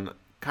come on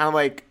kind of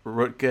like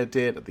Rutger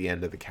did at the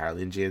end of the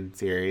Carolingian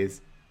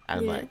series.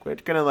 And like we're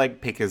going to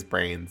like pick his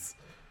brains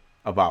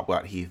about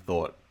what he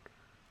thought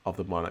of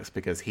the monarchs.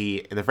 Because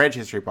he, in the French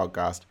History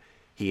podcast,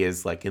 he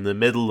is like in the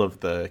middle of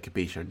the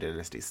Capetian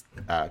dynasty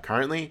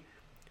currently.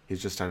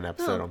 He's just done an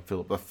episode on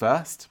Philip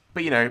I.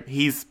 But, you know,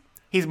 he's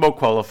more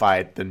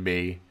qualified than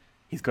me.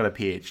 He's got a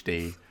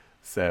PhD.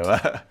 So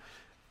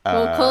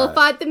more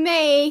qualified than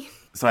me.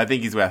 So I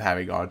think he's worth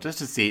having on just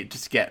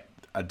to get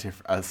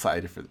a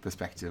slightly different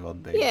perspective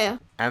on things. Yeah.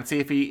 And see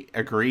if he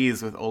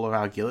agrees with all of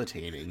our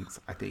guillotinings,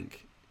 I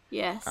think.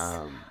 Yes.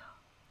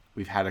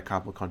 We've had a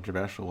couple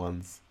controversial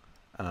ones.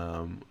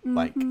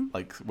 Like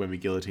when we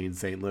guillotined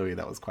St. Louis,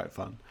 that was quite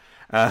fun.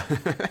 Yeah,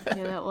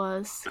 that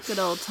was. Good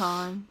old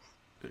time.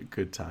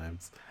 Good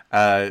times.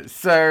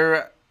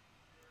 So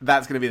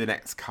that's going to be the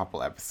next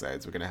couple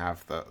episodes. We're going to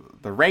have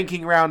the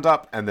ranking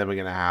roundup, and then we're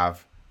going to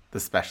have the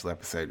special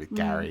episode with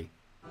Gary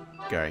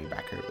going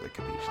back over the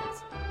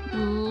Capetians.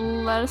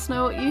 Let us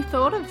know what you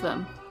thought of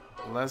them.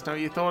 And that's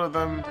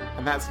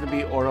going to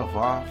be au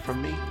revoir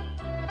from me.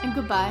 And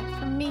goodbye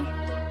from me.